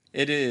loathed.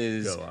 It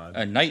is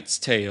A Knight's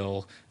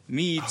Tale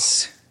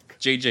meets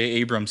J.J.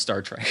 Abrams'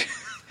 Star Trek.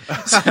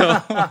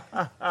 So,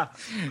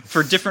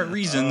 for different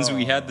reasons,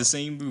 we had the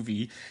same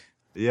movie.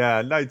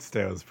 Yeah, Knight's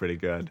Tale is pretty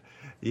good.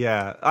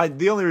 Yeah,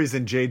 the only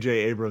reason J.J.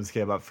 Abrams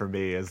came up for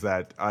me is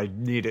that I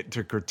needed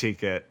to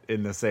critique it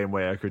in the same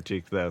way I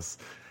critique this.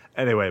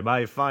 Anyway,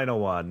 my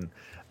final one.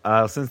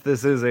 Since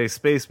this is a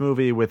space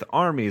movie with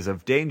armies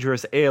of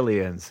dangerous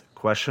aliens,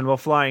 questionable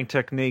flying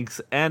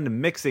techniques,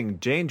 and mixing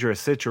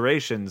dangerous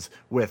situations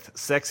with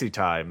sexy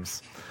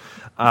times,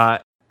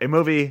 a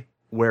movie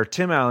where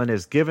Tim Allen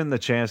is given the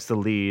chance to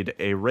lead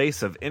a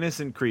race of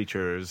innocent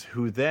creatures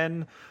who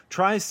then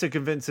tries to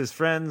convince his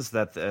friends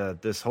that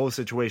this whole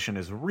situation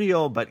is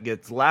real, but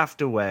gets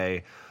laughed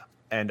away,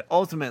 and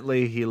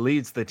ultimately he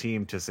leads the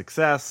team to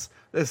success.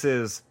 This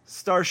is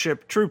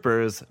Starship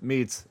Troopers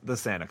meets the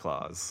Santa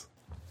Claus.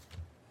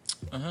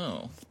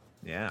 Oh.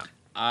 Yeah.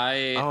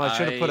 I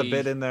should have put a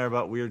bit in there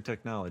about weird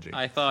technology.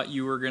 I thought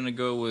you were going to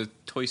go with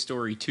Toy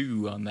Story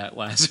 2 on that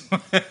last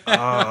one.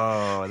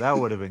 Oh, that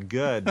would have been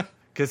good.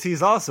 Because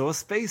he's also a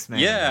spaceman.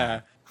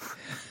 Yeah.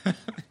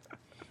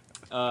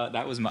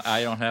 That was my...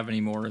 I don't have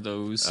any more of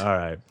those. All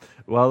right.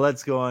 Well,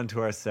 let's go on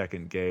to our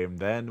second game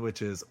then,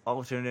 which is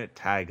alternate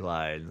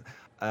tagline.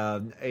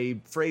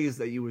 A phrase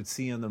that you would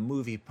see on the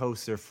movie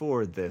poster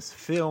for this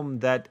film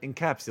that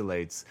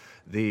encapsulates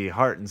the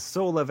heart and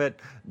soul of it,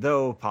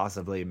 though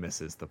possibly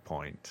misses the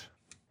point.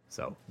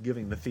 So,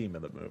 giving the theme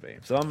of the movie.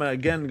 So I'm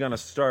again going to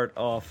start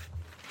off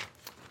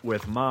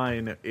with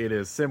mine. It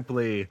is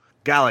simply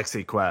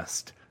Galaxy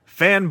Quest.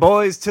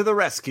 Fanboys to the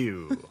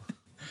rescue.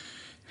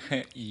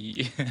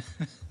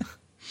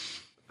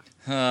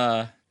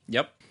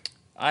 Yep.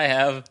 I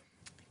have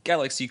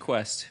Galaxy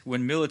Quest.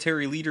 When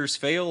military leaders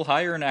fail,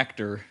 hire an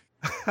actor.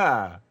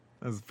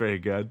 That's pretty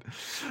good.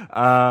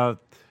 My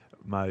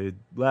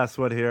last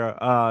one here.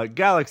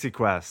 Galaxy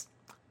Quest.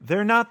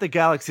 They're not the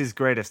galaxy's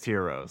greatest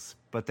heroes,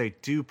 but they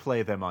do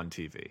play them on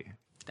TV.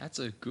 That's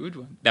a good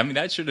one. I mean,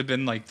 that should have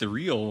been like the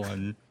real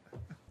one.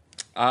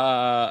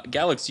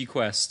 Galaxy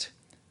Quest.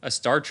 A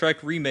Star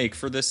Trek remake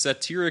for the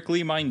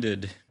satirically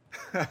minded.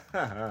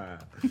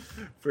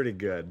 Pretty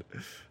good.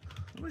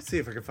 Let me see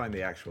if I can find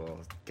the actual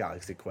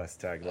Galaxy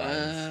Quest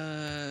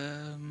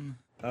taglines.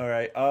 All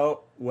right.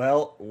 Oh,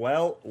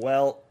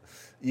 well.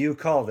 You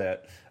called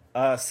it.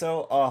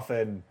 So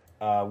often,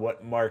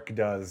 what Mark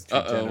does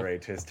to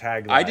generate his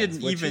taglines. I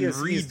didn't even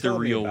read the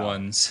real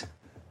ones.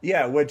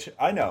 Yeah, which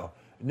I know.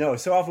 No,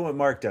 so often what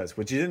Mark does,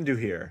 which he didn't do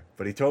here,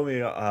 but he told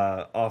me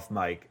off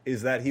mic,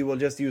 is that he will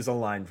just use a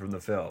line from the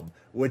film,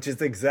 which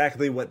is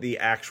exactly what the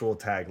actual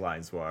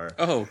taglines were.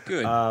 Oh,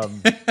 good.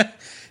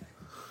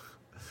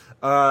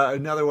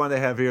 Another one they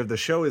have here, the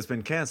show has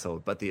been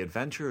canceled, but the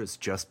adventure is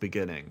just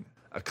beginning.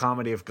 A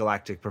comedy of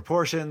galactic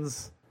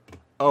proportions.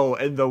 Oh,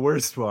 and the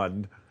worst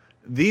one,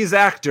 these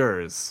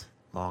actors,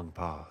 long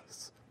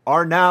pause,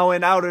 are now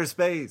in outer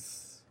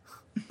space.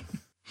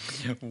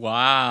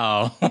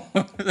 Wow.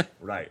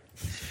 Right.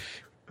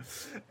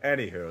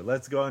 Anywho,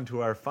 let's go on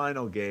to our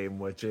final game,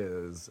 which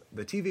is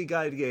the TV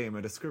Guide game,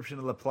 a description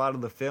of the plot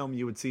of the film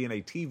you would see in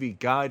a TV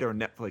Guide or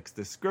Netflix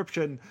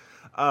description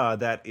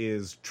that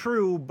is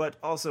true, but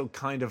also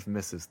kind of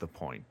misses the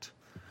point.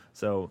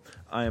 So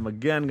I am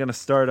again going to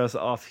start us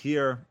off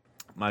here.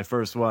 My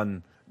first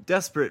one.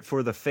 Desperate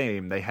for the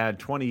fame they had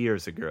 20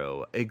 years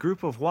ago, a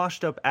group of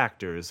washed-up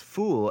actors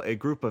fool a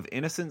group of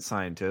innocent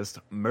scientists,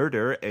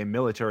 murder a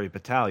military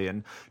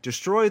battalion,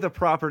 destroy the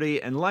property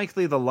and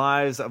likely the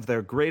lives of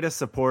their greatest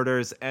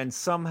supporters, and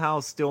somehow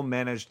still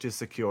manage to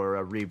secure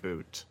a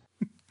reboot.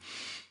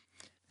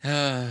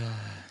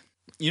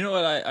 You know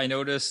what I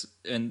noticed,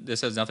 and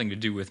this has nothing to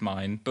do with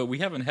mine, but we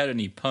haven't had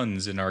any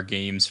puns in our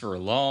games for a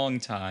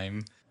long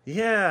time.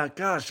 Yeah,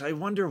 gosh, I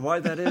wonder why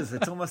that is.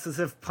 It's almost as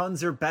if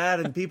puns are bad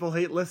and people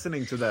hate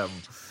listening to them.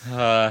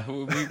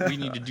 We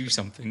need to do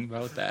something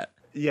about that.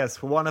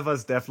 Yes, one of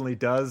us definitely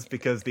does,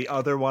 because the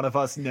other one of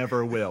us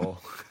never will.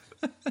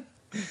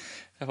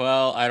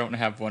 Well, I don't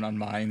have one on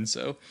mine,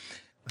 so...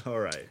 All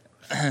right.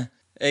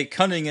 A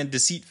cunning and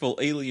deceitful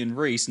alien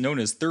race known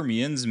as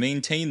Thermians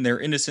maintain their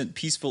innocent,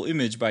 peaceful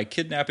image by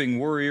kidnapping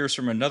warriors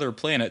from another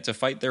planet to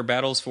fight their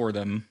battles for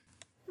them.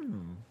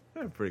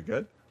 pretty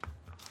good.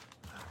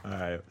 All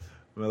right,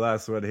 my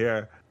last one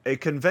here. A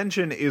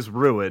convention is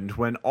ruined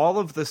when all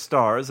of the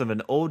stars of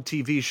an old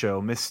TV show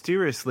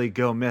mysteriously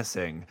go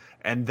missing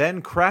and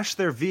then crash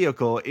their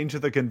vehicle into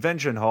the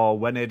convention hall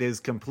when it is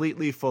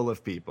completely full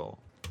of people.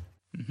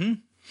 Mm-hmm.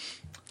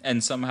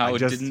 And somehow it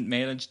didn't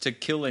manage to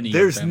kill any of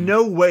them. There's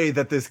no way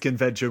that this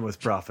convention was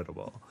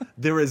profitable.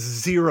 There is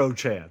zero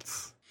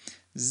chance.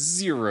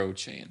 Zero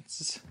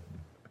chance.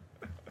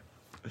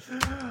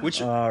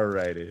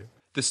 Alrighty.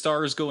 The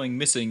stars going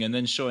missing and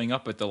then showing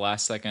up at the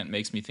last second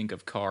makes me think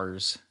of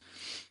Cars.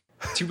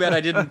 Too bad I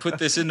didn't put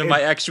this into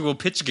my actual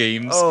pitch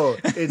games. Oh,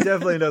 it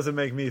definitely doesn't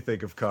make me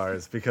think of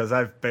Cars because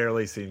I've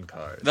barely seen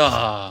Cars.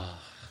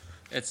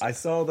 I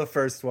saw the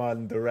first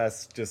one, the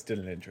rest just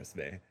didn't interest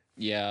me.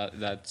 Yeah,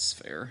 that's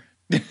fair.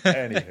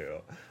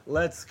 Anywho,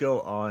 let's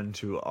go on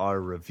to our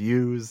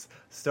reviews,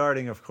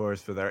 starting, of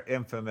course, with our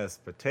infamous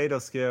potato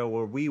scale,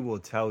 where we will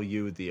tell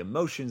you the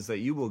emotions that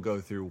you will go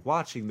through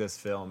watching this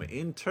film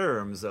in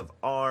terms of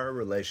our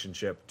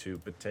relationship to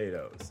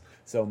potatoes.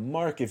 So,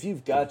 Mark, if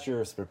you've got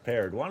yours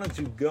prepared, why don't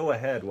you go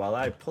ahead while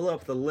I pull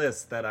up the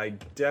list that I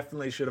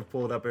definitely should have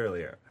pulled up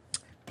earlier.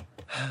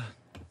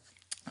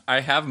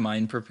 I have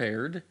mine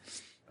prepared.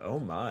 Oh,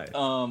 my.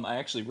 I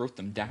actually wrote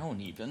them down,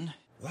 even.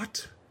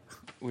 What?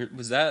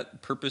 Was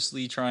that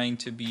purposely trying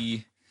to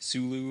be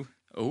Sulu?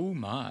 Oh,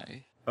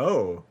 my.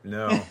 Oh,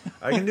 no.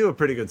 I can do a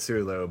pretty good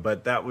Sulu,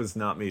 but that was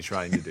not me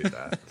trying to do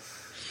that.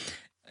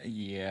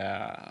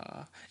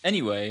 Yeah.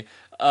 Anyway,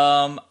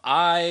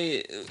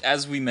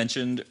 as we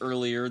mentioned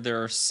earlier,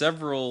 there are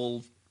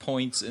several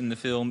points in the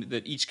film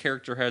that each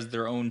character has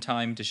their own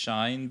time to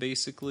shine,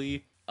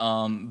 basically.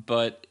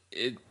 But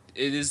it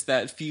is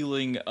that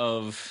feeling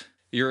of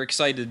you're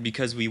excited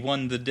because we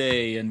won the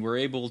day and we're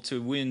able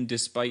to win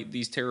despite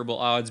these terrible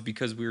odds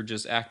because we're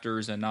just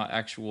actors and not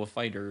actual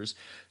fighters.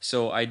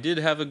 So I did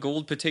have a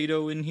gold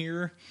potato in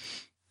here.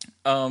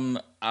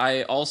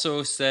 I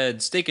also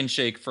said steak and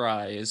shake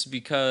fries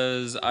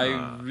because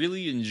I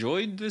really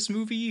enjoyed this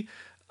movie.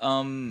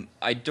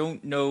 I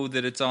don't know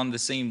that it's on the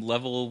same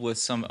level with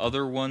some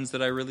other ones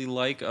that I really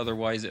like.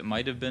 Otherwise, it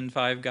might have been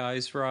Five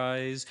Guys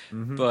fries.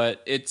 Mm-hmm.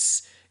 But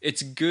it's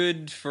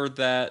good for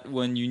that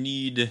when you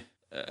need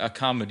a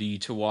comedy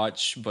to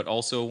watch, but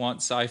also want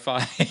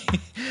sci-fi.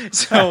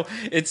 So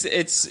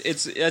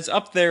it's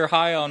up there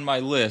high on my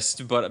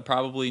list, but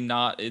probably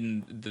not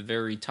in the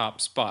very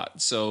top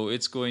spot. So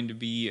it's going to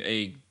be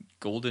a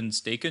golden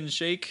steak and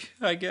shake,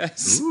 I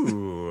guess.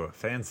 Ooh,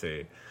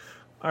 fancy.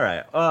 All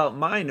right.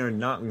 Mine are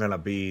not going to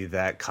be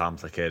that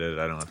complicated,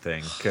 I don't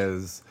think,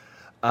 because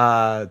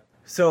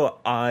so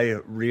I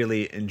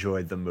really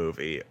enjoyed the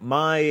movie.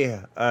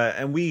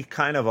 And we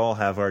kind of all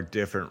have our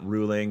different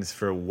rulings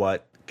for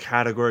what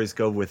categories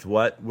go with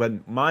what.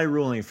 When my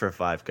ruling for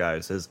Five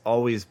Guys has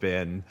always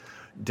been,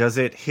 does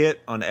it hit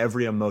on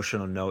every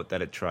emotional note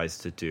that it tries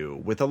to do?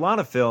 With a lot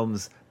of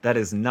films, that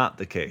is not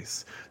the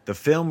case. The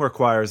film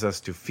requires us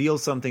to feel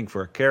something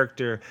for a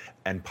character,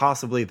 and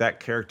possibly that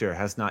character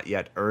has not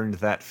yet earned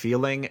that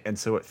feeling, and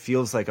so it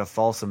feels like a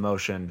false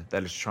emotion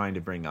that it's trying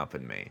to bring up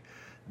in me.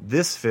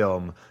 This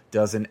film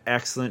does an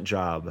excellent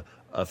job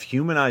of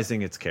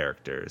humanizing its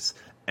characters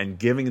and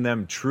giving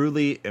them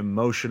truly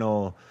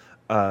emotional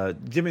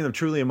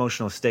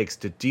stakes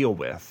to deal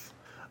with.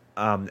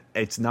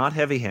 It's not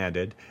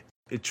heavy-handed.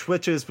 It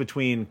switches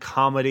between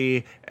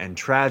comedy and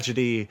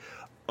tragedy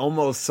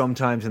almost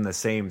sometimes in the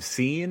same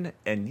scene,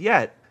 and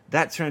yet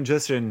that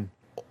transition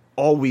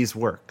always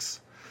works.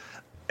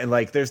 And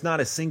there's not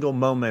a single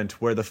moment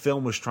where the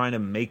film was trying to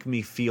make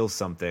me feel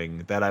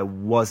something that I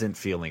wasn't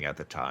feeling at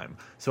the time.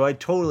 So I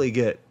totally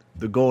get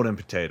the golden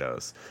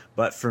potatoes.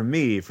 But for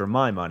me, for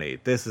my money,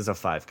 this is a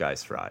Five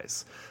Guys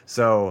fries.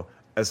 So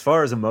as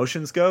far as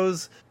emotions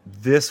goes,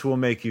 this will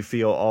make you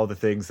feel all the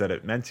things that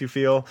it meant you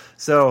feel.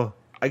 So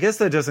I guess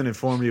that doesn't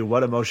inform you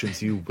what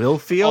emotions you will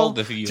feel. All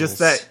the feels. Just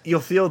that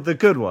you'll feel the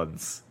good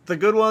ones. The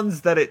good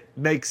ones that it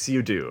makes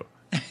you do.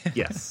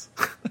 Yes.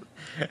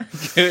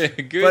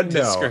 Good but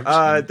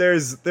no,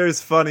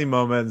 there's funny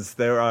moments.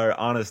 There are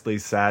honestly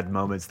sad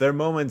moments. There are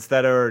moments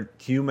that are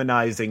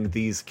humanizing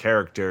these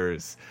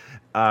characters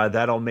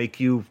that'll make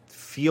you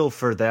feel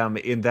for them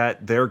in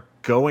that they're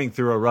going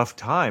through a rough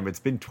time. It's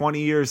been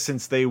 20 years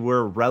since they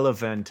were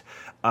relevant.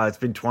 It's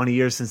been 20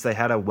 years since they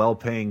had a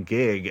well-paying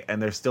gig, and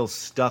they're still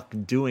stuck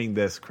doing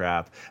this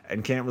crap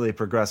and can't really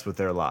progress with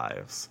their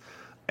lives.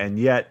 And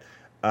yet,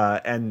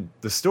 and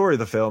the story of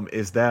the film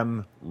is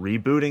them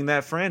rebooting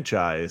that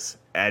franchise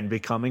and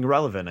becoming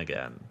relevant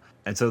again.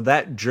 And so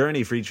that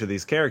journey for each of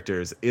these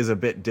characters is a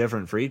bit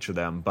different for each of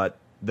them, but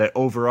the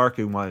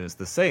overarching one is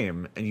the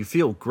same, and you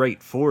feel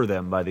great for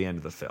them by the end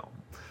of the film.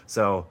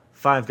 So,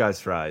 Five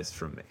Guys fries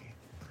from me.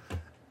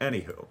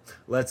 Anywho,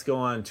 let's go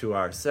on to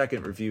our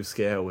second review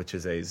scale, which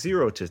is a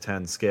 0 to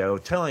 10 scale,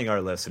 telling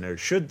our listeners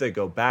should they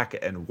go back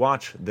and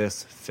watch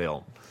this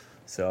film.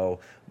 So,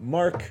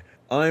 Mark,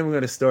 I'm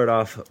going to start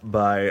off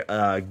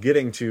by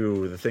getting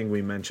to the thing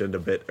we mentioned a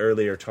bit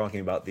earlier, talking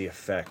about the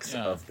effects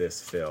of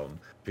this film.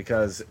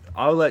 Because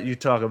I'll let you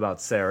talk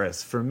about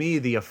Saris. For me,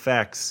 the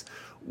effects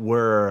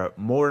were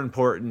more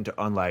important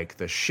on like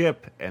the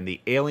ship and the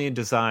alien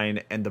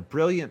design. And the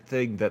brilliant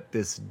thing that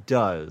this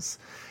does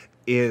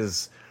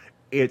is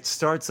it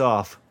starts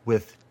off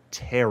with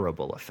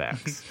terrible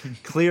effects.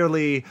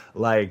 Clearly,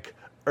 like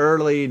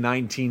early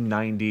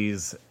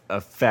 1990s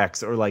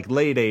effects or like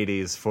late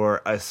 80s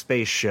for a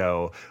space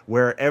show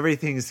where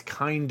everything's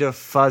kind of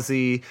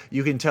fuzzy.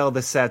 You can tell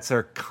the sets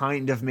are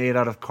kind of made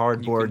out of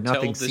cardboard.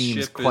 Nothing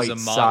seems quite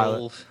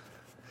solid.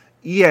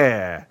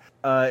 Yeah.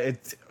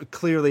 It's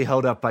clearly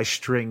held up by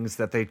strings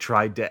that they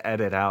tried to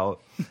edit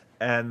out.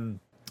 And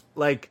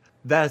like,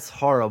 that's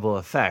horrible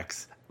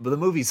effects. But the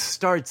movie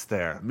starts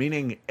there,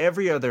 meaning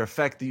every other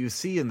effect that you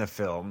see in the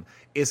film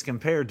is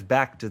compared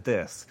back to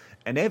this.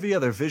 And every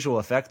other visual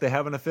effect they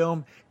have in a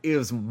film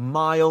is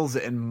miles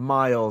and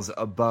miles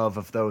above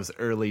of those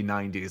early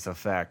 90s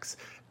effects.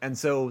 And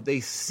so they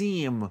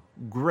seem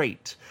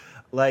great.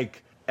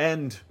 Like,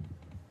 and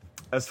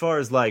as far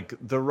as like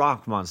the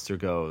rock monster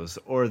goes,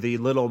 or the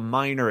little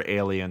minor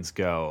aliens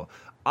go,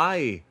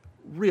 I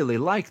really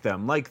like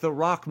them. Like the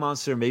rock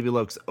monster maybe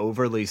looks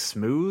overly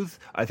smooth.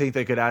 I think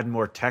they could add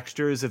more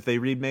textures if they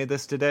remade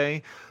this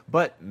today,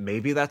 but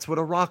maybe that's what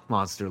a rock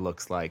monster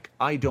looks like.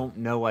 I don't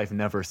know. I've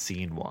never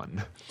seen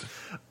one.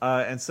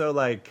 And so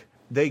like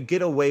they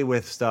get away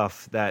with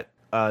stuff that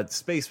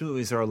space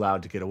movies are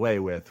allowed to get away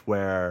with,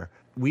 where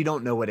we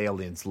don't know what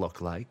aliens look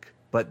like,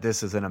 but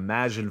this is an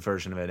imagined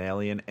version of an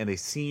alien and they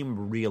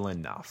seem real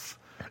enough.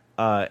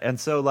 And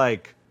so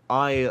like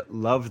I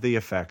love the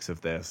effects of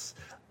this.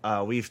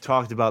 We've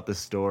talked about the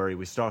story.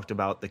 We've talked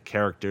about the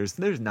characters.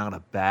 There's not a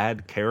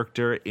bad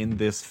character in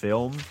this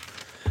film.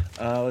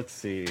 Let's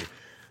see.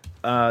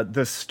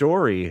 The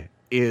story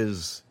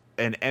is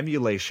an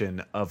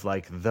emulation of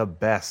like the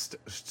best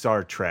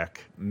Star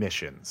Trek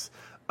missions.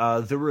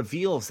 The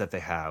reveals that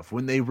they have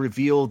when they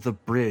reveal the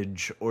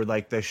bridge or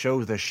like they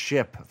show the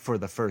ship for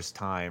the first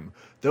time,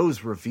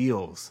 those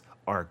reveals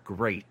are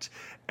great.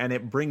 And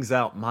it brings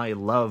out my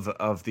love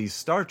of these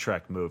Star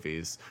Trek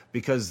movies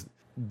because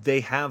they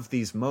have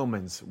these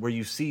moments where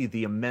you see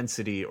the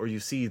immensity or you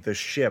see the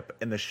ship,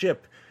 and the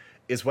ship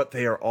is what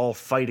they are all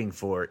fighting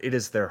for. It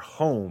is their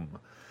home.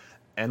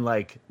 And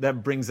like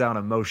that brings out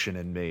emotion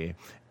in me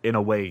in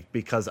a way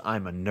because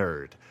I'm a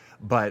nerd.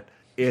 But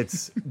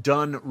it's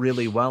done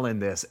really well in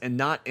this, and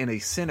not in a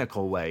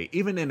cynical way.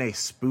 Even in a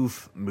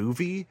spoof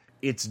movie,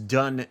 it's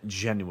done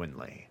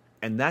genuinely.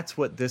 And that's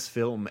what this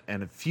film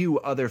and a few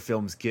other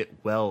films get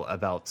well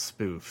about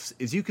spoofs,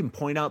 is you can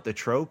point out the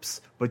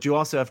tropes, but you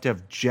also have to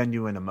have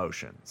genuine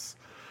emotions.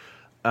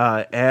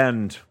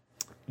 And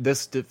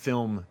this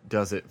film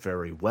does it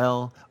very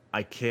well.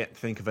 I can't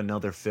think of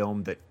another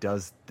film that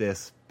does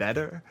this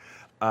better.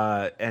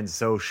 And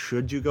so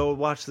should you go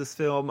watch this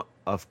film?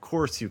 Of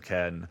course you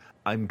can.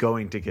 I'm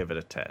going to give it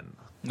a 10.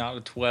 Not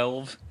a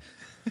 12?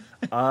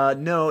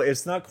 No,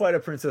 it's not quite a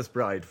Princess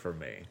Bride for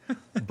me.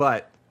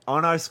 But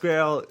on our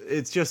scale,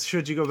 it's just,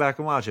 should you go back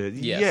and watch it?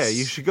 Yes. Yeah,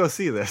 you should go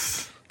see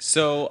this.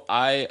 So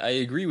I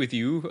agree with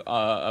you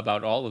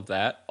about all of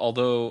that.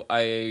 Although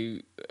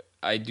I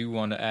do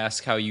want to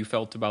ask how you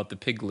felt about the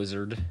pig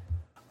lizard.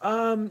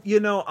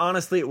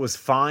 Honestly, it was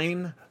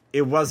fine.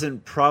 It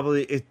wasn't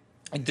probably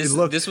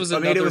This was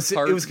another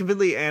part. It was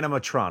completely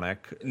animatronic.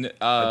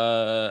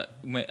 I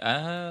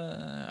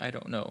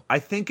don't know. I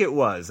think it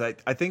was. I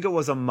think it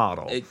was a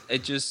model.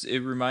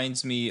 It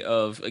reminds me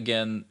of,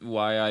 again,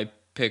 why I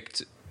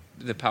picked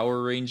the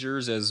Power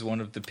Rangers as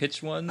one of the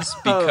pitch ones,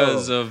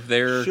 because of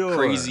their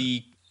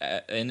crazy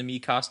enemy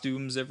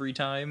costumes every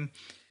time.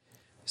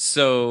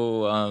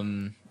 So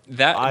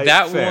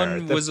that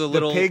one was a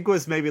little. The pig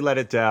was maybe let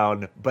it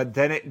down, but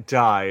then it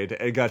died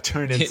and got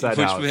turned inside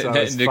out. So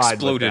and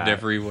exploded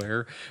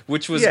everywhere,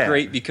 which was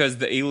great because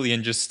the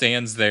alien just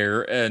stands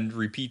there and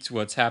repeats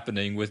what's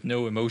happening with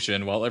no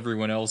emotion while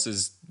everyone else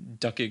is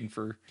ducking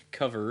for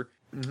cover.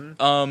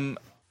 Mm-hmm.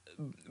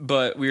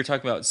 But we were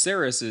talking about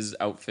Saris's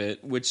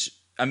outfit, which,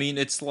 I mean,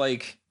 it's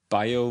like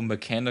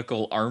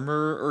biomechanical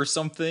armor or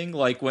something.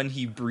 Like when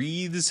he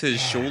breathes, his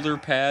shoulder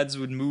pads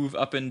would move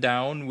up and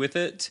down with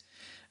it.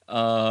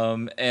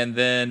 And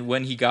then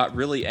when he got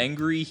really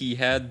angry, he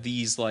had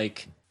these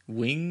like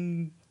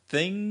wing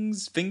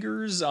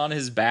fingers on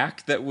his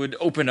back that would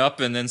open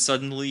up, and then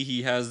suddenly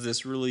he has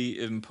this really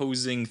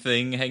imposing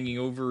thing hanging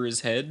over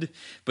his head,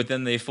 but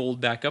then they fold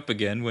back up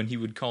again when he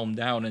would calm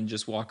down and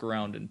just walk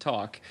around and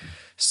talk.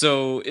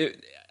 So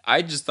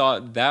I just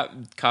thought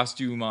that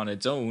costume on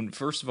its own,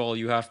 first of all,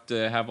 you have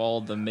to have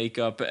all the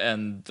makeup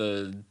and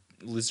the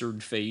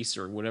lizard face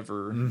or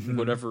whatever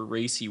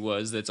race he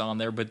was that's on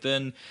there, but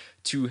then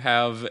to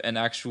have an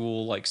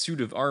actual like suit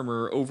of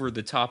armor over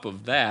the top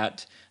of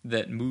that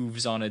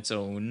moves on its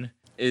own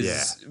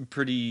is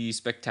pretty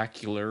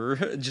spectacular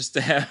just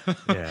to have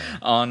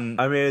on.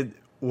 I mean,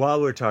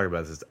 while we're talking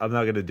about this, I'm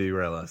not going to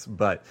derail us,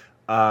 but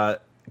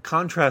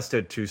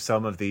contrasted to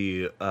some of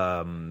the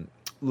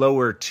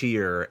lower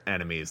tier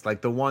enemies,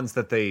 like the ones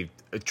that they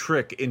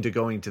trick into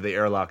going to the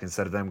airlock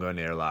instead of them going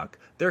to the airlock,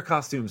 their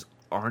costumes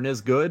aren't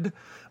as good,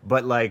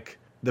 but like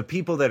the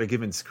people that are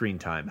given screen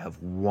time have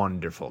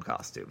wonderful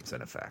costumes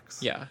and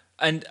effects. Yeah.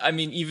 And I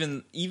mean,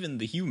 even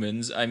the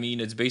humans, I mean,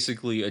 it's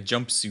basically a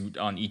jumpsuit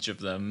on each of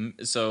them.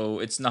 So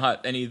it's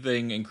not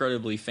anything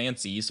incredibly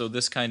fancy. So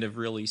this kind of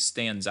really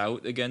stands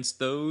out against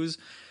those.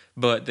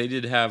 But they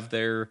did have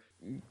the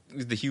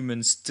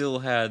humans still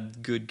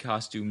had good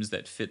costumes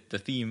that fit the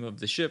theme of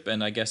the ship.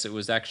 And I guess it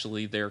was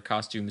actually their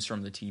costumes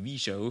from the TV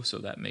show. So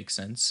that makes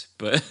sense.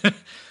 But,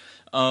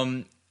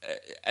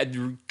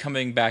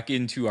 coming back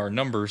into our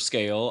number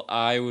scale,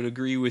 I would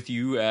agree with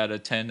you at a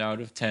 10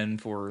 out of 10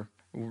 for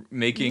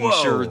making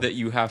sure that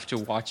you have to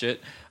watch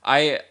it.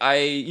 I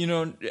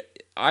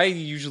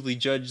usually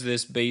judge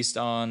this based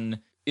on,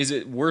 is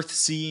it worth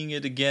seeing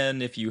it again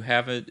if you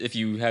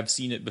have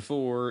seen it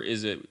before?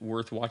 Is it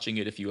worth watching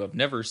it if you have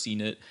never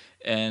seen it?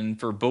 And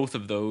for both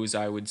of those,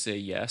 I would say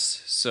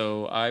yes.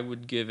 So I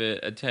would give it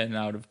a 10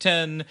 out of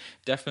 10.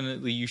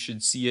 Definitely you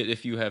should see it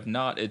if you have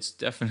not. It's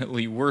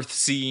definitely worth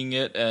seeing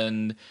it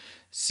and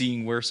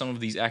seeing where some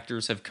of these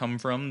actors have come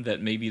from,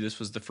 that maybe this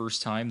was the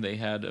first time they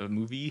had a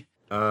movie.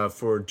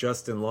 For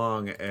Justin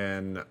Long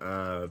and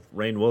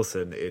Rainn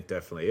Wilson, it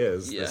definitely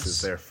is. Yes. This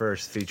is their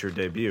first feature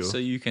debut. So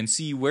you can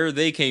see where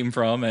they came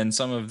from and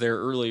some of their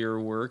earlier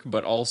work,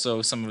 but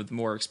also some of the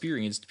more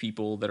experienced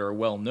people that are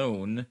well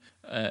known,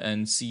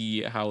 and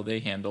see how they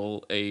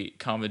handle a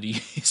comedy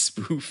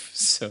spoof.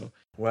 So,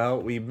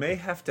 well, we may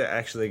have to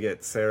actually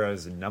get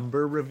Sarah's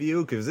number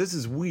review, because this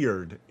is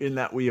weird in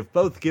that we have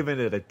both given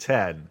it a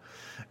 10.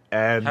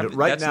 And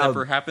that's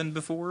never happened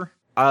before?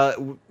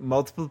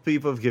 Multiple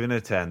people have given it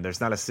a 10.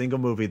 There's not a single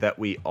movie that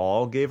we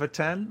all gave a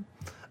 10.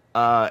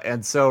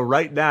 And so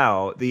right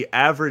now, the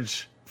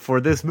average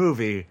for this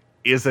movie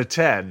is a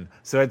 10.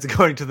 So it's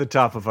going to the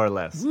top of our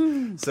list.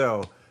 Woo.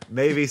 So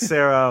maybe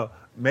Sarah,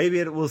 maybe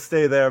it will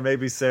stay there.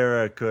 Maybe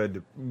Sarah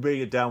could bring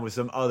it down with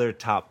some other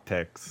top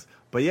picks.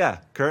 But yeah,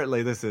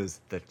 currently this is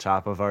the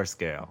top of our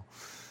scale.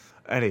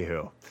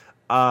 Anywho.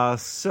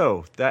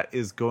 So that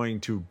is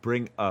going to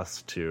bring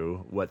us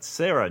to what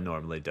Sarah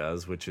normally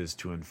does, which is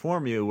to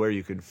inform you where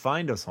you can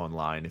find us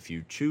online if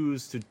you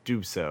choose to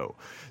do so.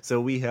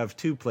 So we have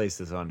two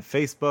places on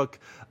Facebook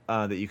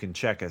that you can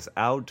check us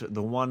out.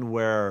 The one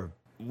where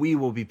we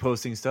will be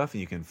posting stuff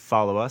and you can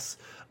follow us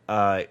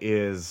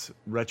is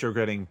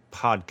Retrograding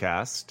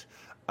Podcast.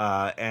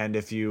 And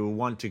if you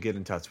want to get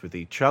in touch with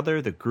each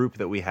other, the group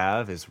that we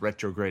have is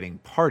Retrograding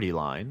Party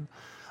Line.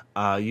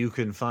 You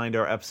can find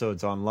our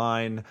episodes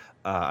online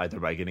either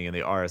by getting in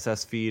the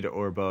RSS feed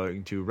or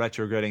going to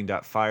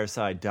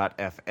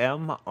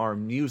retrograding.fireside.fm. Our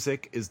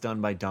music is done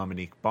by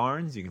Dominique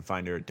Barnes. You can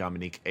find her at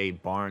Dominique A.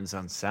 Barnes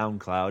on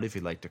SoundCloud if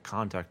you'd like to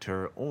contact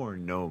her or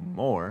know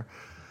more.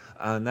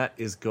 And that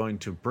is going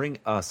to bring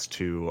us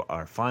to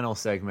our final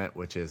segment,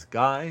 which is,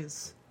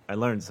 Guys, I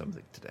Learned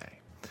Something Today.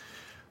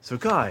 So,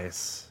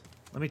 guys,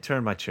 let me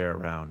turn my chair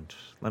around.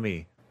 Let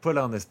me put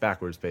on this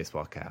backwards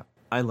baseball cap.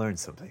 I learned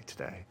something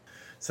today.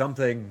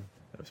 Something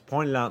that was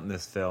pointed out in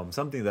this film,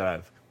 something that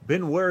I've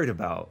been worried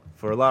about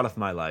for a lot of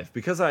my life,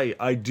 because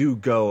I do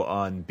go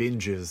on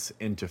binges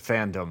into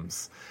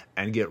fandoms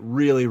and get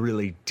really,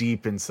 really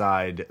deep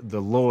inside the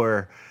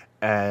lore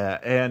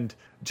and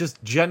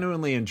just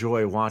genuinely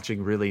enjoy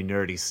watching really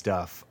nerdy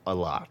stuff a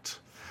lot.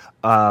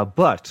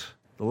 But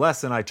the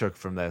lesson I took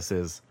from this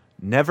is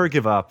never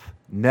give up,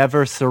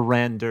 never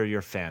surrender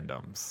your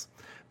fandoms,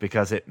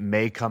 because it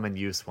may come in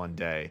use one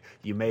day.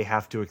 You may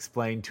have to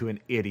explain to an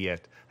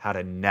idiot how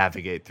to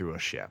navigate through a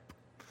ship.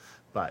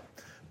 But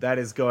that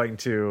is going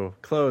to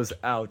close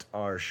out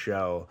our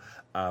show.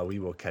 We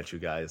will catch you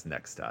guys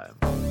next time.